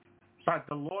 But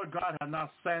the Lord God has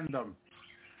not sent them.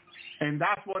 And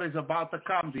that's what is about to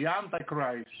come. The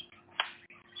Antichrist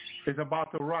is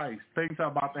about to rise. Things are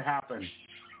about to happen.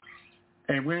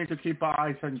 And we need to keep our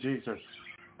eyes on Jesus.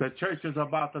 The church is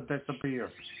about to disappear.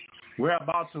 We're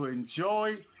about to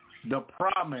enjoy the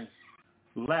promised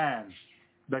land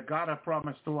that God has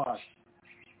promised to us.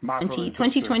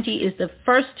 2020 is the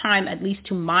first time, at least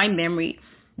to my memory,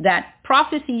 that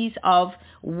prophecies of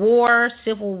war,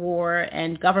 civil war,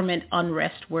 and government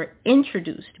unrest were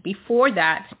introduced. Before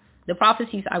that, the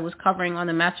prophecies I was covering on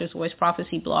the Master's Voice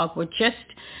Prophecy blog were just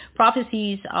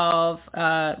prophecies of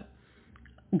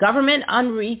government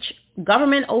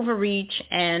overreach,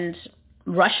 and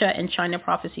Russia and China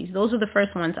prophecies. Those are the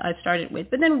first ones I started with.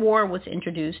 But then war was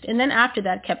introduced. And then after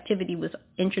that, captivity was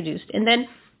introduced. And then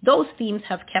those themes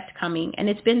have kept coming. And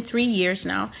it's been 3 years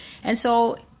now. And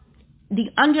so the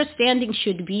understanding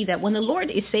should be that when the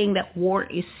Lord is saying that war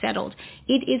is settled,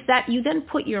 it is that you then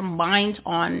put your mind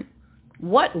on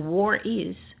what war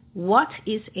is. What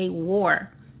is a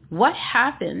war? What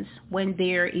happens when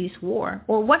there is war?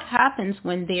 Or what happens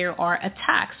when there are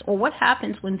attacks? Or what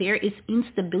happens when there is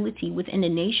instability within a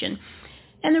nation?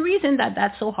 And the reason that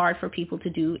that's so hard for people to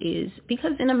do is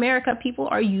because in America, people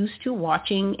are used to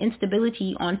watching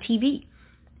instability on TV.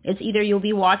 It's either you'll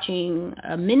be watching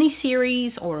a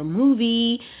miniseries or a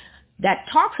movie that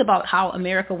talks about how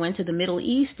America went to the Middle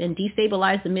East and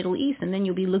destabilized the Middle East, and then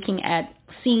you'll be looking at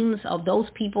scenes of those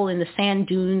people in the sand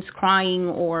dunes crying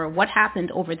or what happened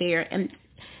over there. And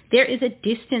there is a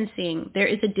distancing, there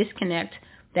is a disconnect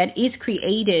that is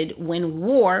created when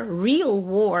war, real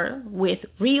war with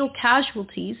real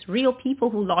casualties, real people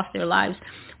who lost their lives,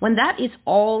 when that is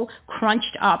all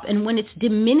crunched up and when it's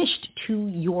diminished to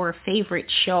your favorite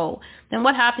show, then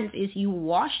what happens is you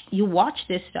watch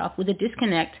this stuff with a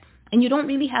disconnect, and you don't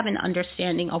really have an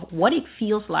understanding of what it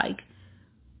feels like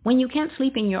when you can't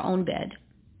sleep in your own bed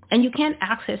and you can't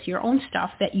access your own stuff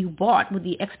that you bought with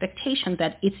the expectation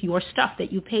that it's your stuff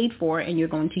that you paid for and you're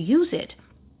going to use it.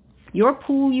 Your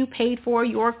pool you paid for,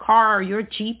 your car, your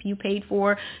Jeep you paid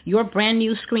for, your brand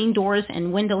new screen doors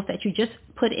and windows that you just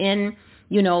put in,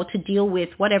 to deal with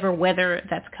whatever weather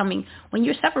that's coming. When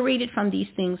you're separated from these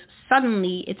things,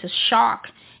 suddenly it's a shock.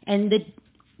 And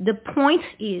the point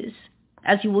is,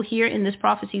 as you will hear in this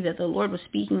prophecy that the Lord was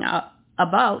speaking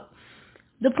about,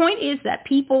 the point is that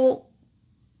people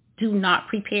do not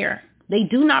prepare. They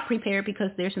do not prepare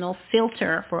because there's no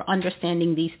filter for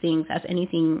understanding these things as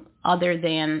anything other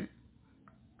than,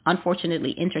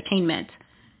 unfortunately, entertainment.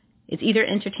 It's either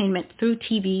entertainment through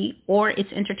TV or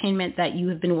it's entertainment that you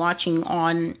have been watching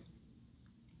on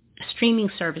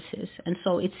streaming services. And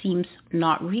so it seems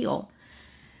not real.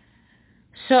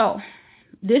 So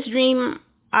this dream,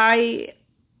 I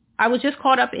was just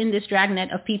caught up in this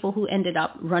dragnet of people who ended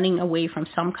up running away from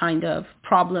some kind of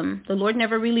problem. The Lord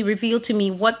never really revealed to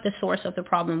me what the source of the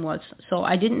problem was. So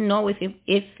I didn't know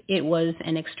if it was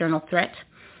an external threat.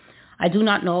 I do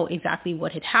not know exactly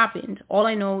what had happened. All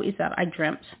I know is that I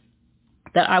dreamt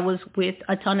that I was with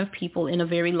a ton of people in a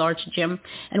very large gym.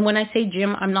 And when I say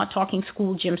gym, I'm not talking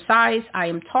school gym size. I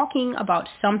am talking about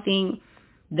something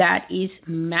that is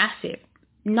massive.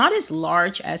 Not as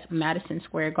large as Madison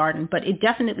Square Garden, but it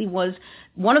definitely was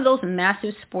one of those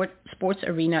massive sports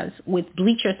arenas with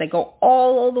bleachers that go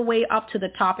all the way up to the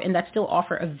top and that still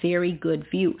offer a very good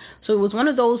view. So it was one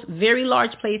of those very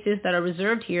large places that are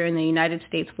reserved here in the United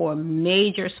States for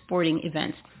major sporting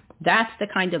events. That's the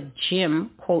kind of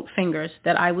gym, quote fingers,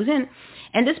 that I was in.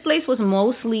 And this place was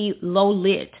mostly low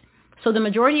lit. So the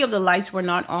majority of the lights were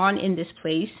not on in this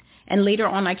place. And later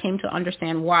on, I came to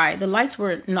understand why. The lights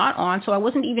were not on, so I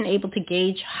wasn't even able to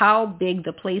gauge how big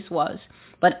the place was.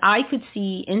 But I could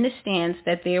see in the stands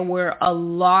that there were a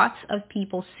lot of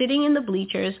people sitting in the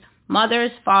bleachers,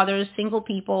 mothers, fathers, single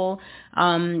people,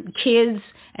 kids,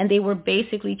 and they were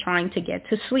basically trying to get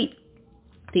to sleep.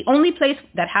 The only place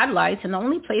that had lights and the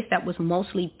only place that was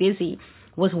mostly busy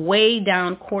was way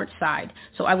down courtside.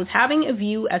 So I was having a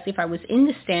view as if I was in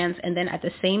the stands, and then at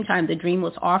the same time, the dream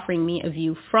was offering me a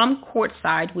view from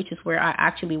courtside, which is where I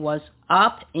actually was,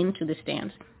 up into the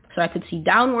stands. So I could see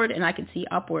downward and I could see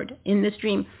upward in this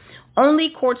dream.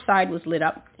 Only courtside was lit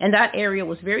up, and that area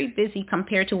was very busy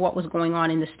compared to what was going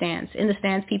on in the stands. In the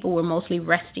stands, people were mostly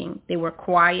resting. They were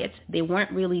quiet. They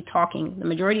weren't really talking. The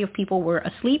majority of people were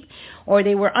asleep, or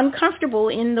they were uncomfortable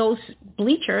in those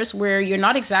bleachers where you're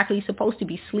not exactly supposed to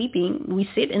be sleeping. We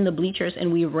sit in the bleachers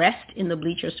and we rest in the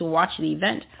bleachers to watch the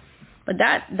event. But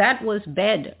that was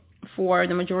bed for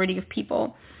the majority of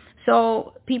people.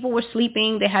 So people were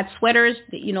sleeping. They had sweaters.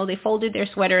 They folded their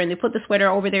sweater and they put the sweater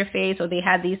over their face, or they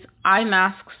had these eye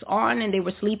masks on and they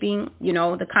were sleeping,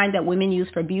 the kind that women use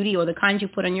for beauty, or the kind you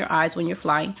put on your eyes when you're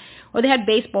flying. Or they had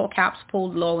baseball caps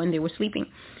pulled low and they were sleeping.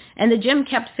 And the gym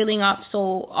kept filling up.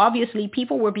 So obviously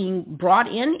people were being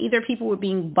brought in. Either people were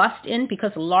being bussed in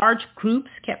because large groups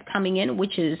kept coming in,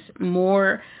 which is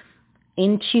more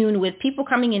in tune with people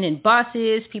coming in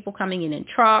buses, people coming in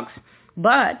trucks.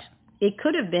 But it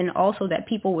could have been also that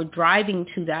people were driving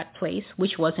to that place,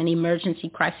 which was an emergency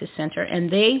crisis center, and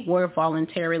they were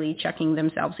voluntarily checking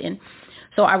themselves in.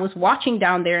 So I was watching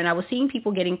down there, and I was seeing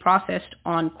people getting processed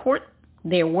on court.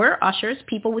 There were ushers,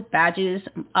 people with badges,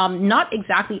 not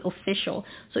exactly official.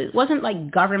 So it wasn't like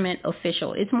government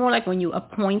official. It's more like when you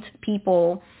appoint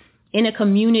people in a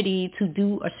community to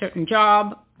do a certain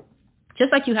job,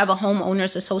 just like you have a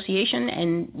homeowners association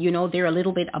and, they're a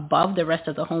little bit above the rest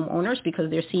of the homeowners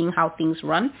because they're seeing how things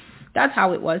run. That's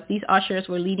how it was. These ushers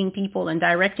were leading people and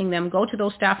directing them, go to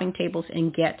those staffing tables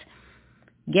and get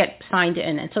signed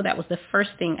in. And so that was the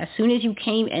first thing. As soon as you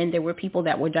came in, there were people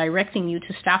that were directing you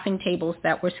to staffing tables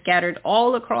that were scattered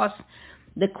all across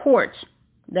the court,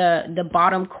 the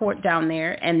bottom court down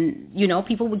there. And,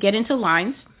 people would get into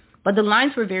lines. But the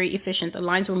lines were very efficient. The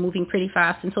lines were moving pretty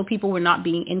fast, and so people were not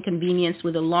being inconvenienced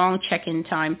with a long check-in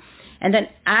time. And then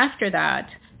after that,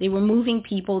 they were moving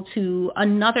people to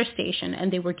another station,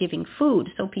 and they were giving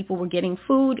food. So people were getting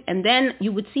food, and then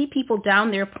you would see people down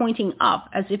there pointing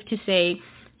up as if to say,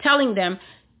 telling them,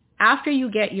 after you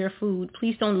get your food,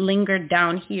 please don't linger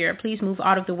down here. Please move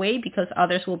out of the way because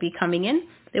others will be coming in.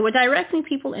 They were directing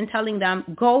people and telling them,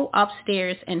 go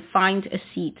upstairs and find a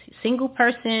seat. Single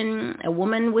person, a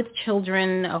woman with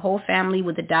children, a whole family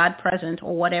with a dad present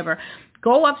or whatever.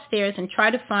 Go upstairs and try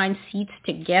to find seats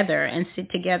together and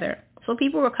sit together. So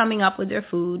people were coming up with their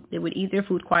food. They would eat their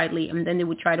food quietly, and then they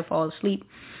would try to fall asleep.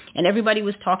 And everybody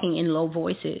was talking in low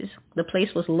voices. The place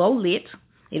was low lit.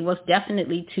 It was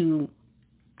definitely to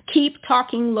keep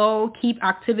talking low, keep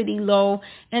activity low,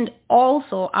 and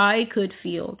also I could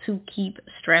feel to keep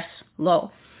stress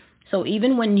low. So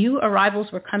even when new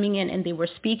arrivals were coming in and they were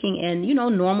speaking in,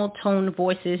 normal tone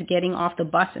voices, getting off the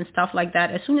bus and stuff like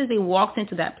that, as soon as they walked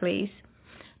into that place,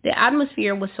 the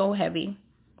atmosphere was so heavy.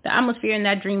 The atmosphere in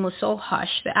that dream was so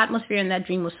hushed. The atmosphere in that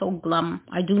dream was so glum.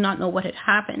 I do not know what had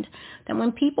happened. That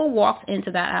when people walked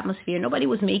into that atmosphere, nobody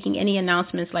was making any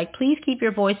announcements like, please keep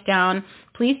your voice down.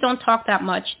 Please don't talk that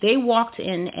much. They walked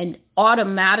in and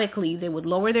automatically they would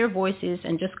lower their voices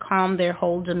and just calm their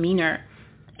whole demeanor.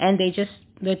 And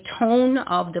the tone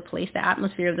of the place, the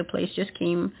atmosphere of the place just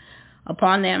came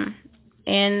upon them.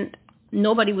 And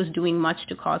nobody was doing much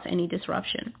to cause any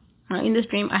disruption. In this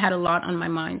dream, I had a lot on my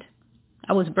mind.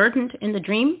 I was burdened in the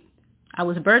dream. I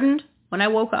was burdened when I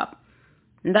woke up.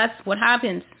 And that's what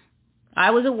happens. I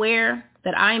was aware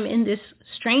that I am in this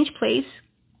strange place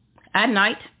at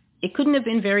night. It couldn't have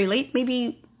been very late,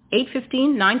 maybe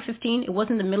 8:15, 9:15. It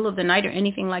wasn't the middle of the night or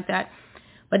anything like that.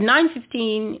 But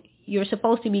 9:15, you're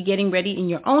supposed to be getting ready in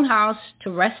your own house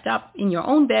to rest up in your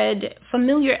own bed,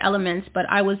 familiar elements. But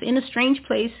I was in a strange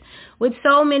place with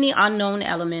so many unknown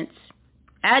elements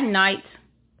at night.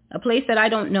 A place that I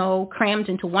don't know, crammed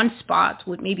into one spot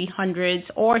with maybe hundreds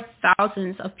or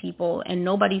thousands of people, and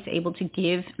nobody's able to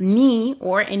give me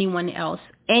or anyone else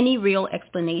any real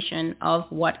explanation of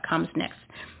what comes next.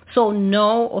 So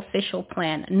no official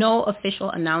plan, no official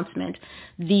announcement.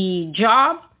 The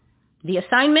job, the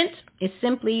assignment is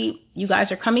simply, you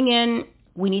guys are coming in,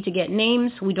 we need to get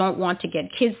names. We don't want to get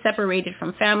kids separated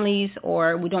from families,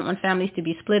 or we don't want families to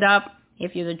be split up.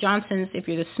 If you're the Johnsons, if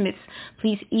you're the Smiths,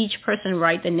 please each person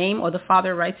write the name, or the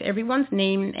father writes everyone's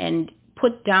name and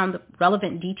put down the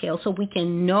relevant details so we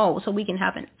can know, so we can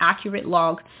have an accurate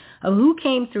log of who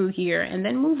came through here, and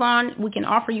then move on. We can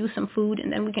offer you some food,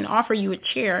 and then we can offer you a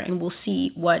chair, and we'll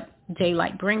see what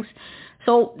daylight brings.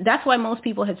 So that's why most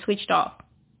people had switched off.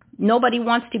 Nobody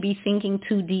wants to be thinking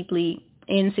too deeply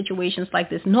in situations like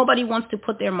this. Nobody wants to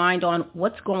put their mind on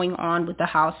what's going on with the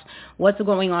house, what's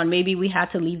going on. Maybe we had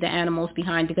to leave the animals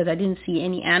behind because I didn't see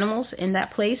any animals in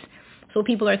that place. So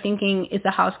people are thinking, is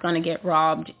the house going to get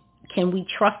robbed? Can we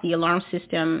trust the alarm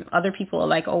system? Other people are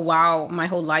like, oh, wow, my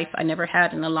whole life I never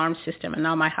had an alarm system, and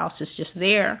now my house is just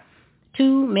there.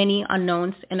 Too many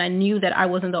unknowns, and I knew that I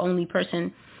wasn't the only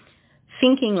person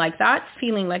thinking like that,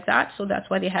 feeling like that. So that's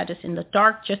why they had us in the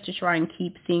dark, just to try and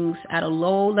keep things at a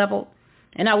low level.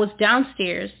 And I was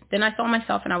downstairs. Then I saw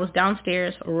myself, and I was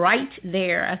downstairs right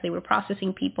there as they were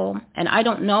processing people. And I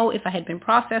don't know if I had been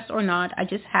processed or not. I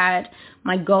just had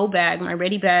my go bag, my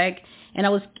ready bag. And I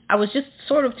was just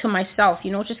sort of to myself,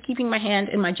 just keeping my hand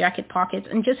in my jacket pockets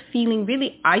and just feeling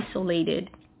really isolated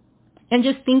and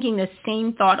just thinking the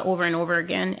same thought over and over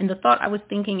again. And the thought I was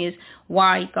thinking is,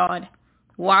 why, God?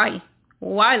 Why?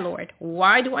 Why, Lord?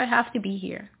 Why do I have to be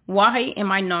here? Why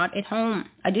am I not at home?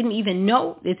 I didn't even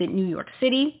know. Is it New York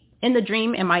City? In the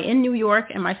dream, am I in New York?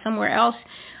 Am I somewhere else?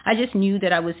 I just knew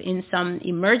that I was in some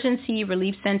emergency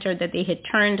relief center that they had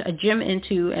turned a gym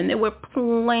into, and there were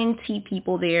plenty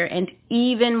people there, and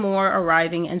even more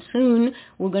arriving. And soon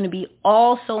we're going to be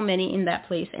all so many in that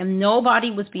place, and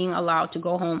nobody was being allowed to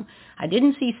go home. I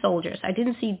didn't see soldiers. I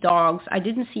didn't see dogs. I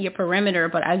didn't see a perimeter,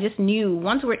 but I just knew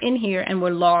once we're in here and we're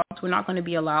lost, we're not going to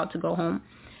be allowed to go home.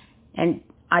 And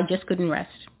I just couldn't rest.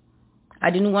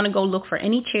 I didn't want to go look for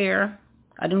any chair.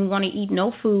 I didn't want to eat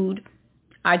no food.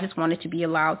 I just wanted to be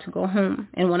allowed to go home.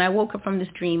 And when I woke up from this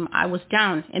dream, I was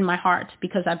down in my heart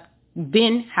because I've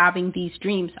been having these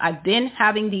dreams. I've been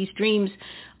having these dreams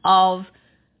of,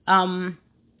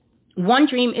 one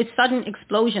dream is sudden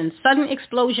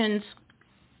explosions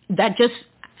that just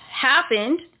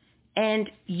happened,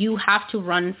 and you have to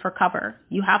run for cover.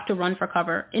 You have to run for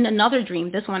cover. In another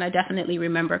dream, this one I definitely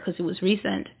remember because it was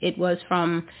recent. It was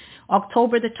from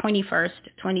October the 21st,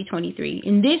 2023.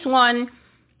 In this one,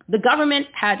 the government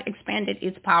had expanded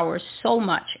its powers so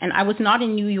much, and I was not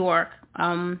in New York.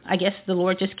 I guess the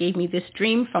Lord just gave me this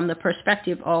dream from the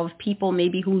perspective of people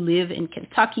maybe who live in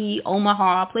Kentucky,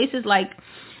 Omaha, places like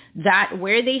that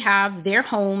where they have their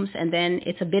homes, and then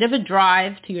it's a bit of a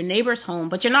drive to your neighbor's home,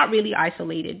 but you're not really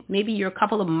isolated. Maybe you're a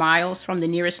couple of miles from the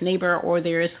nearest neighbor, or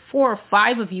there's 4 or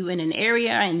 5 of you in an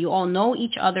area and you all know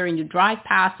each other and you drive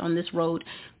past on this road,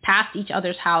 past each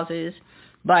other's houses,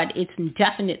 but it's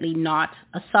definitely not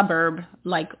a suburb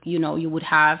like, you would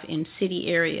have in city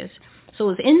areas. So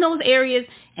it was in those areas,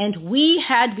 and we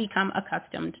had become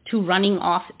accustomed to running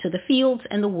off to the fields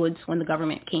and the woods when the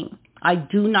government came. I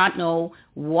do not know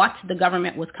what the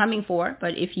government was coming for,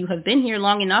 but if you have been here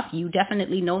long enough, you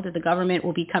definitely know that the government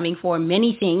will be coming for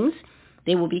many things.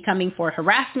 They will be coming for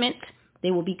harassment.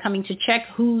 They will be coming to check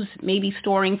who's maybe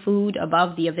storing food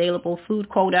above the available food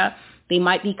quota. They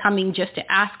might be coming just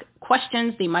to ask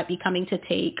questions. They might be coming to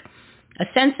take a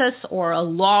census or a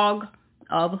log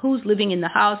of who's living in the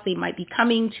house. They might be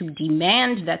coming to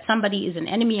demand that somebody is an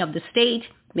enemy of the state.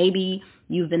 Maybe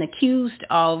you've been accused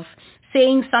of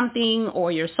saying something,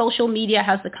 or your social media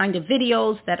has the kind of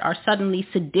videos that are suddenly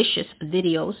seditious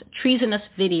videos, treasonous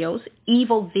videos,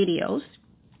 evil videos.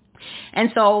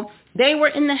 And so they were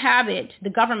in the habit, the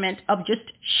government, of just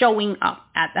showing up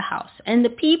at the house. And the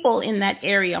people in that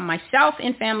area, myself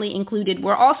and family included,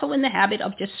 were also in the habit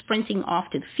of just sprinting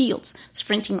off to the fields,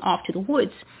 sprinting off to the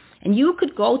woods. And you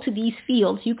could go to these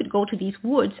fields, you could go to these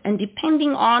woods, and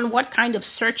depending on what kind of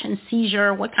search and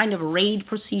seizure, what kind of raid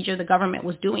procedure the government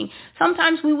was doing,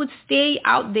 sometimes we would stay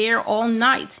out there all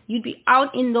night. You'd be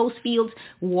out in those fields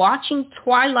watching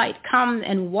twilight come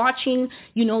and watching,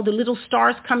 the little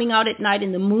stars coming out at night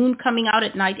and the moon coming out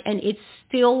at night, and it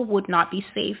still would not be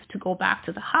safe to go back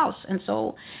to the house. And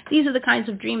so these are the kinds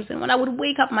of dreams. And when I would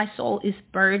wake up, my soul is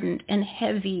burdened and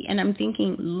heavy, and I'm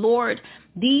thinking, Lord,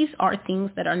 these are things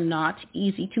that are not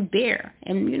easy to bear.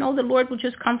 And, the Lord will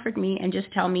just comfort me and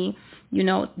just tell me,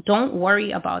 don't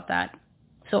worry about that.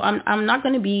 So I'm not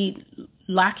going to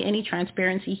lack any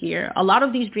transparency here. A lot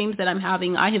of these dreams that I'm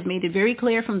having, I have made it very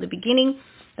clear from the beginning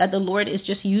that the Lord is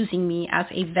just using me as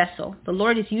a vessel. The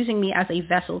Lord is using me as a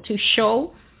vessel to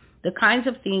show the kinds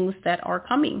of things that are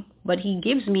coming. But he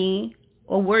gives me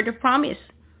a word of promise.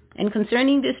 And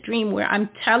concerning this dream where I am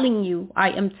telling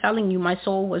you, my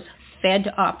soul was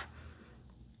fed up.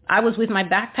 I was with my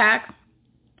backpack,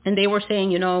 and they were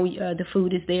saying, the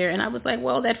food is there. And I was like,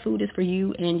 well, that food is for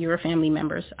you and your family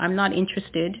members. I'm not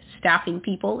interested staffing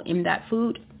people in that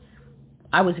food.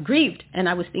 I was grieved, and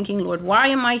I was thinking, Lord, why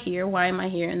am I here? Why am I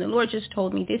here? And the Lord just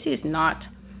told me, this is not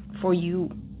for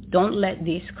you. Don't let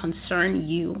this concern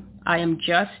you. I am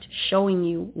just showing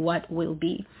you what will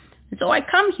be. And so I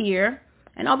come here,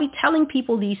 and I'll be telling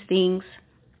people these things,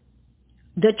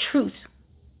 the truth.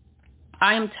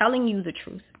 I am telling you the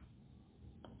truth.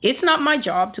 It's not my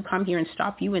job to come here and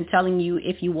stop you and telling you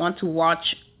if you want to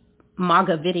watch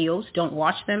MAGA videos, don't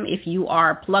watch them. If you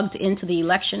are plugged into the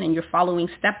election and you're following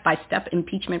step-by-step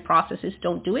impeachment processes,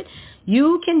 don't do it.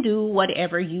 You can do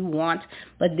whatever you want,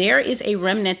 but there is a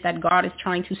remnant that God is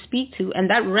trying to speak to, and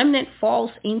that remnant falls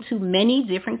into many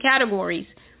different categories.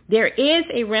 There is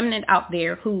a remnant out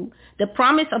there who the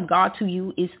promise of God to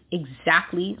you is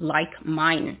exactly like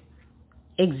mine.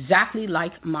 Exactly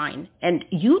like mine. And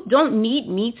you don't need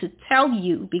me to tell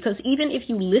you, because even if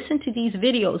you listen to these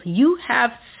videos, you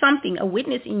have something, a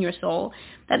witness in your soul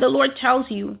that the Lord tells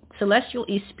you. Celestial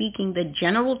is speaking the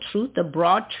general truth, the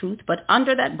broad truth, but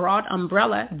under that broad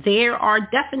umbrella, there are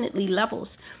definitely levels.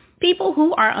 People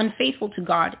who are unfaithful to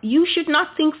God, you should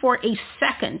not think for a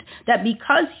second that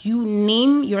because you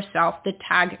name yourself the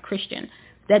tag Christian,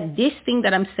 that this thing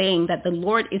that I'm saying that the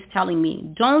Lord is telling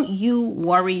me, don't you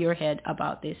worry your head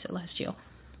about this, Celestial.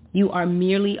 You are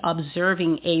merely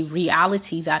observing a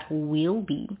reality that will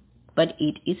be, but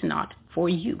it is not for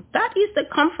you. That is the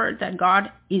comfort that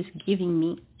God is giving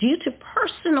me due to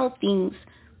personal things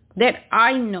that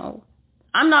I know.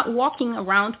 I'm not walking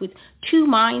around with 2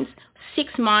 minds,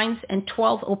 6 minds, and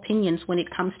 12 opinions when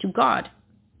it comes to God.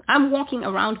 I'm walking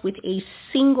around with a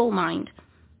single mind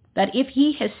that if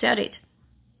he has said it,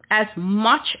 as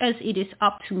much as it is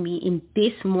up to me in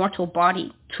this mortal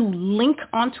body to link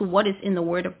onto what is in the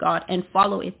Word of God and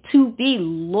follow it, to be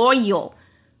loyal,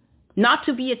 not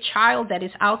to be a child that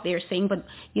is out there saying, but,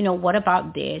 what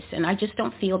about this? And I just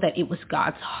don't feel that it was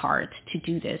God's heart to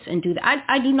do this and do that.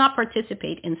 I do not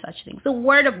participate in such things. The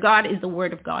Word of God is the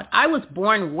Word of God. I was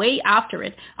born way after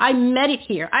it. I met it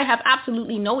here. I have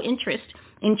absolutely no interest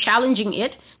in challenging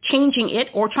it, changing it,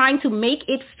 or trying to make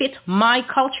it fit my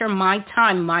culture, my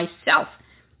time, myself.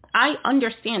 I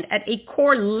understand at a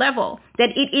core level that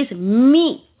it is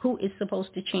me who is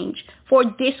supposed to change for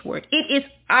this word. It is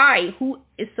I who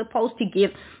is supposed to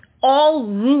give all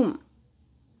room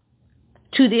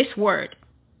to this word.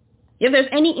 If there's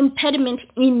any impediment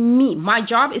in me, my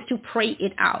job is to pray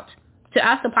it out, to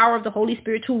ask the power of the Holy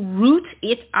Spirit to root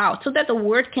it out so that the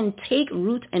word can take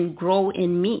root and grow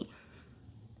in me.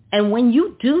 And when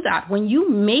you do that, when you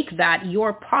make that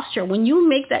your posture, when you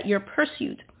make that your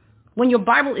pursuit, when your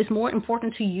Bible is more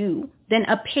important to you than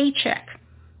a paycheck,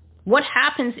 what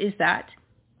happens is that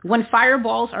when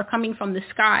fireballs are coming from the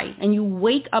sky and you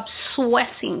wake up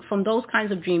sweating from those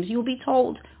kinds of dreams, you'll be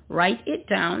told, write it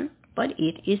down, but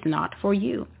it is not for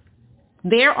you.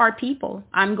 There are people,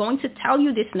 I'm going to tell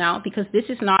you this now because this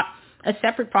is not a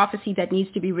separate prophecy that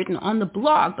needs to be written on the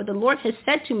blog, but the Lord has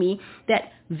said to me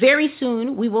that very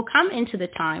soon we will come into the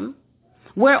time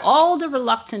where all the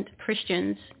reluctant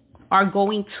Christians are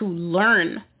going to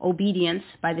learn obedience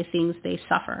by the things they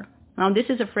suffer. Now, this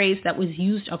is a phrase that was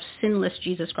used of sinless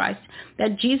Jesus Christ,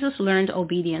 that Jesus learned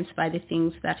obedience by the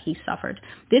things that he suffered.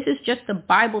 This is just the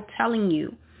Bible telling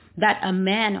you that a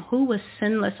man who was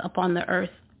sinless upon the earth,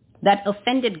 that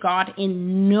offended God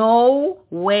in no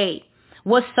way,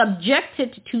 was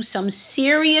subjected to some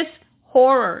serious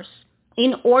horrors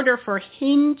in order for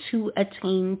him to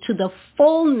attain to the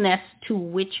fullness to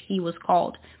which he was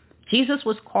called. Jesus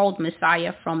was called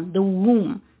Messiah from the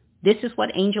womb. This is what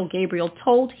Angel Gabriel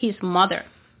told his mother.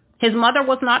 His mother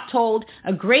was not told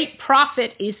a great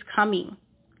prophet is coming,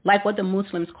 like what the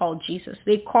Muslims call Jesus.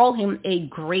 They call him a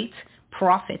great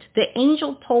prophet. The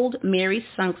angel told Mary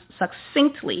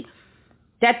succinctly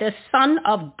that the Son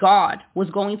of God was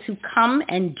going to come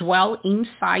and dwell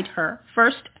inside her,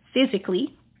 first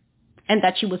physically, and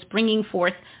that she was bringing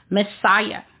forth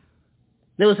Messiah.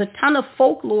 There was a ton of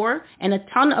folklore and a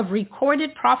ton of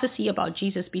recorded prophecy about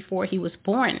Jesus before he was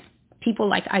born. People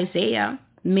like Isaiah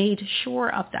made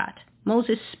sure of that.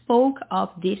 Moses spoke of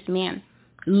this man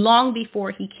long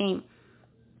before he came.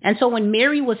 And so when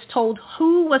Mary was told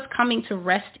who was coming to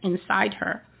rest inside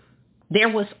her, there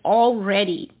was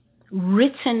already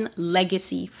written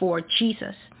legacy for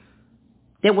Jesus.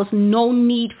 There was no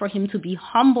need for him to be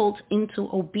humbled into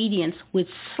obedience with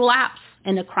slaps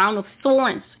and a crown of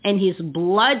thorns and his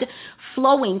blood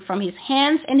flowing from his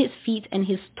hands and his feet and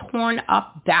his torn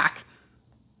up back.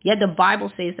 Yet the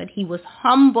Bible says that he was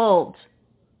humbled.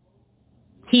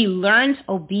 He learned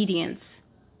obedience.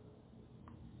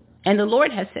 And the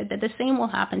Lord has said that the same will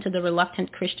happen to the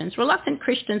reluctant Christians. Reluctant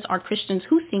Christians are Christians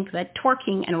who think that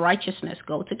twerking and righteousness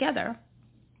go together.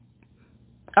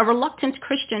 A reluctant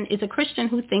Christian is a Christian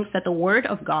who thinks that the Word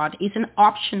of God is an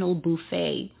optional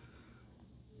buffet.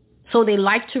 So they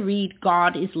like to read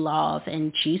God is love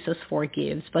and Jesus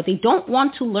forgives, but they don't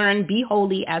want to learn be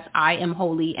holy as I am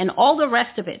holy and all the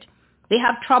rest of it. They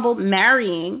have trouble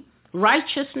marrying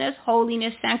righteousness,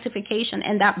 holiness, sanctification,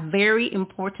 and that very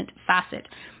important facet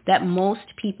that most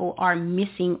people are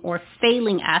missing or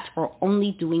failing at or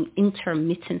only doing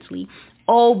intermittently.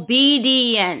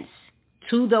 Obedience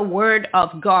to the Word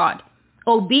of God.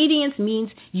 Obedience means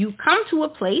you come to a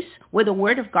place where the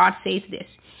Word of God says this,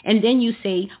 and then you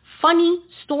say, funny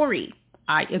story,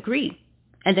 I agree.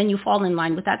 And then you fall in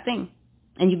line with that thing,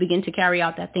 and you begin to carry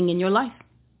out that thing in your life.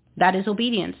 That is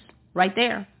obedience right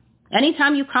there.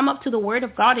 Anytime you come up to the Word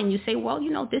of God and you say, well,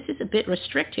 this is a bit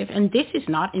restrictive and this is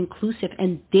not inclusive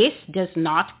and this does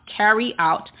not carry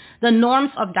out the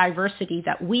norms of diversity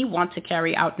that we want to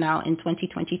carry out now in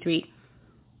 2023,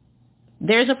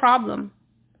 there's a problem.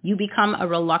 You become a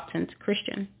reluctant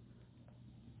Christian.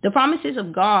 The promises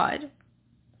of God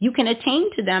You can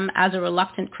attain to them as a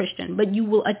reluctant Christian, but you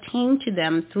will attain to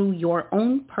them through your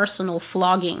own personal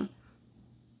flogging.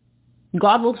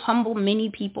 God will humble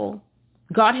many people.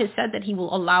 God has said that he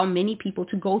will allow many people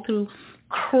to go through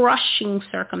crushing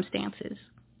circumstances.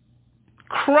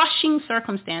 Crushing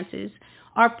circumstances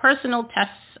are personal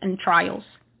tests and trials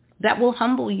that will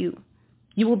humble you.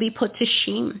 You will be put to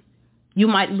shame. You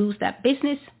might lose that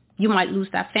business. You might lose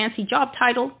that fancy job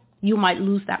title. You might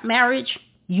lose that marriage.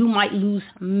 You might lose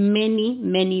many,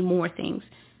 many more things.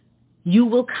 You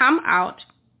will come out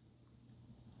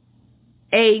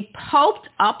a pulped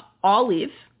up olive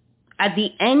at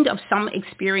the end of some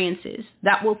experiences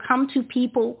that will come to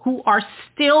people who are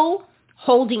still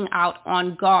holding out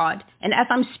on God. And as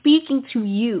I'm speaking to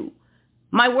you,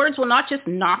 my words will not just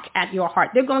knock at your heart.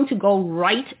 They're going to go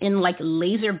right in like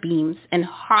laser beams and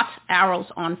hot arrows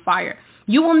on fire.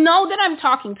 You will know that I'm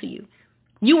talking to you.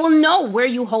 You will know where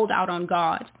you hold out on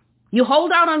God. You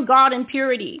hold out on God in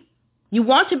purity. You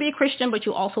want to be a Christian, but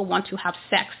you also want to have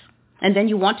sex. And then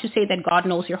you want to say that God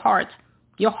knows your heart.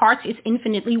 Your heart is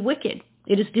infinitely wicked.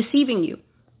 It is deceiving you.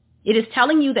 It is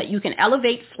telling you that you can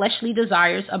elevate fleshly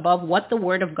desires above what the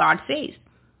Word of God says.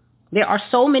 There are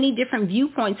so many different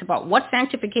viewpoints about what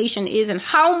sanctification is and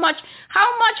how much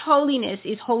holiness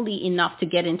is holy enough to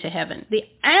get into heaven. The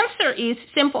answer is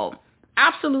simple: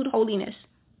 absolute holiness.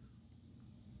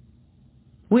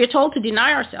 We are told to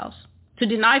deny ourselves, to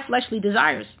deny fleshly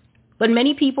desires. But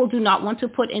many people do not want to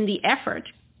put in the effort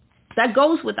that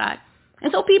goes with that.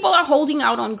 And so people are holding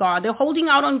out on God. They're holding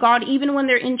out on God even when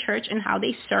they're in church and how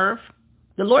they serve.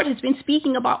 The Lord has been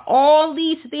speaking about all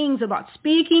these things, about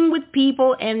speaking with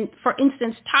people and, for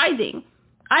instance, tithing.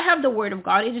 I have the Word of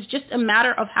God. It is just a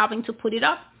matter of having to put it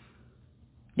up.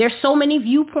 There's so many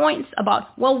viewpoints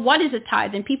about, well, what is a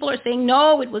tithe? And people are saying,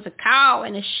 no, it was a cow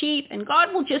and a sheep. And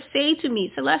God will just say to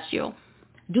me, Celestial,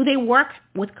 do they work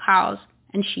with cows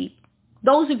and sheep?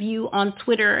 Those of you on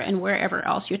Twitter and wherever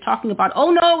else, you're talking about,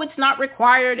 oh, no, it's not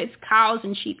required. It's cows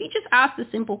and sheep. He just asked a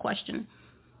simple question.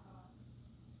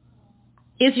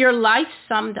 Is your life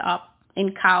summed up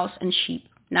in cows and sheep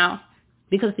now?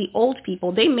 Because the old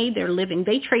people, they made their living.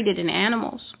 They traded in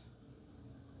animals.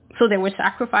 So there were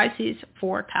sacrifices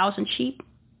for cows and sheep,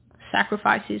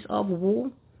 sacrifices of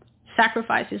wool,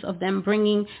 sacrifices of them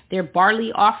bringing their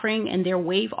barley offering and their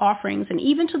wave offerings. And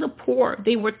even to the poor,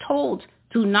 they were told,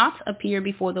 do not appear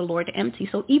before the Lord empty.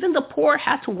 So even the poor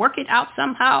had to work it out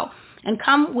somehow and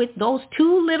come with those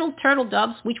 2 little turtle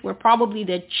doves, which were probably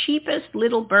the cheapest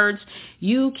little birds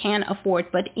you can afford.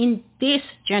 But in this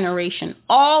generation,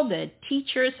 all the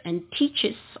teachers and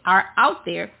teachers are out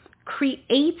there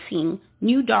creating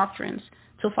new doctrines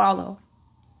to follow.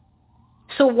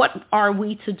 So what are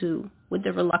we to do with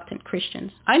the reluctant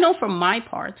Christians? I know for my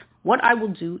part, what I will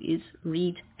do is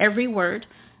read every word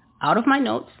out of my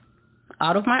notes,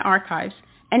 out of my archives,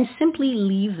 and simply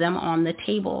leave them on the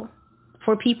table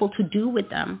for people to do with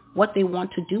them what they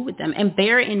want to do with them. And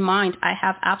bear in mind, I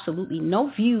have absolutely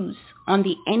no views on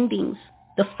the endings,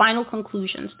 the final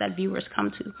conclusions that viewers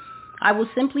come to. I will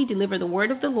simply deliver the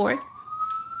word of the Lord.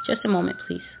 Just a moment,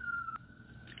 please.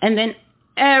 And then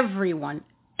everyone,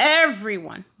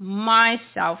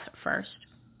 myself first,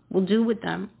 will do with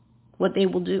them what they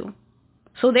will do.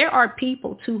 So there are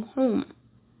people to whom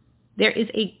there is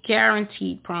a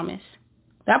guaranteed promise.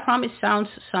 That promise sounds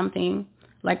something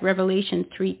like Revelation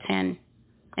 3:10.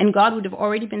 And God would have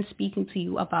already been speaking to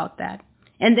you about that.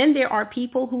 And then there are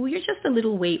people who you're just a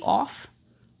little way off.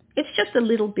 It's just a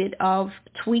little bit of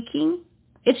tweaking.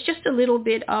 It's just a little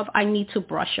bit of, I need to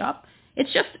brush up.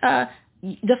 It's just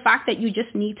the fact that you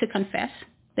just need to confess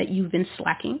that you've been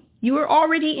slacking. You are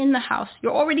already in the house.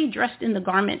 You're already dressed in the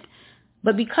garment.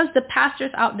 But because the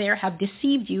pastors out there have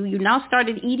deceived you, you now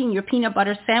started eating your peanut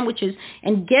butter sandwiches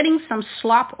and getting some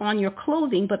slop on your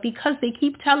clothing. But because they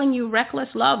keep telling you reckless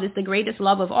love is the greatest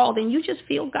love of all, then you just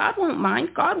feel God won't mind,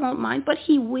 but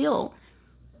he will.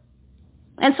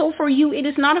 And so for you, it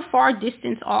is not a far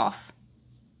distance off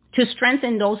to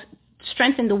strengthen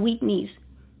the weak knees,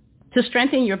 to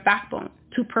strengthen your backbone,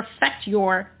 to perfect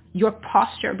your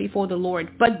posture before the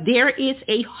Lord. But there is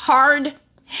a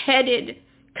hard-headed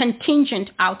contingent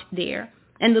out there.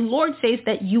 And the Lord says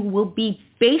that you will be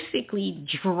basically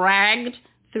dragged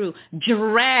through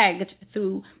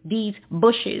these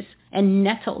bushes and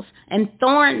nettles and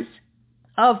thorns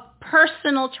of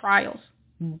personal trials,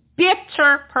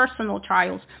 bitter personal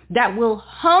trials that will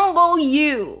humble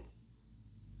you.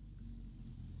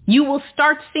 You will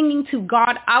start singing to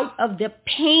God out of the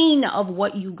pain of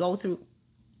what you go through.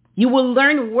 You will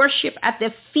learn worship at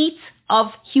the feet of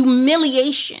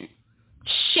humiliation,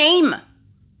 shame,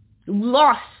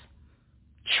 loss,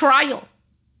 trial,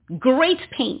 great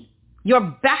pain. Your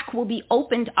back will be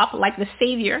opened up like the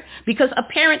Savior, because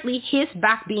apparently his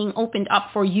back being opened up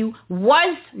for you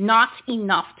was not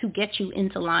enough to get you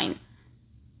into line.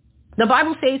 The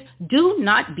Bible says, do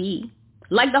not be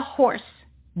like the horse.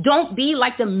 Don't be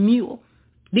like the mule,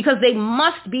 because they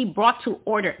must be brought to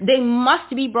order. They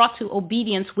must be brought to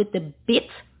obedience with the bit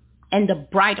and the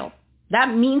bridle.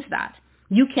 That means that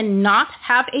you cannot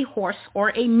have a horse or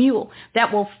a mule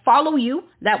that will follow you,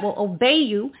 that will obey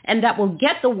you, and that will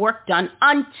get the work done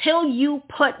until you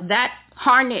put that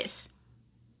harness,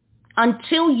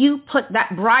 until you put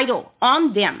that bridle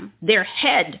on them, their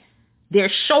head, their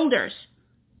shoulders.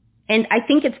 And I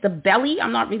think it's the belly.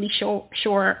 I'm not really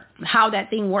sure how that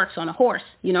thing works on a horse,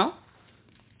 you know.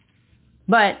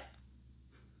 But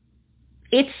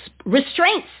it's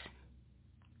restraints.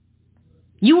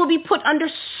 You will be put under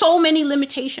so many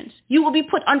limitations. You will be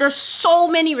put under so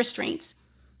many restraints.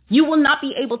 You will not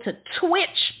be able to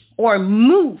twitch or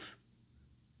move.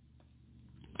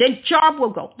 The job will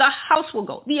go. The house will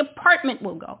go. The apartment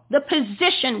will go. The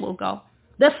position will go.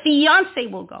 The fiance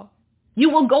will go. You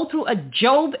will go through a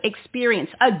Job experience,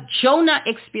 a Jonah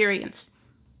experience.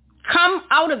 Come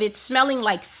out of it smelling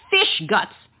like fish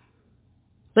guts.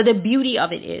 But the beauty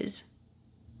of it is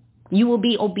you will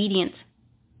be obedient.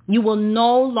 You will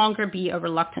no longer be a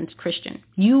reluctant Christian.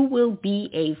 You will be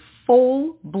a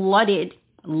full-blooded,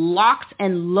 locked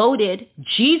and loaded,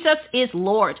 Jesus is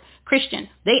Lord Christian.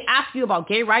 They ask you about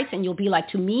gay rights and you'll be like,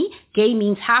 to me, gay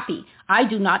means happy. I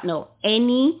do not know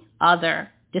any other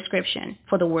description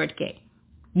for the word gay.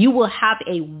 You will have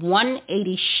a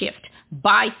 180 shift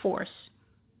by force.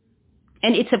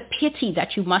 And it's a pity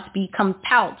that you must be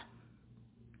compelled.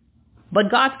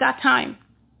 But God's got time.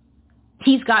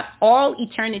 He's got all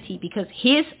eternity, because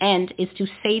his end is to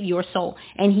save your soul.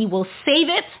 And he will save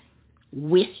it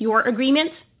with your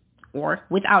agreement or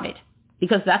without it,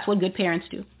 because that's what good parents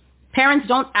do. Parents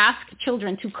don't ask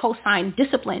children to co-sign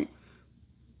discipline.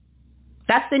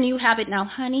 That's the new habit now.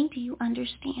 Honey, do you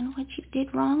understand what you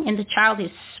did wrong? And the child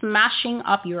is smashing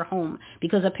up your home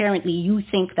because apparently you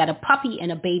think that a puppy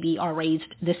and a baby are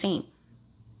raised the same.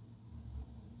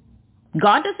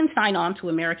 God doesn't sign on to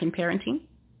American parenting.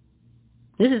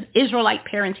 This is Israelite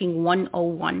parenting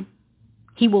 101.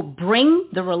 He will bring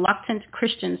the reluctant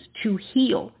Christians to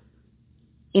heel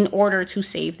in order to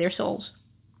save their souls.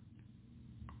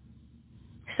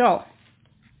 So,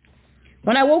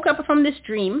 when I woke up from this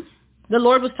dream, the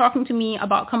Lord was talking to me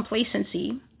about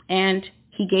complacency, and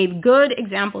he gave good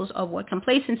examples of what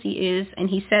complacency is, and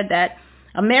he said that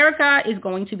America is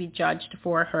going to be judged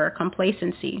for her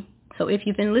complacency. So if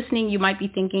you've been listening, you might be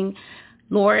thinking,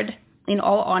 Lord, in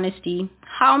all honesty,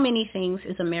 how many things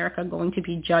is America going to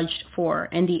be judged for?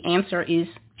 And the answer is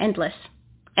endless.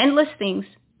 Endless things,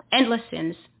 endless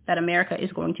sins that America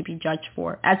is going to be judged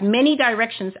for. As many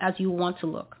directions as you want to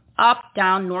look. Up,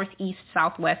 down, north, east,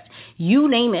 southwest, you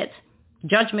name it.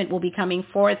 Judgment will be coming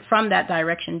forth from that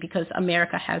direction, because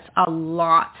America has a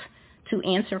lot to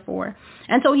answer for.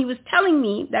 And so he was telling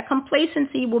me that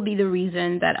complacency will be the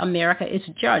reason that America is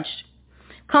judged.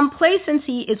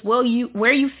 Complacency is where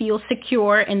you feel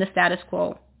secure in the status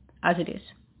quo as it is.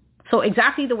 So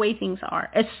exactly the way things are,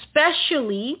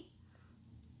 especially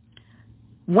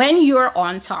when you're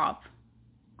on top.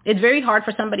 It's very hard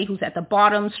for somebody who's at the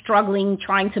bottom, struggling,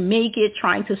 trying to make it,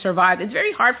 trying to survive. It's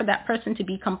very hard for that person to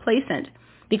be complacent,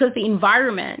 because the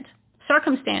environment,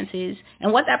 circumstances,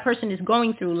 and what that person is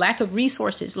going through, lack of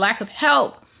resources, lack of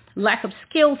help, lack of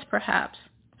skills perhaps.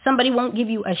 Somebody won't give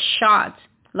you a shot.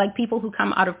 Like people who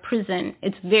come out of prison,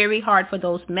 it's very hard for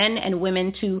those men and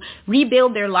women to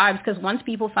rebuild their lives, because once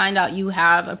people find out you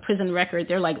have a prison record,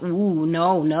 they're like, ooh,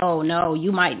 no,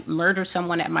 you might murder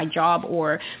someone at my job,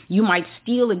 or you might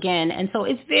steal again. And so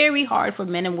it's very hard for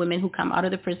men and women who come out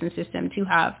of the prison system to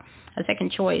have a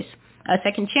second choice, a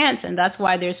second chance. And that's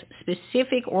why there's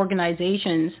specific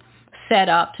organizations set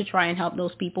up to try and help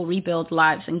those people rebuild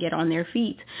lives and get on their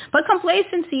feet. But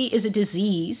complacency is a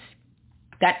disease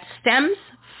that stems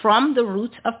from the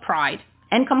root of pride.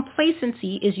 And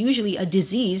complacency is usually a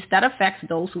disease that affects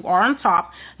those who are on top,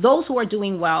 those who are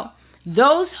doing well,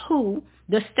 those who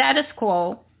the status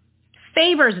quo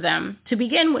favors them to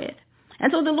begin with.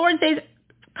 And so the Lord says,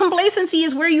 complacency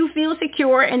is where you feel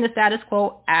secure in the status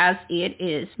quo as it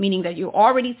is, meaning that you're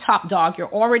already top dog,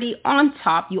 you're already on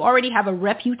top, you already have a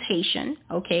reputation,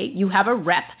 okay? You have a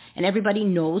rep, and everybody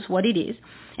knows what it is.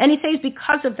 And he says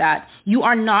because of that, you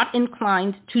are not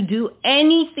inclined to do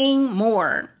anything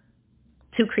more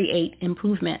to create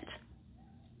improvement.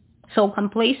 So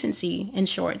complacency, in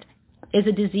short, is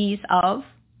a disease of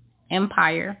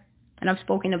empire, And I've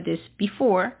spoken of this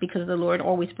before because the Lord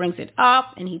always brings it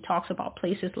up, and he talks about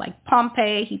places like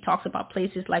Pompeii. He talks about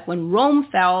places like when Rome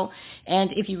fell.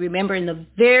 And if you remember in the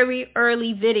very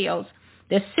early videos,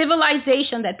 the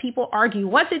civilization that people argue,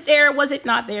 was it there, was it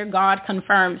not there? God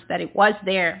confirms that it was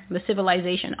there, the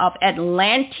civilization of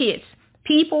Atlantis,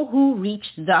 people who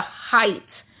reached the heights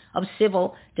of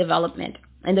civil development.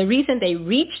 And the reason they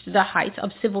reached the heights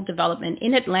of civil development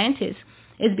in Atlantis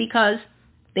is because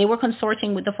they were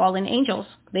consorting with the fallen angels.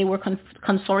 They were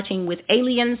consorting with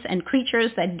aliens and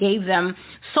creatures that gave them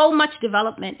so much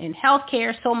development in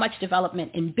healthcare, so much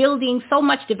development in buildings, so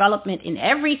much development in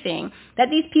everything that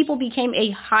these people became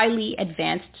a highly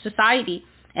advanced society.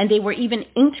 And they were even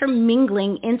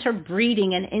intermingling,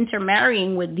 interbreeding, and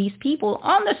intermarrying with these people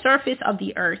on the surface of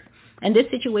the earth. And this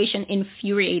situation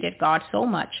infuriated God so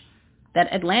much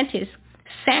that Atlantis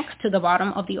sank to the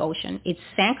bottom of the ocean. It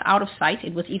sank out of sight.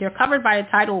 It was either covered by a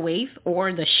tidal wave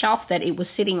or the shelf that it was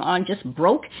sitting on just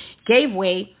broke, gave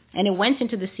way, and it went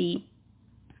into the sea.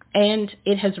 And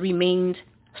it has remained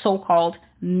so-called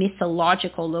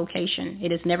mythological location.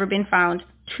 It has never been found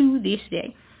to this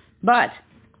day. But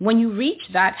when you reach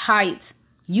that height,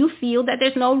 you feel that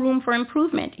there's no room for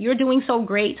improvement. You're doing so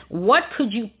great. What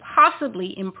could you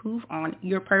possibly improve on?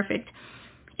 You're perfect.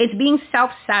 It's being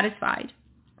self-satisfied.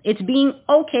 It's being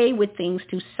okay with things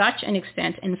to such an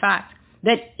extent, in fact,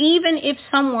 that even if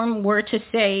someone were to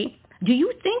say, do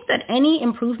you think that any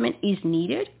improvement is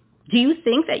needed? Do you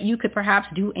think that you could perhaps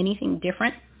do anything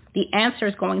different? The answer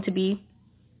is going to be,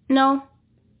 no,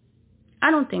 I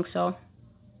don't think so.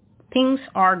 Things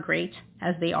are great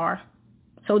as they are.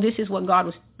 So this is what God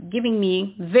was giving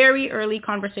me very early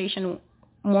morning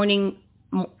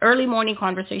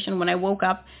conversation when I woke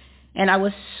up, and I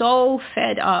was so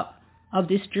fed up of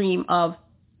this dream of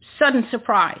sudden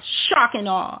surprise, shock and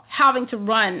awe, having to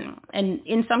run, and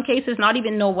in some cases not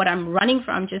even know what I'm running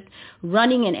from, just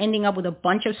running and ending up with a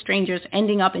bunch of strangers,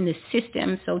 ending up in the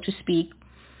system, so to speak.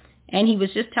 And he was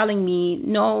just telling me,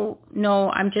 no,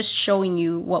 I'm just showing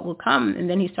you what will come. And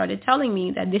then he started telling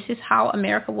me that this is how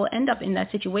America will end up in that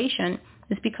situation.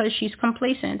 It's because she's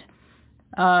complacent.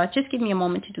 Just give me a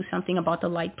moment to do something about the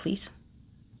light, please.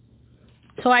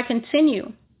 So I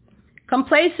continue.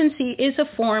 Complacency is a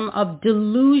form of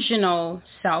delusional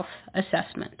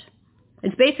self-assessment.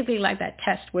 It's basically like that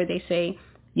test where they say,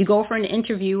 you go for an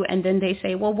interview and then they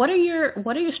say, well, what are your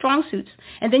strong suits?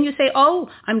 And then you say, oh,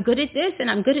 I'm good at this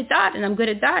and I'm good at that and I'm good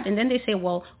at that. And then they say,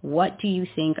 well, what do you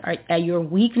think are your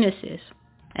weaknesses?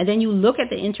 And then you look at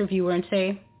the interviewer and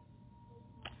say,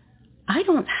 I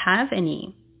don't have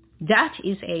any. That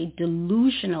is a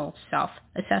delusional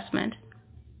self-assessment.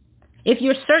 If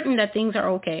you're certain that things are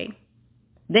okay,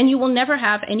 then you will never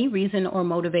have any reason or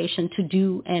motivation to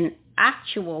do an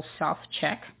actual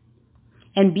self-check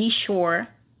and be sure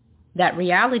that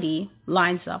reality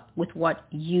lines up with what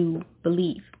you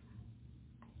believe.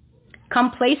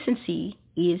 Complacency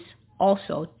is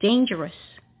also dangerous.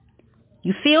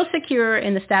 You feel secure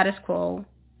in the status quo,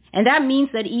 and that means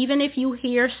that even if you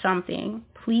hear something,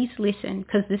 please listen,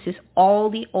 because this is all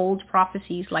the old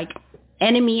prophecies like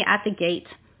enemy at the gate,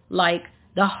 like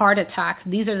the heart attack.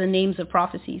 These are the names of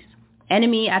prophecies.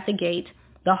 Enemy at the gate,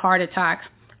 the heart attack,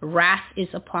 wrath is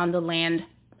upon the land,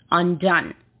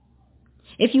 undone.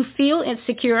 If you feel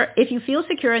secure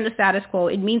in the status quo,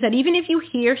 it means that even if you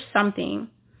hear something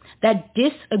that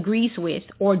disagrees with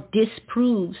or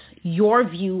disproves your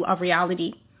view of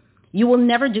reality, you will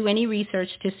never do any research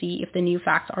to see if the new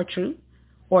facts are true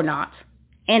or not.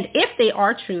 And if they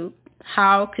are true,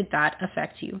 how could that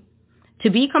affect you? To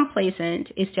be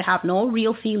complacent is to have no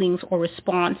real feelings or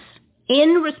response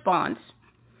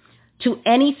to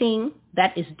anything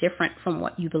that is different from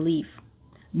what you believe.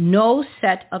 No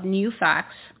set of new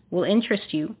facts will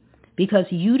interest you because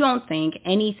you don't think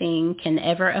anything can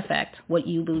ever affect what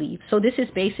you believe. So this is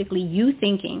basically you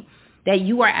thinking that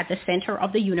you are at the center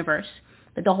of the universe,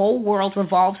 that the whole world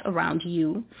revolves around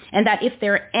you, and that if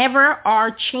there ever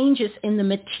are changes in the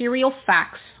material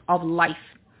facts of life,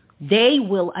 they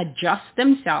will adjust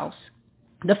themselves.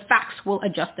 The facts will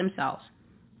adjust themselves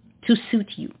to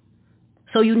suit you.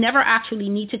 So you never actually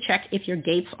need to check if your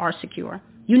gates are secure.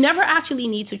 You never actually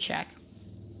need to check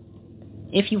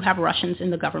if you have Russians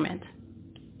in the government.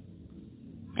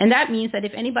 And that means that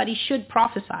if anybody should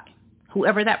prophesy,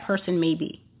 whoever that person may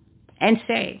be, and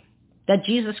say that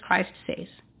Jesus Christ says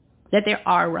that there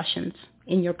are Russians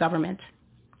in your government,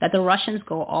 that the Russians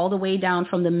go all the way down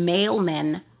from the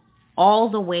mailmen all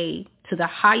the way to the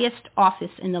highest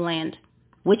office in the land,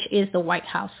 which is the White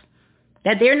House.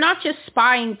 That they're not just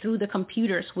spying through the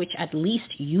computers, which at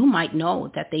least you might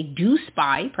know that they do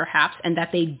spy, perhaps, and that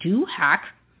they do hack,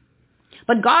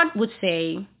 But God would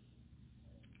say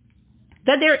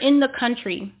that they're in the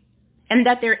country and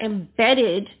that they're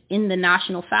embedded in the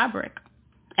national fabric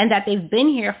and that they've been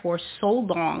here for so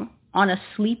long on a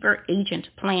sleeper agent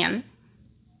plan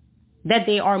that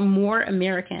they are more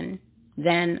American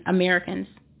than Americans.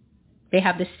 They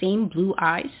have the same blue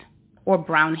eyes or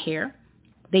brown hair.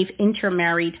 They've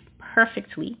intermarried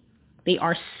perfectly. They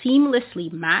are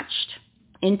seamlessly matched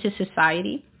into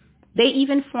society. They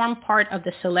even form part of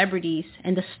the celebrities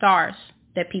and the stars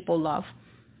that people love,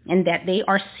 and that they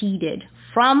are seated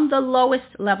from the lowest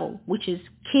level, which is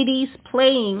kiddies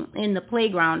playing in the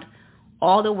playground,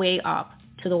 all the way up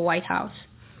to the White House.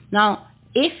 Now,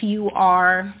 if you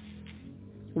are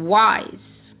wise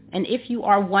and if you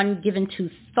are one given to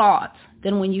thought,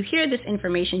 then when you hear this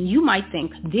information, you might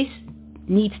think this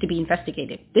needs to be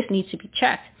investigated. This needs to be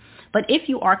checked. But if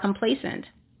you are complacent,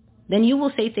 then you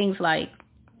will say things like,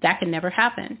 that can never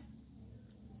happen.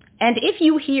 And if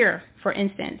you hear, for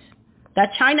instance,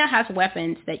 that China has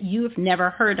weapons that you've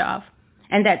never heard of,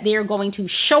 and that they're going to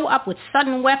show up with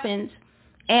sudden weapons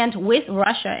and with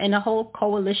Russia and a whole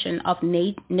coalition of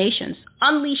nations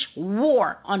unleash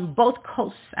war on both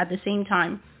coasts at the same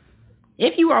time,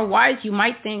 if you are wise, you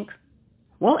might think,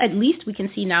 well, at least we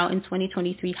can see now in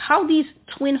 2023 how these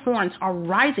twin horns are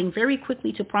rising very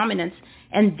quickly to prominence,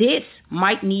 and this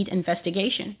might need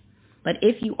investigation. But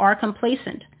if you are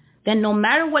complacent, then no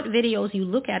matter what videos you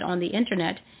look at on the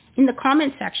internet, in the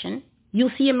comment section,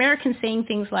 you'll see Americans saying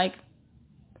things like,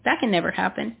 that can never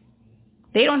happen.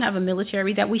 They don't have a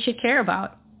military that we should care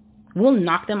about. We'll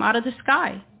knock them out of the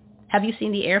sky. Have you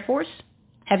seen the Air Force?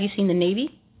 Have you seen the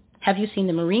Navy? Have you seen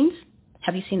the Marines?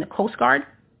 Have you seen the Coast Guard?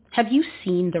 Have you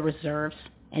seen the reserves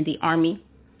and the Army?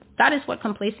 That is what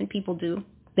complacent people do.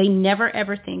 They never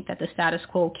ever think that the status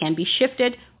quo can be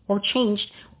shifted or changed,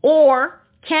 or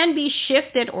can be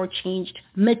shifted or changed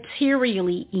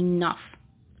materially enough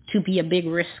to be a big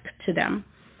risk to them.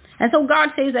 And so God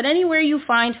says that anywhere you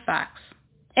find facts,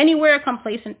 anywhere a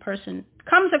complacent person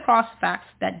comes across facts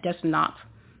that does not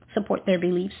support their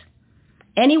beliefs,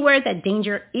 anywhere that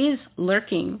danger is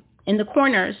lurking in the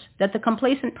corners that the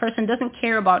complacent person doesn't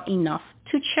care about enough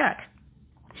to check,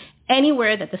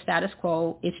 anywhere that the status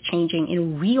quo is changing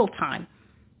in real time,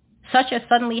 such as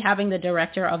suddenly having the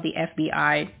director of the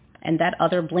FBI and that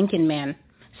other Blinken man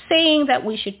saying that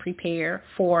we should prepare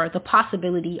for the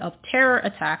possibility of terror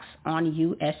attacks on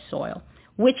U.S. soil,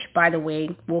 which, by the way,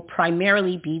 will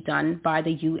primarily be done by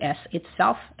the U.S.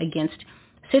 itself against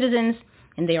citizens.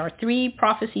 And there are 3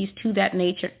 prophecies to that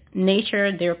nature.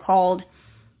 They're called,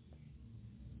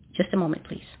 just a moment,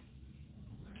 please,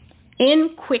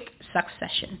 in quick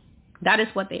succession. That is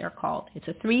what they are called. It's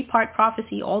a 3-part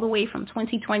prophecy all the way from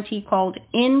 2020 called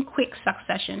In Quick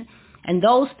Succession. And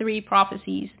those 3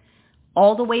 prophecies,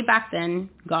 all the way back then,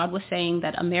 God was saying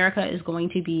that America is going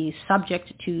to be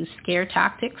subject to scare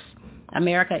tactics.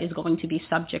 America is going to be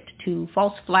subject to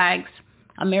false flags.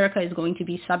 America is going to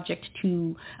be subject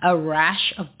to a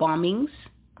rash of bombings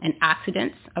and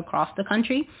accidents across the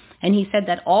country. And he said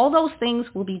that all those things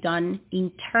will be done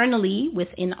internally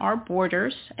within our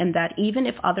borders, and that even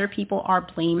if other people are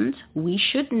blamed, we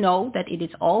should know that it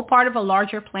is all part of a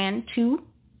larger plan to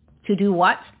do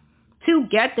what? To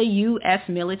get the U.S.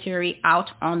 military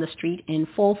out on the street in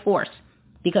full force,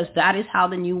 because that is how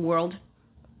the New World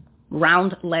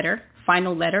round letter,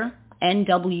 final letter,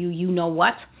 NW, you know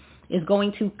what, is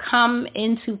going to come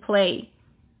into play.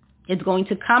 It's going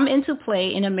to come into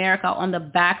play in America on the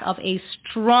back of a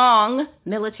strong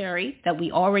military that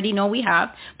we already know we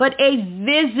have, but a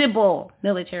visible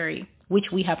military, which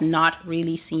we have not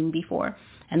really seen before.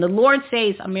 And the Lord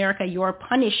says, America, your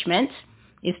punishment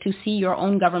is to see your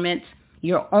own government,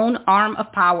 your own arm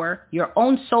of power, your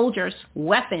own soldiers,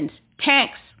 weapons,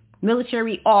 tanks,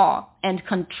 military awe and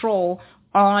control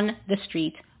on the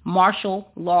street, martial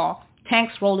law,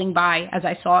 tanks rolling by, as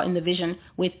I saw in the vision,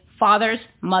 with fathers,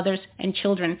 mothers, and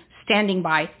children standing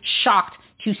by, shocked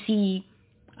to see,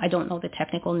 I don't know the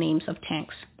technical names of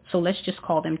tanks, so let's just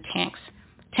call them tanks.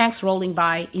 Tanks rolling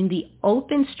by in the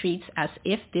open streets as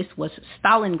if this was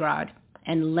Stalingrad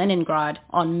and Leningrad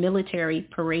on military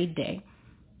parade day.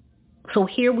 So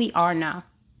here we are now,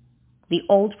 the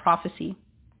old prophecy,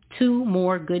 2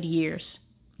 more good years,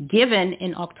 given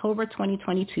in October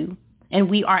 2022, and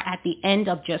we are at the end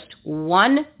of just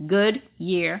 1 good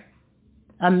year.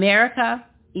 America,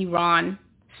 Iran,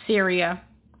 Syria,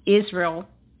 Israel,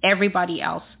 everybody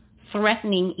else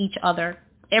threatening each other,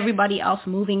 everybody else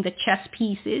moving the chess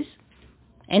pieces,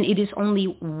 and it is only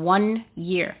 1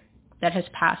 year that has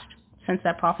passed since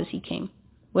that prophecy came,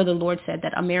 where the Lord said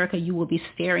that America, you will be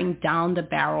staring down the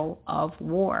barrel of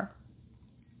war.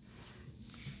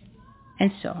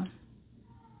 And so,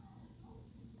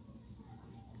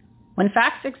 when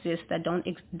facts exist that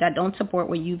don't support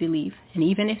what you believe, and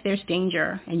even if there's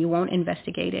danger and you won't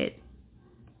investigate it,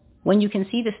 when you can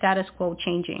see the status quo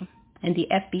changing and the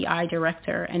FBI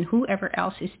director and whoever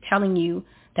else is telling you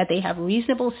that they have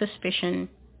reasonable suspicion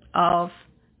of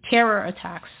terror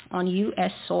attacks on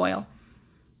U.S. soil,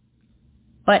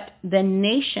 but the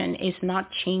nation is not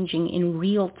changing in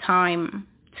real time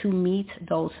to meet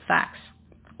those facts,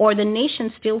 or the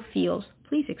nation still feels,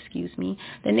 please excuse me,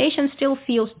 the nation still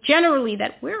feels generally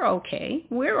that we're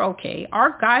okay,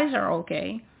 our guys are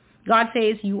okay. God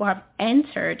says you have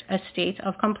entered a state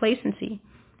of complacency.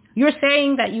 You're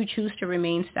saying that you choose to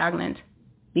remain stagnant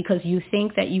because you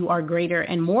think that you are greater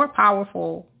and more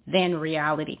powerful than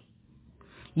reality.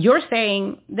 You're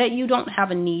saying that you don't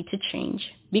have a need to change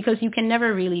because you can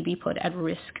never really be put at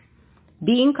risk.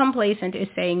 Being complacent is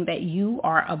saying that you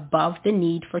are above the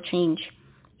need for change.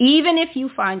 Even if you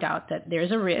find out that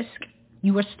there's a risk,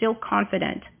 you are still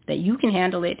confident that you can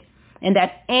handle it and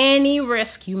that any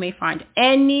risk you may find,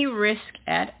 any risk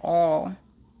at all,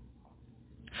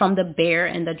 from the bear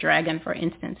and the dragon, for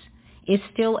instance, is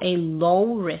still a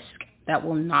low risk that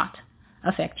will not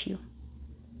affect you.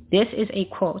 This is a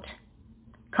quote.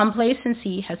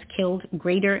 Complacency has killed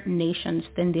greater nations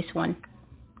than this one,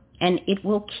 and it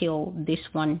will kill this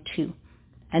one too.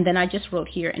 And then I just wrote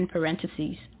here in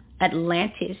parentheses,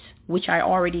 Atlantis, which I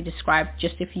already described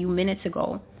just a few minutes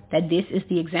ago, that this is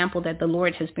the example that the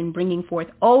Lord has been bringing forth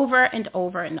over and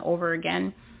over and over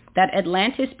again, that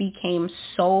Atlantis became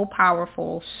so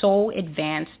powerful, so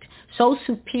advanced, so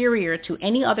superior to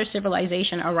any other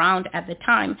civilization around at the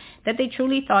time that they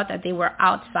truly thought that they were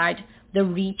outside the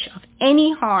reach of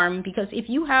any harm, because if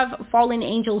you have fallen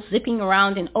angels zipping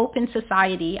around in open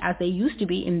society as they used to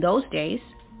be in those days,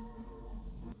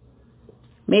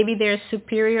 maybe there's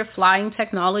superior flying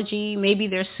technology, maybe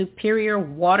there's superior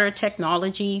water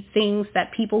technology, things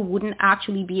that people wouldn't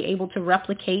actually be able to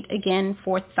replicate again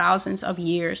for thousands of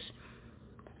years.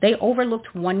 They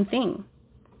overlooked one thing.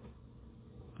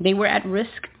 They were at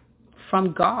risk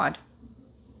from God.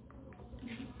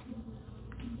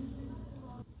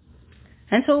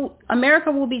 And so America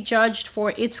will be judged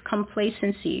for its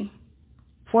complacency,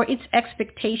 for its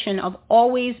expectation of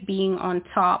always being on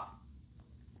top,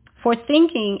 for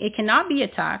thinking it cannot be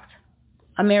attacked.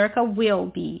 America will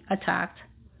be attacked.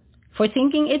 For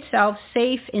thinking itself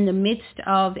safe in the midst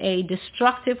of a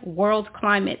destructive world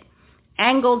climate,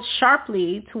 angled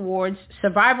sharply towards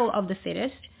survival of the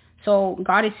fittest. So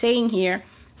God is saying here,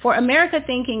 for America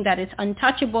thinking that it's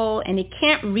untouchable and it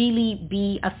can't really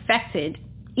be affected,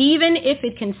 even if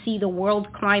it can see the world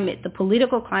climate, the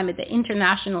political climate, the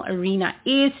international arena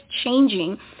is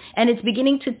changing, and it's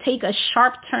beginning to take a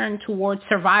sharp turn towards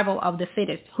survival of the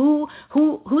fittest. Who's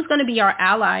going to be our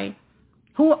ally?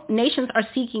 Who nations are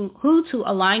seeking who to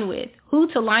align with, who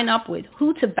to line up with,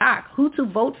 who to back, who to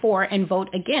vote for and vote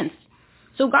against.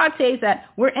 So God says that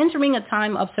we're entering a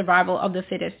time of survival of the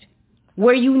fittest,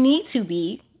 where you need to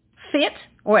be fit,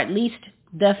 or at least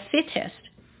the fittest.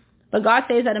 But God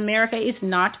says that America is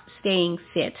not staying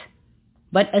fit,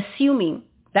 but assuming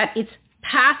that its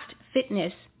past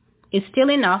fitness is still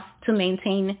enough to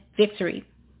maintain victory.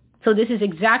 So this is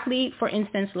exactly, for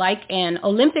instance, like an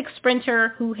Olympic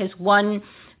sprinter who has won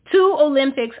 2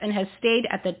 Olympics and has stayed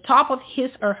at the top of his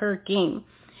or her game.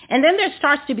 And then there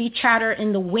starts to be chatter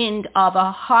in the wind of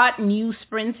a hot new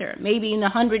sprinter, maybe in the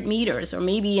 100 meters or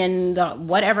maybe in the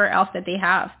whatever else that they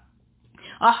have.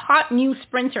 A hot new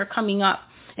sprinter coming up.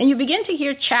 And you begin to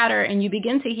hear chatter and you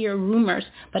begin to hear rumors.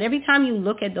 But every time you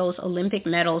look at those Olympic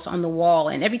medals on the wall,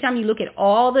 and every time you look at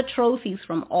all the trophies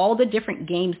from all the different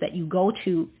games that you go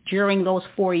to during those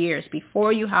 4 years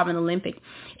before you have an Olympic,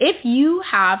 if you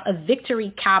have a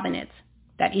victory cabinet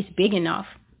that is big enough,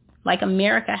 like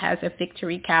America has a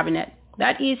victory cabinet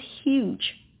that is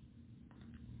huge,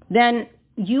 then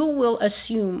you will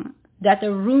assume that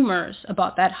the rumors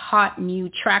about that hot new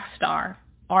track star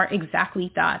are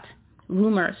exactly that.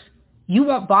 Rumors. You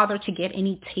won't bother to get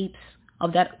any tapes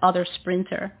of that other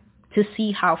sprinter to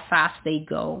see how fast they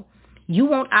go. You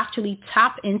won't actually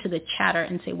tap into the chatter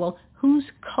and say, well, who's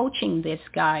coaching this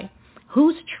guy?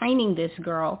 Who's training this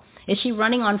girl? Is she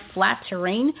running on flat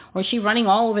terrain, or is she running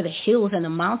all over the hills and the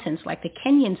mountains like the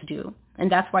Kenyans do?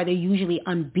 And that's why they're usually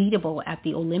unbeatable at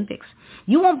the Olympics.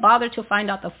 You won't bother to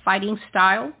find out the fighting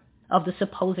style of the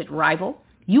supposed rival.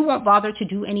 You won't bother to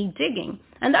do any digging.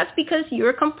 And that's because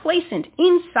you're complacent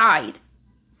inside.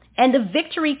 And the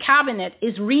victory cabinet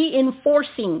is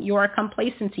reinforcing your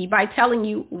complacency by telling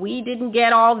you, we didn't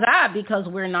get all that because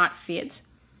we're not fit.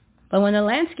 But when the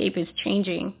landscape is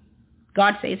changing,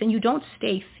 God says, and you don't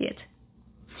stay fit.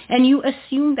 and you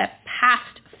assume that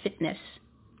past fitness,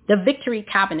 the victory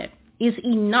cabinet, is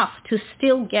enough to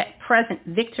still get present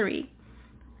victory.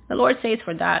 The Lord says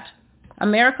for that,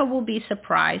 America will be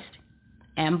surprised,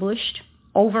 ambushed,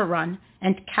 overrun,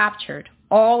 and captured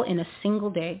all in a single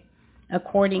day,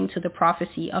 according to the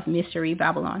prophecy of Mystery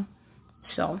Babylon.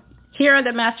 So, here are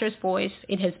the Master's voice.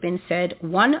 It has been said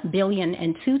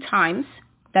 1,000,002 times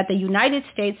that the United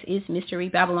States is Mystery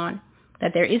Babylon,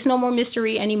 that there is no more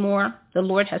mystery anymore. The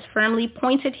Lord has firmly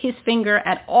pointed his finger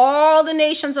at all the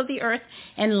nations of the earth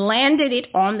and landed it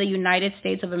on the United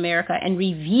States of America and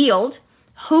revealed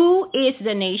who is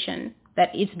the nation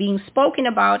that is being spoken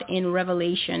about in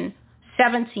Revelation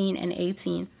 17 and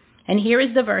 18. And here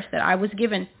is the verse that I was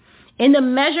given. In the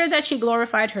measure that she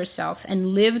glorified herself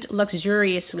and lived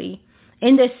luxuriously,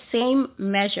 in the same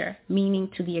measure, meaning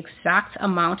to the exact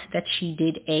amount that she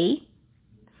did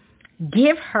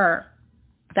give her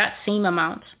that same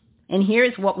amount. And here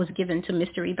is what was given to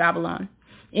Mystery Babylon.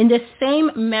 In the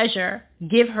same measure,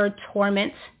 give her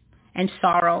torment and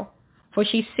sorrow, for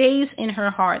she says in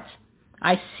her heart,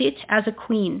 I sit as a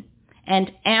queen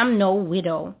and am no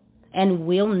widow and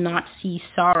will not see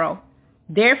sorrow.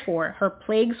 Therefore, her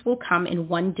plagues will come in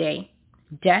one day,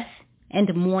 death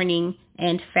and mourning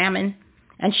and famine,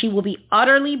 and she will be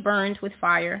utterly burned with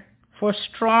fire, for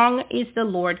strong is the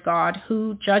Lord God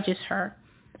who judges her.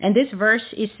 And this verse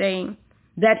is saying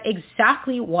that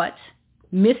exactly what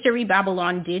Mystery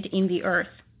Babylon did in the earth,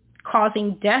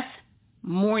 causing death,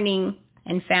 mourning,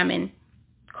 and famine,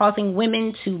 causing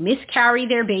women to miscarry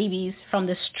their babies from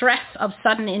the stress of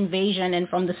sudden invasion and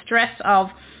from the stress of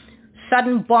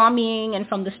sudden bombing and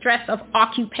from the stress of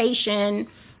occupation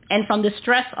and from the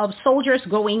stress of soldiers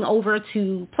going over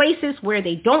to places where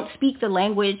they don't speak the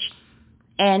language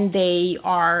and they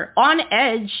are on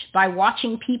edge by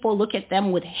watching people look at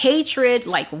them with hatred,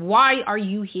 like, why are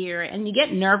you here? And you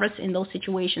get nervous in those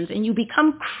situations and you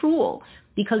become cruel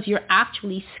because you're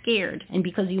actually scared and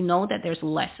because you know that there's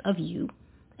less of you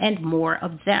and more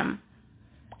of them.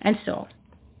 And so,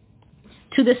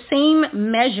 to the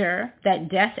same measure that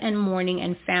death and mourning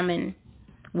and famine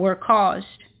were caused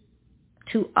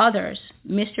to others,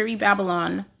 Mystery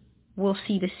Babylon will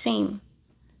see the same.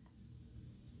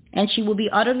 And she will be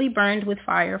utterly burned with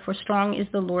fire, for strong is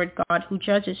the Lord God who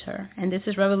judges her. And this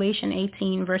is Revelation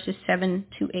 18, verses 7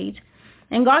 to 8.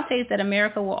 And God says that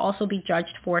America will also be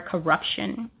judged for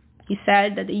corruption. He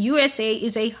said that the USA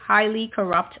is a highly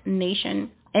corrupt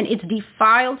nation, and it's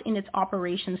defiled in its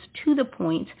operations to the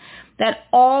point that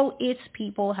all its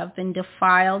people have been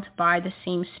defiled by the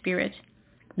same spirit.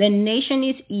 The nation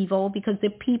is evil because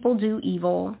the people do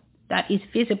evil that is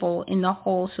visible in the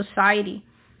whole society.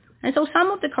 And so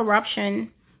some of the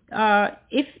corruption,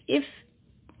 if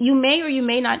you may or you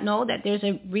may not know that there's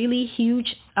a really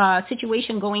huge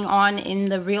situation going on in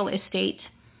the real estate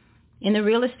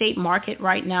market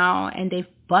right now, and they've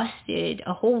busted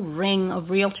a whole ring of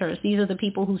realtors. These are the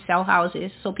people who sell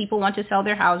houses. So people want to sell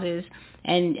their houses,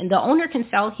 and the owner can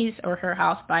sell his or her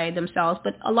house by themselves.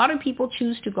 But a lot of people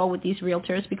choose to go with these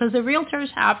realtors because the realtors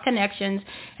have connections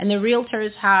and the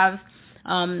realtors have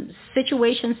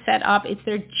situations set up. It's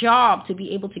their job to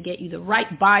be able to get you the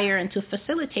right buyer and to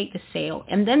facilitate the sale.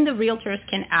 And then the realtors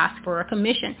can ask for a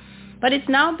commission. But it's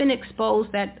now been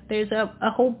exposed that there's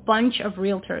a whole bunch of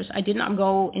realtors. I did not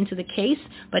go into the case,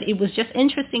 but it was just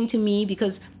interesting to me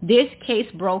because this case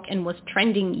broke and was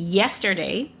trending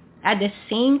yesterday at the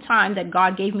same time that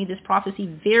God gave me this prophecy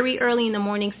very early in the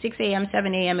morning, 6 a.m.,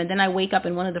 7 a.m., and then I wake up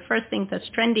and one of the first things that's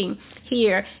trending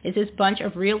here is this bunch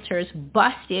of realtors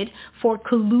busted for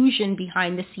collusion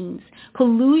behind the scenes.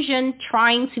 Collusion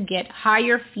trying to get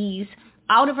higher fees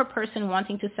out of a person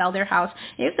wanting to sell their house.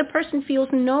 If the person feels,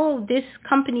 no, this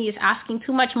company is asking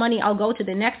too much money, I'll go to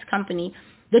the next company.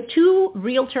 The two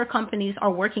realtor companies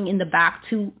are working in the back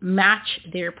to match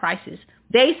their prices.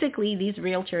 Basically, these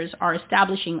realtors are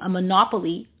establishing a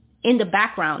monopoly in the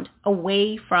background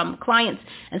away from clients.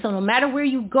 And so no matter where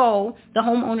you go, the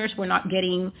homeowners were not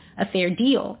getting a fair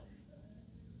deal.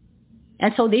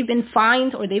 And so they've been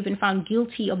fined or they've been found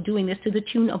guilty of doing this to the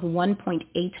tune of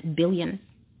 $1.8 billion.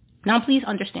 Now, please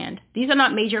understand, these are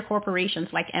not major corporations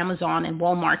like Amazon and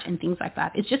Walmart and things like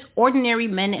that. It's just ordinary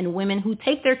men and women who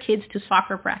take their kids to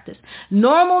soccer practice.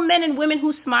 Normal men and women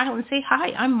who smile and say,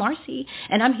 hi, I'm Marcy,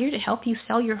 and I'm here to help you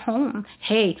sell your home.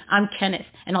 Hey, I'm Kenneth,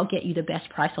 and I'll get you the best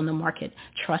price on the market.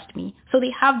 Trust me. So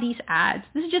they have these ads.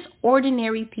 This is just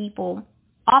ordinary people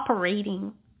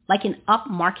operating like an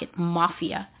upmarket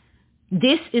mafia.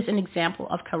 This is an example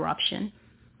of corruption.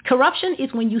 Corruption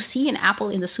is when you see an apple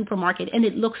in the supermarket and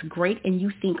it looks great and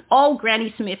you think, oh,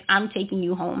 Granny Smith, I'm taking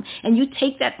you home. And you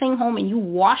take that thing home and you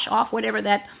wash off whatever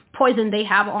that poison they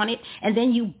have on it. And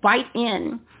then you bite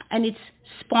in and it's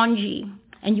spongy.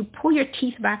 And you pull your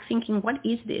teeth back thinking, what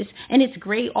is this? And it's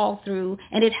gray all through.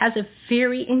 And it has a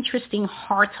very interesting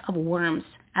heart of worms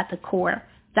at the core.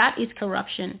 That is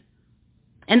corruption.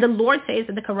 And the Lord says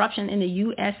that the corruption in the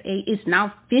USA is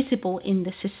now visible in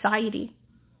the society.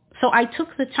 So I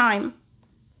took the time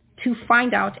to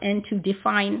find out and to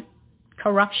define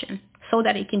corruption so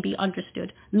that it can be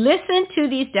understood. Listen to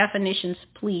these definitions,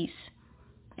 please,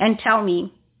 and tell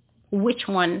me which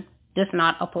one does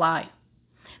not apply.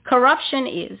 Corruption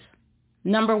is,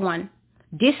 number one,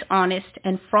 dishonest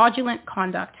and fraudulent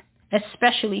conduct,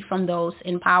 especially from those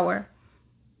in power.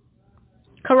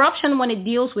 Corruption, when it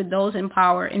deals with those in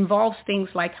power, involves things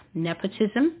like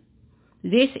nepotism.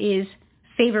 This is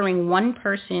favoring one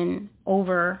person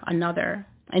over another,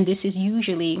 and this is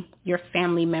usually your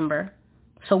family member.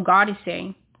 So God is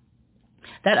saying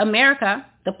that America,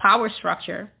 the power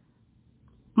structure,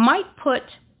 might put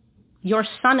your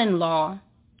son-in-law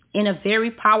in a very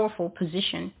powerful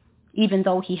position, even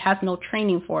though he has no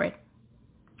training for it.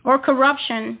 Or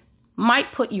corruption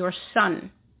might put your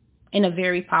son in a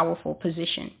very powerful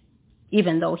position,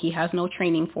 even though he has no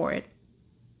training for it.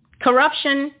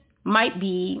 Corruption might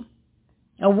be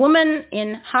a woman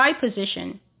in high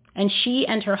position and she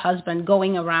and her husband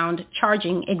going around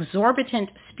charging exorbitant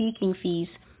speaking fees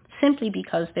simply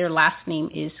because their last name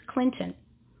is Clinton.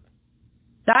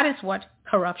 That is what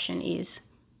corruption is.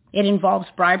 It involves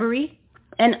bribery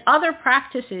and other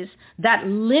practices that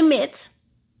limit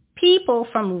people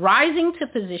from rising to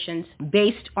positions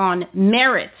based on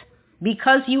merit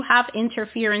because you have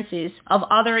interferences of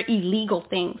other illegal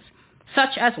things,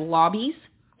 such as lobbies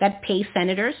that pay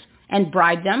senators and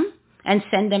bribe them and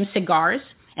send them cigars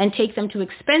and take them to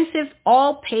expensive,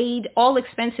 all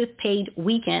expenses paid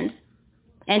weekends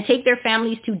and take their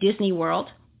families to Disney World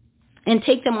and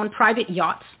take them on private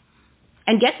yachts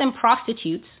and get them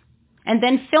prostitutes and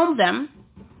then film them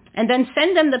and then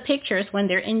send them the pictures when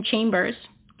they're in chambers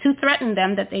to threaten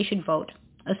them that they should vote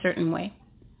a certain way.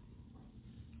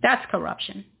 That's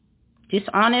corruption.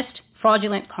 Dishonest,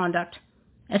 fraudulent conduct,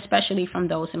 especially from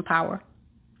those in power.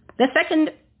 The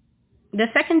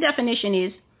second definition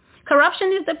is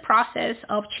corruption is the process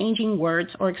of changing words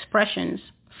or expressions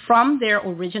from their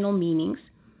original meanings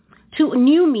to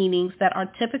new meanings that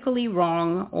are typically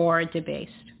wrong or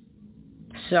debased.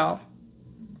 So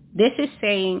this is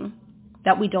saying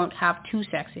that we don't have two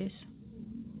sexes,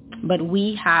 but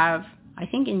we have, I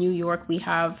think in New York, we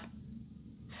have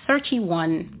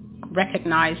 31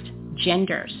 recognized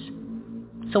genders.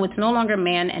 So it's no longer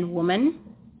man and woman.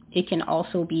 It can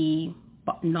also be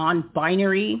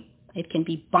non-binary. It can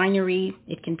be binary.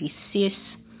 It can be cis.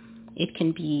 It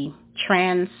can be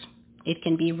trans. It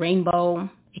can be rainbow.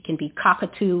 It can be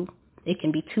cockatoo. It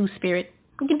can be two-spirit.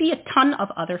 It can be a ton of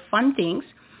other fun things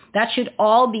that should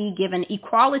all be given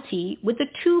equality with the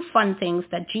two fun things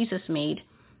that Jesus made,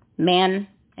 man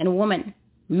and woman.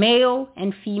 Male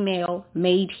and female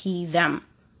made he them.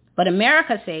 But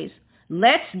America says,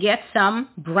 let's get some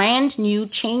brand new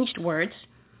changed words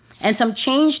and some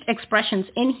changed expressions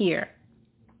in here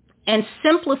and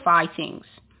simplify things.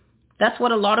 That's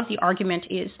what a lot of the argument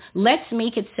is. Let's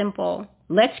make it simple.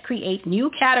 Let's create new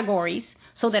categories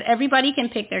so that everybody can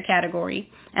pick their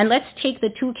category. And let's take the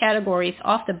two categories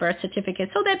off the birth certificate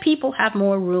so that people have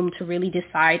more room to really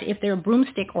decide if they're a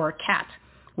broomstick or a cat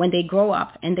when they grow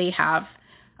up and they have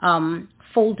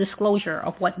full disclosure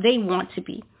of what they want to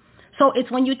be. So it's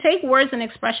when you take words and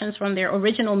expressions from their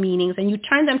original meanings and you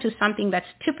turn them to something that's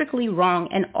typically wrong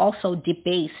and also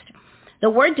debased.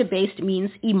 The word debased means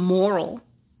immoral.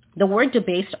 The word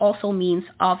debased also means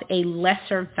of a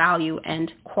lesser value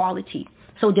and quality.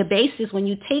 So debased is when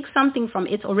you take something from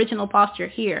its original posture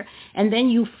here and then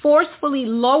you forcefully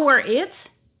lower it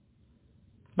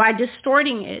by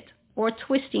distorting it or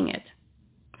twisting it.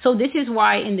 So this is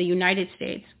why in the United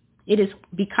States it is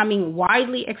becoming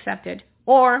widely accepted,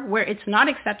 or where it's not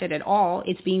accepted at all,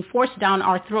 it's being forced down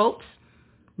our throats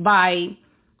by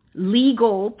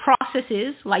legal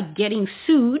processes like getting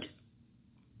sued.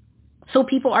 So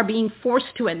people are being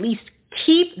forced to at least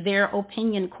keep their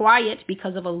opinion quiet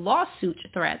because of a lawsuit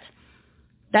threat,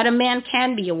 that a man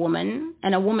can be a woman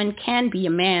and a woman can be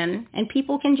a man, and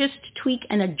people can just tweak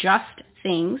and adjust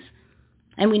things.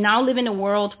 And we now live in a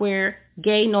world where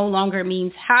gay no longer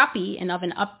means happy and of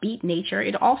an upbeat nature.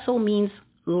 It also means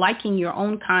liking your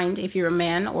own kind if you're a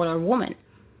man or a woman.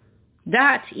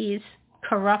 That is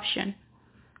corruption.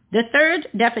 The third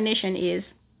definition is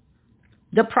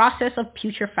the process of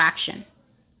putrefaction.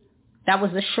 That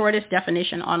was the shortest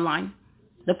definition online.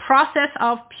 The process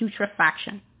of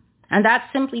putrefaction. And that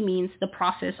simply means the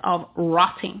process of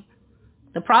rotting,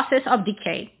 the process of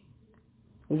decay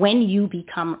when you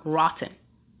become rotten.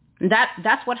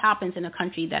 That's what happens in a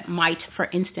country that might, for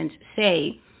instance,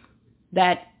 say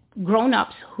that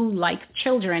grown-ups who like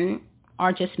children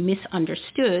are just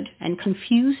misunderstood and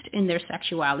confused in their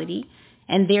sexuality,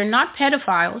 and they're not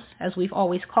pedophiles, as we've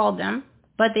always called them,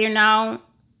 but they're now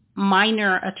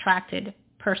minor attracted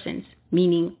persons,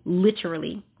 meaning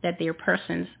literally that they're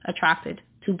persons attracted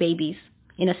to babies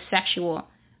in a sexual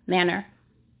manner.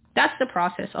 That's the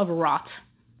process of rot,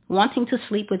 wanting to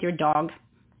sleep with your dog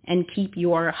and keep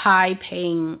your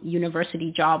high-paying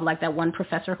university job like that one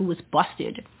professor who was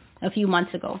busted a few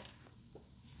months ago.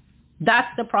 That's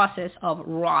the process of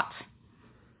rot.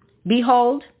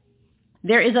 Behold,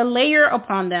 there is a layer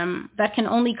upon them that can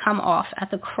only come off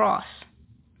at the cross.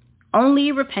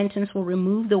 Only repentance will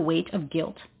remove the weight of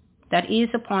guilt that is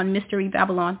upon Mystery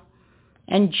Babylon,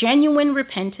 and genuine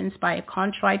repentance by a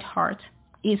contrite heart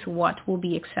is what will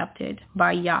be accepted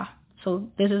by Yah. So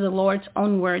this is the Lord's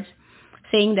own words,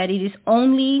 saying that it is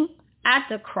only at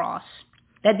the cross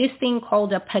that this thing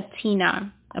called a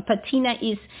patina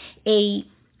is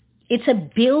it's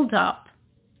a buildup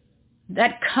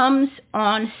that comes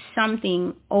on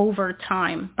something over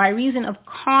time by reason of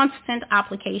constant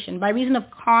application, by reason of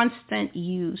constant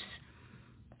use.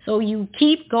 So you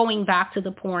keep going back to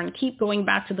the porn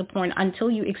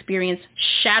until you experience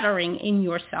shattering in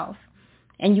yourself.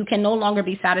 And you can no longer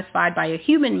be satisfied by a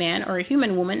human man or a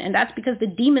human woman, and that's because the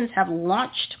demons have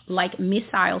launched like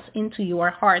missiles into your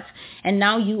heart, and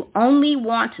now you only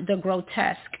want the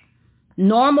grotesque.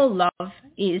 Normal love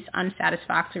is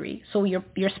unsatisfactory, so your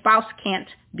spouse can't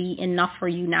be enough for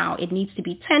you now. It needs to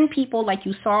be 10 people like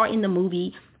you saw in the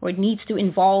movie, or it needs to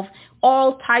involve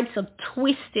all types of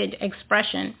twisted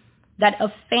expression that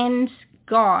offends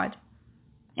God.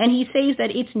 And he says that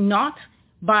it's not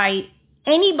by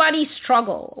anybody's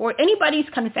struggle or anybody's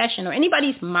confession or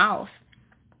anybody's mouth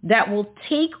that will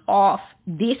take off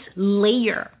this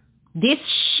layer, this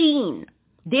sheen,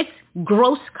 this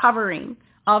gross covering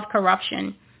of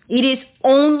corruption. It is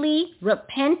only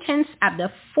repentance at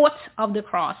the foot of the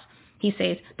cross, he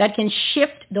says, that can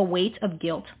shift the weight of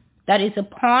guilt that is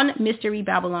upon Mystery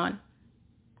Babylon.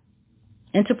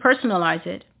 And to personalize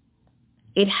it,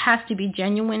 it has to be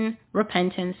genuine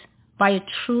repentance by a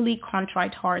truly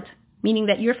contrite heart, meaning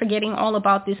that you're forgetting all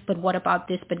about this, but what about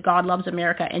this, but God loves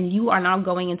America, and you are now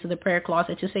going into the prayer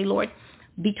closet to say, Lord,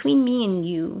 between me and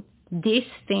you, this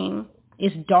thing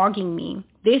is dogging me.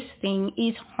 This thing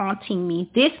is haunting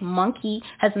me. This monkey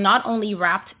has not only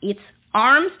wrapped its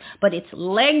arms, but its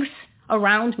legs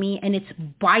around me, and it's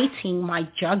biting my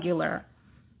jugular.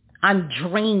 I'm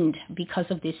drained because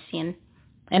of this sin,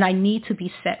 and I need to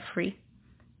be set free.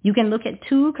 You can look at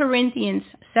 2 Corinthians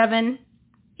 7,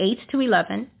 8 to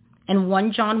 11, and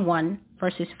 1 John 1,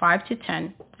 verses 5 to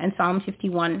 10, and Psalm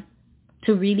 51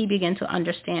 to really begin to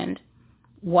understand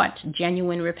what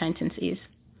genuine repentance is.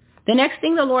 The next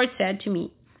thing the Lord said to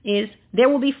me is there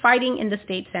will be fighting in the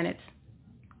state senates.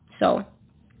 So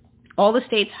all the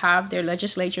states have their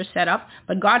legislatures set up,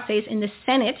 but God says in the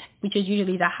Senate, which is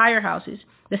usually the higher houses,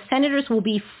 the senators will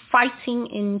be fighting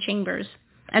in chambers.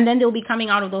 And then they'll be coming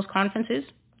out of those conferences,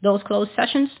 those closed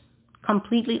sessions,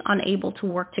 completely unable to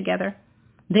work together.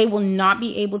 They will not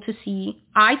be able to see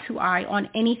eye to eye on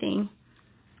anything.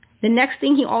 The next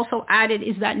thing he also added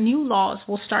is that new laws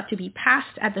will start to be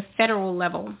passed at the federal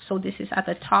level. So this is at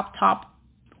the top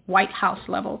White House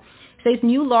level. It says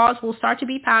new laws will start to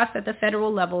be passed at the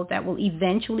federal level that will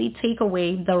eventually take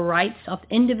away the rights of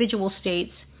individual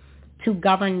states to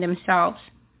govern themselves.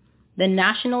 The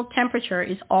national temperature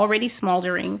is already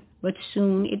smoldering, but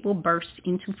soon it will burst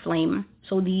into flame.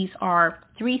 So these are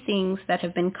 3 things that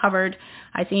have been covered.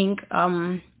 I think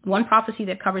one prophecy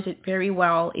that covers it very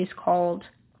well is called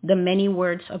The Many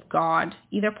Words of God.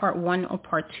 Either part 1 or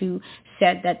part 2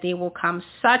 said that there will come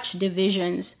such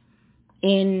divisions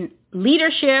in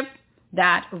leadership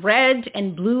that red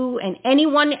and blue and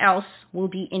anyone else will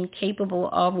be incapable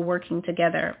of working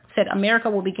together. Said America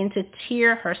will begin to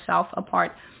tear herself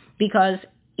apart because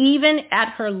even at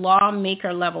her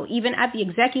lawmaker level, even at the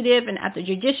executive and at the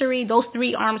judiciary, those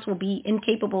 3 arms will be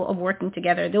incapable of working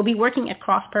together. They'll be working at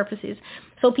cross purposes.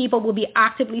 So people will be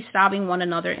actively stabbing one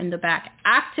another in the back,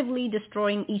 actively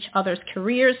destroying each other's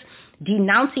careers,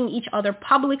 denouncing each other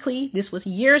publicly. This was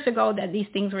years ago that these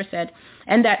things were said.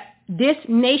 And that this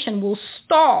nation will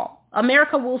stall.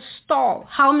 America will stall.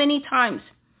 How many times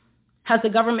has the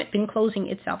government been closing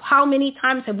itself? How many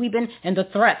times have we been in the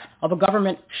threat of a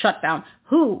government shutdown?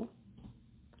 Who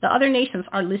The other nations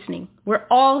are listening. We're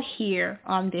all here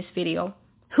on this video.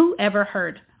 Who ever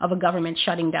heard of a government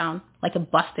shutting down like a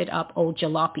busted up old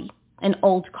jalopy, an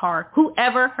old car? Who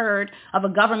ever heard of a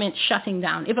government shutting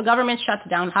down? If a government shuts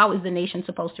down, how is the nation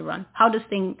supposed to run? How do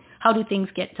things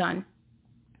get done?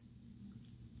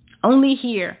 Only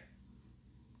here.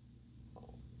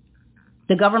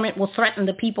 The government will threaten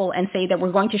the people and say that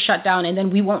we're going to shut down and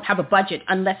then we won't have a budget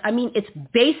unless, it's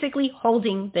basically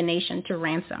holding the nation to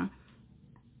ransom.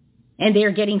 And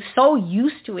they're getting so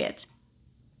used to it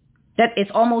that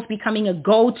it's almost becoming a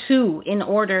go-to in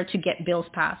order to get bills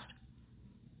passed.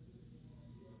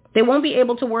 They won't be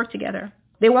able to work together.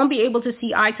 They won't be able to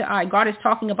see eye to eye. God is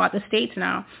talking about the states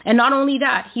now. And not only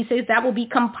that, he says that will be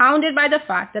compounded by the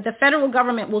fact that the federal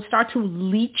government will start to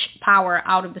leech power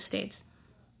out of the states.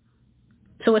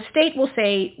 So a state will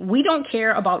say, we don't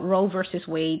care about Roe versus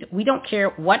Wade. We don't care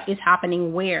what is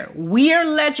happening where. We're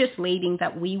legislating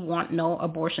that we want no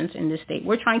abortions in this state.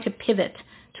 We're trying to pivot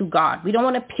to God. We don't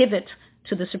want to pivot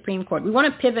to the Supreme Court. We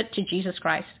want to pivot to Jesus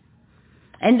Christ.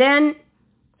 And then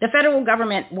the federal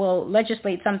government will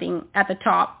legislate something at the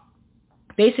top,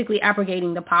 basically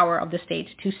abrogating the power of the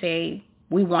states to say,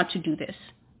 we want to do this.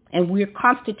 And we're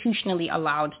constitutionally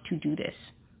allowed to do this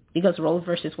because Roe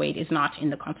versus Wade is not in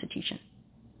the Constitution.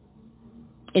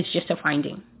 It's just a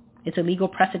finding. It's a legal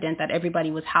precedent that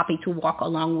everybody was happy to walk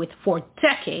along with for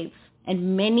decades,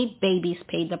 and many babies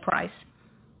paid the price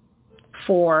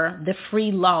for the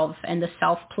free love and the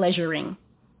self-pleasuring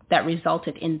that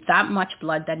resulted in that much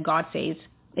blood that God says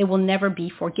it will never be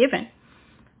forgiven.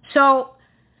 So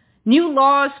new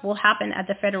laws will happen at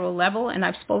the federal level, and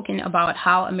I've spoken about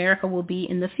how America will be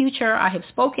in the future. I have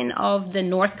spoken of the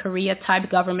North Korea type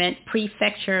government,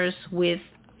 prefectures with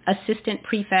assistant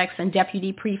prefects and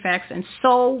deputy prefects, and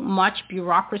so much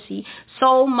bureaucracy,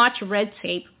 so much red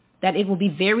tape that it will be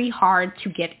very hard to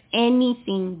get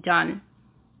anything done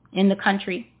in the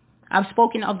country. I've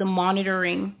spoken of the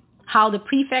monitoring, how the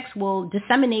prefects will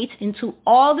disseminate into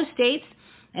all the states,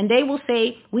 and they will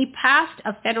say, we passed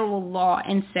a federal law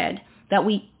and said that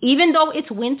even though it's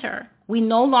winter, we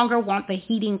no longer want the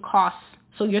heating costs.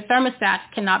 So your thermostat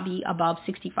cannot be above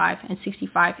 65, and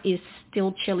 65 is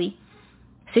still chilly.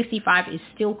 65 is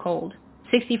still cold.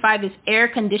 65 is air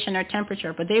conditioner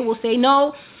temperature. But they will say,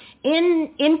 no,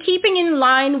 in keeping in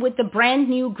line with the brand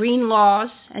new green laws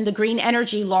and the green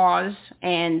energy laws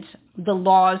and the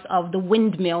laws of the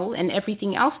windmill and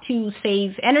everything else to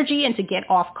save energy and to get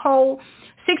off coal,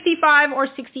 65 or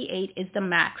 68 is the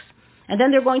max. And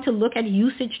then they're going to look at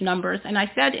usage numbers. And I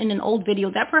said in an old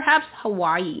video that perhaps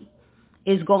Hawaii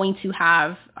is going to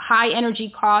have high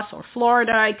energy costs, or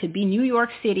Florida. It could be New York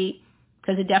City,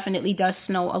 because it definitely does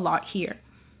snow a lot here.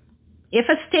 If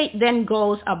a state then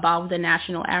goes above the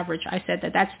national average, I said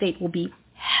that state will be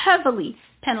heavily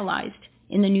penalized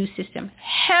in the new system.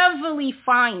 Heavily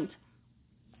fined.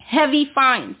 Heavy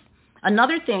fines.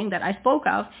 Another thing that I spoke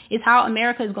of is how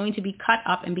America is going to be cut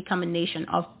up and become a nation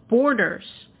of borders.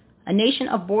 A nation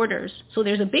of borders. So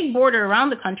there's a big border around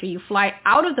the country. You fly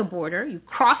out of the border, you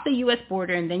cross the U.S.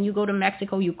 border, and then you go to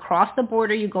Mexico. You cross the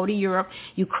border, you go to Europe.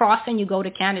 You cross and you go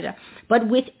to Canada. But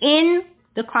within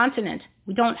the continent,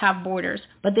 we don't have borders.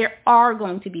 But there are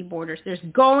going to be borders. There's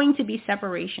going to be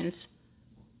separations.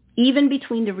 Even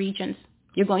between the regions,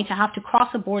 you're going to have to cross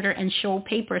a border and show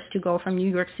papers to go from New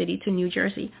York City to New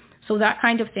Jersey. So that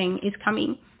kind of thing is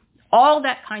coming. All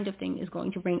that kind of thing is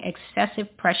going to bring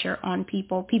excessive pressure on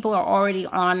people. People are already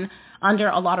under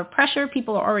a lot of pressure.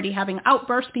 People are already having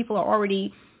outbursts. People are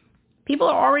already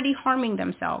harming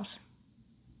themselves.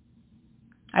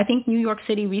 I think New York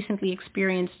City recently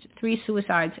experienced 3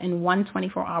 suicides in one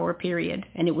 24-hour period.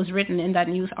 And it was written in that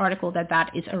news article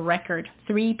that is a record.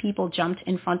 3 people jumped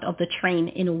in front of the train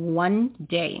in one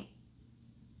day.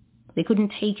 They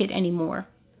couldn't take it anymore.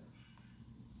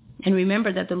 And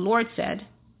remember that the Lord said,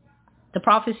 the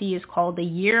prophecy is called the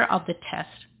year of the test.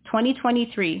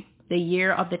 2023, the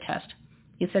year of the test.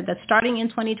 He said that starting in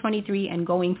 2023 and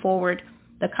going forward,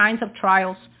 the kinds of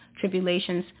trials,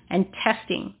 tribulations, and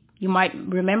testing. You might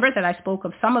remember that I spoke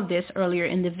of some of this earlier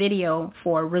in the video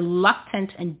for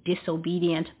reluctant and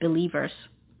disobedient believers.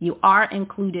 You are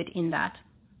included in that.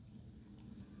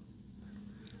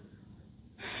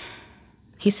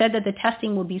 He said that the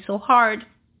testing will be so hard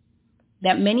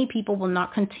that many people will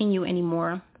not continue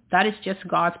anymore. That is just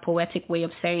God's poetic way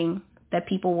of saying that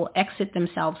people will exit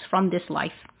themselves from this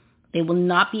life. They will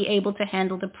not be able to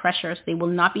handle the pressures. They will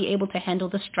not be able to handle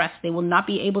the stress. They will not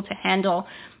be able to handle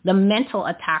the mental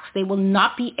attacks. They will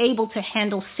not be able to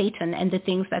handle Satan and the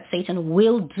things that Satan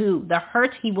will do, the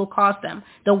hurt he will cause them,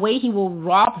 the way he will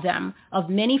rob them of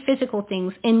many physical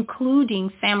things,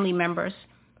 including family members.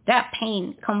 that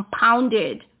pain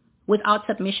compounded without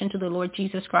submission to the Lord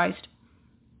Jesus Christ.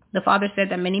 The Father said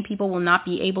that many people will not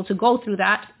be able to go through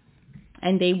that,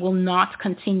 and they will not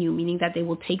continue, meaning that they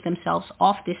will take themselves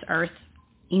off this earth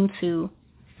into,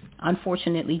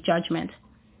 unfortunately, judgment.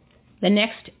 The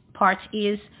next part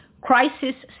is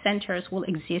crisis centers will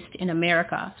exist in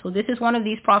America. So this is one of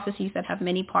these prophecies that have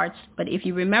many parts. But if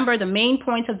you remember, the main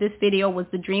point of this video was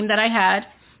the dream that I had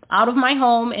out of my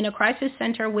home in a crisis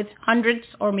center with hundreds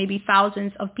or maybe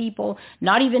thousands of people,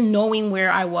 not even knowing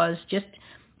where I was, just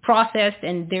processed,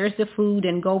 and there's the food,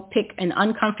 and go pick an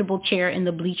uncomfortable chair in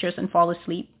the bleachers and fall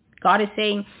asleep. God is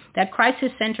saying that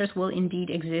crisis centers will indeed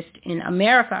exist in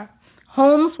America.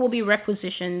 Homes will be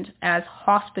requisitioned as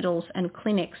hospitals and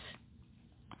clinics.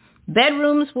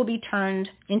 Bedrooms will be turned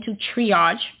into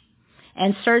triage,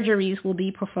 and surgeries will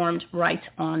be performed right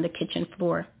on the kitchen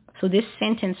floor. So this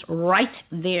sentence right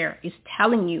there is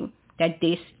telling you that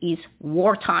this is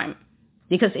wartime,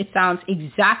 because it sounds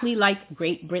exactly like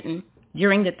Great Britain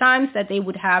during the times that they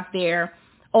would have their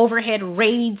overhead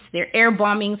raids, their air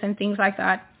bombings and things like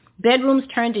that. Bedrooms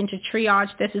turned into triage.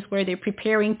 This is where they're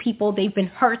preparing people. They've been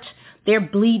hurt. They're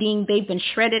bleeding. They've been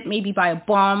shredded maybe by a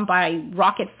bomb, by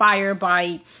rocket fire,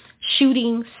 by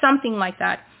shooting, something like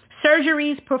that.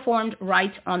 Surgeries performed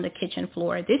right on the kitchen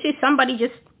floor. This is somebody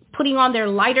just putting on their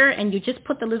lighter, and you just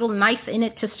put the little knife in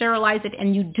it to sterilize it,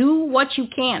 and you do what you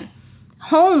can.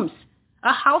 Homes.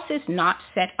 A house is not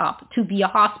set up to be a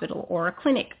hospital or a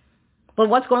clinic. But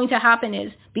what's going to happen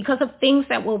is, because of things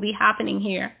that will be happening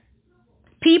here,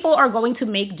 people are going to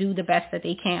make do the best that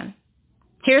they can.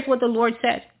 Here's what the Lord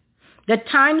said. The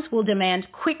times will demand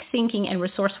quick thinking and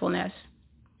resourcefulness.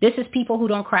 This is people who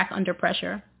don't crack under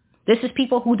pressure. This is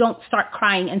people who don't start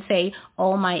crying and say,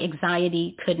 oh, my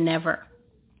anxiety could never.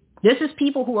 This is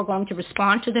people who are going to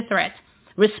respond to the threat,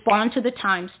 respond to the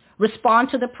times, respond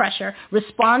to the pressure,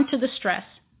 respond to the stress.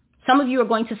 Some of you are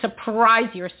going to surprise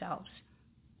yourselves.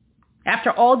 After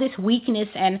all this weakness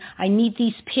and I need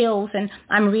these pills and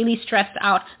I'm really stressed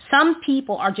out, some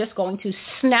people are just going to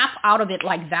snap out of it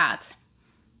like that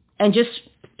and just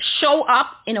show up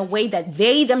in a way that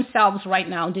they themselves right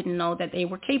now didn't know that they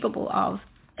were capable of.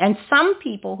 And some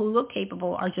people who look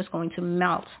capable are just going to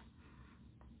melt.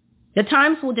 The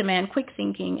times will demand quick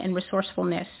thinking and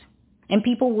resourcefulness. And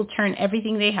people will turn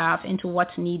everything they have into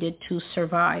what's needed to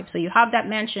survive. So you have that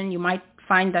mansion. You might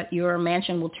find that your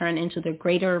mansion will turn into the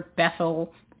Greater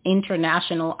Bethel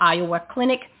International Iowa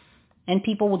Clinic. And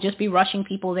people will just be rushing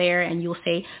people there. And you'll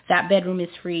say, that bedroom is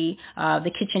free.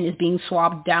 The kitchen is being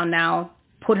swabbed down now.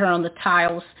 Put her on the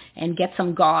tiles and get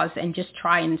some gauze and just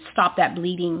try and stop that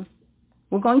bleeding.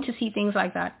 We're going to see things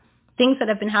like that. Things that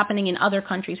have been happening in other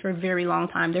countries for a very long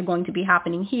time, they're going to be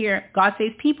happening here. God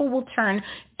says people will turn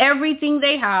everything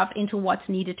they have into what's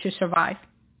needed to survive.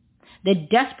 The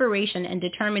desperation and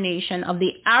determination of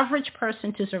the average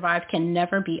person to survive can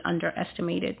never be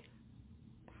underestimated.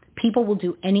 People will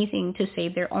do anything to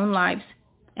save their own lives,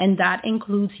 and that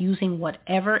includes using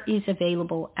whatever is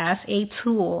available as a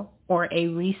tool or a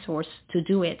resource to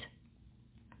do it.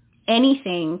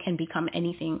 Anything can become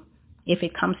anything if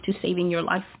it comes to saving your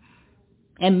life.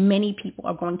 And many people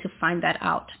are going to find that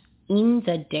out in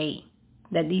the day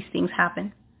that these things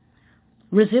happen.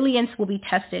 Resilience will be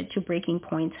tested to breaking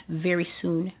point very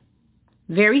soon.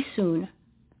 Very soon,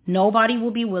 nobody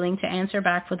will be willing to answer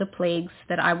back for the plagues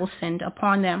that I will send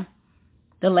upon them.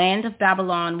 The land of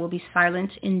Babylon will be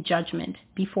silent in judgment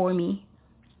before me.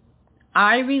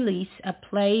 I release a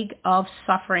plague of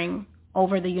suffering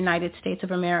over the United States of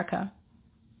America.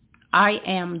 I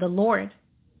am the Lord.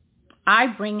 I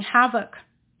bring havoc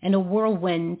and a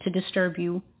whirlwind to disturb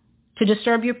you, to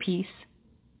disturb your peace,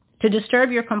 to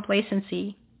disturb your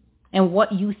complacency and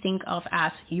what you think of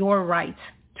as your right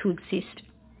to exist.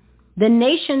 The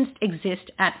nations exist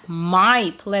at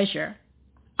my pleasure.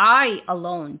 I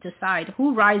alone decide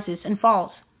who rises and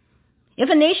falls. If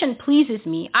a nation pleases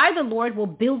me, I, the Lord, will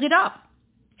build it up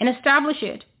and establish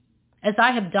it, as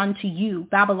I have done to you,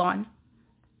 Babylon.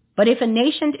 But if a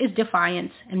nation is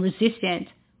defiant and resistant,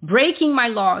 breaking my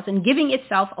laws and giving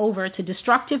itself over to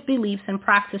destructive beliefs and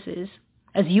practices,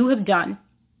 as you have done,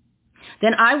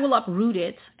 then I will uproot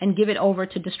it and give it over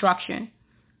to destruction.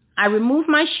 I remove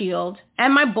my shield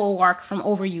and my bulwark from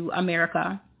over you,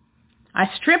 America.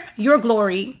 I strip your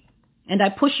glory, and I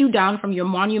push you down from your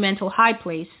monumental high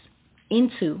place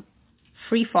into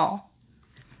free fall.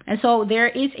 And so there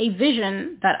is a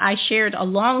vision that I shared a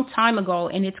long time ago,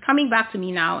 and it's coming back to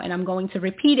me now, and I'm going to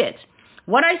repeat it.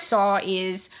 What I saw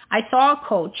is I saw a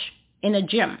coach in a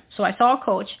gym. So I saw a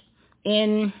coach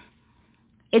in,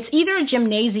 it's either a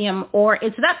gymnasium or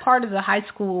it's that part of the high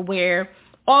school where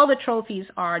all the trophies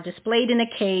are displayed in a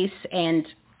case, and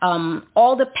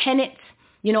all the pennants,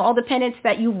 all the pennants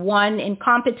that you won in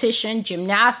competition,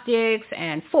 gymnastics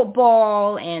and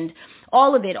football and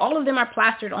all of it. All of them are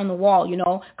plastered on the wall,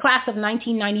 class of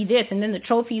 1990 this, and then the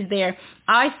trophies there.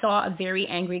 I saw a very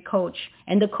angry coach,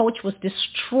 and the coach was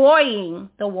destroying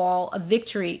the wall of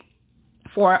victory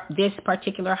for this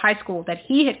particular high school that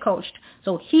he had coached.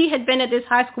 So he had been at this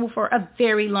high school for a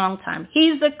very long time.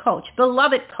 He's the coach,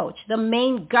 beloved coach, the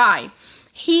main guy.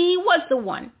 He was the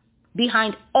one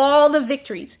behind all the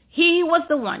victories. He was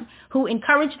the one who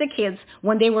encouraged the kids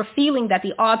when they were feeling that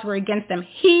the odds were against them.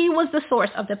 He was the source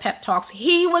of the pep talks.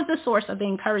 He was the source of the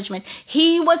encouragement.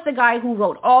 He was the guy who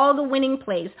wrote all the winning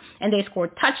plays, and they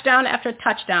scored touchdown after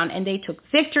touchdown, and they took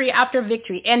victory after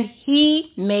victory, and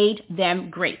he made them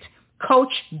great.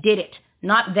 Coach did it,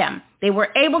 not them. They were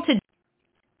able to.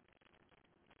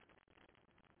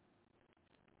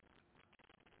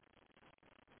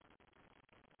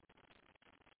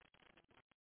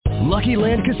 Lucky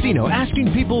Land Casino,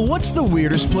 asking people, what's the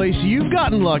weirdest place you've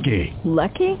gotten lucky?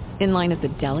 Lucky? In line at the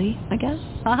deli, I guess?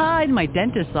 Aha, in my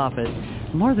dentist's office.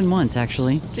 More than once,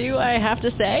 actually. Do I have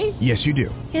to say? Yes, you do.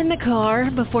 In the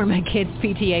car before my kids'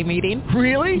 PTA meeting.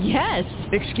 Really? Yes.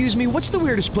 Excuse me, what's the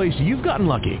weirdest place you've gotten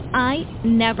lucky? I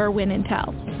never win and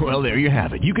tell. Well, there you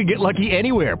have it. You can get lucky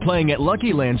anywhere, playing at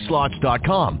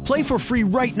LuckyLandSlots.com. Play for free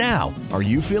right now. Are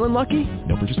you feeling lucky?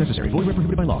 No purchase necessary. Void where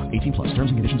prohibited by law. 18+.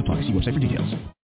 Terms and conditions apply. See website for details.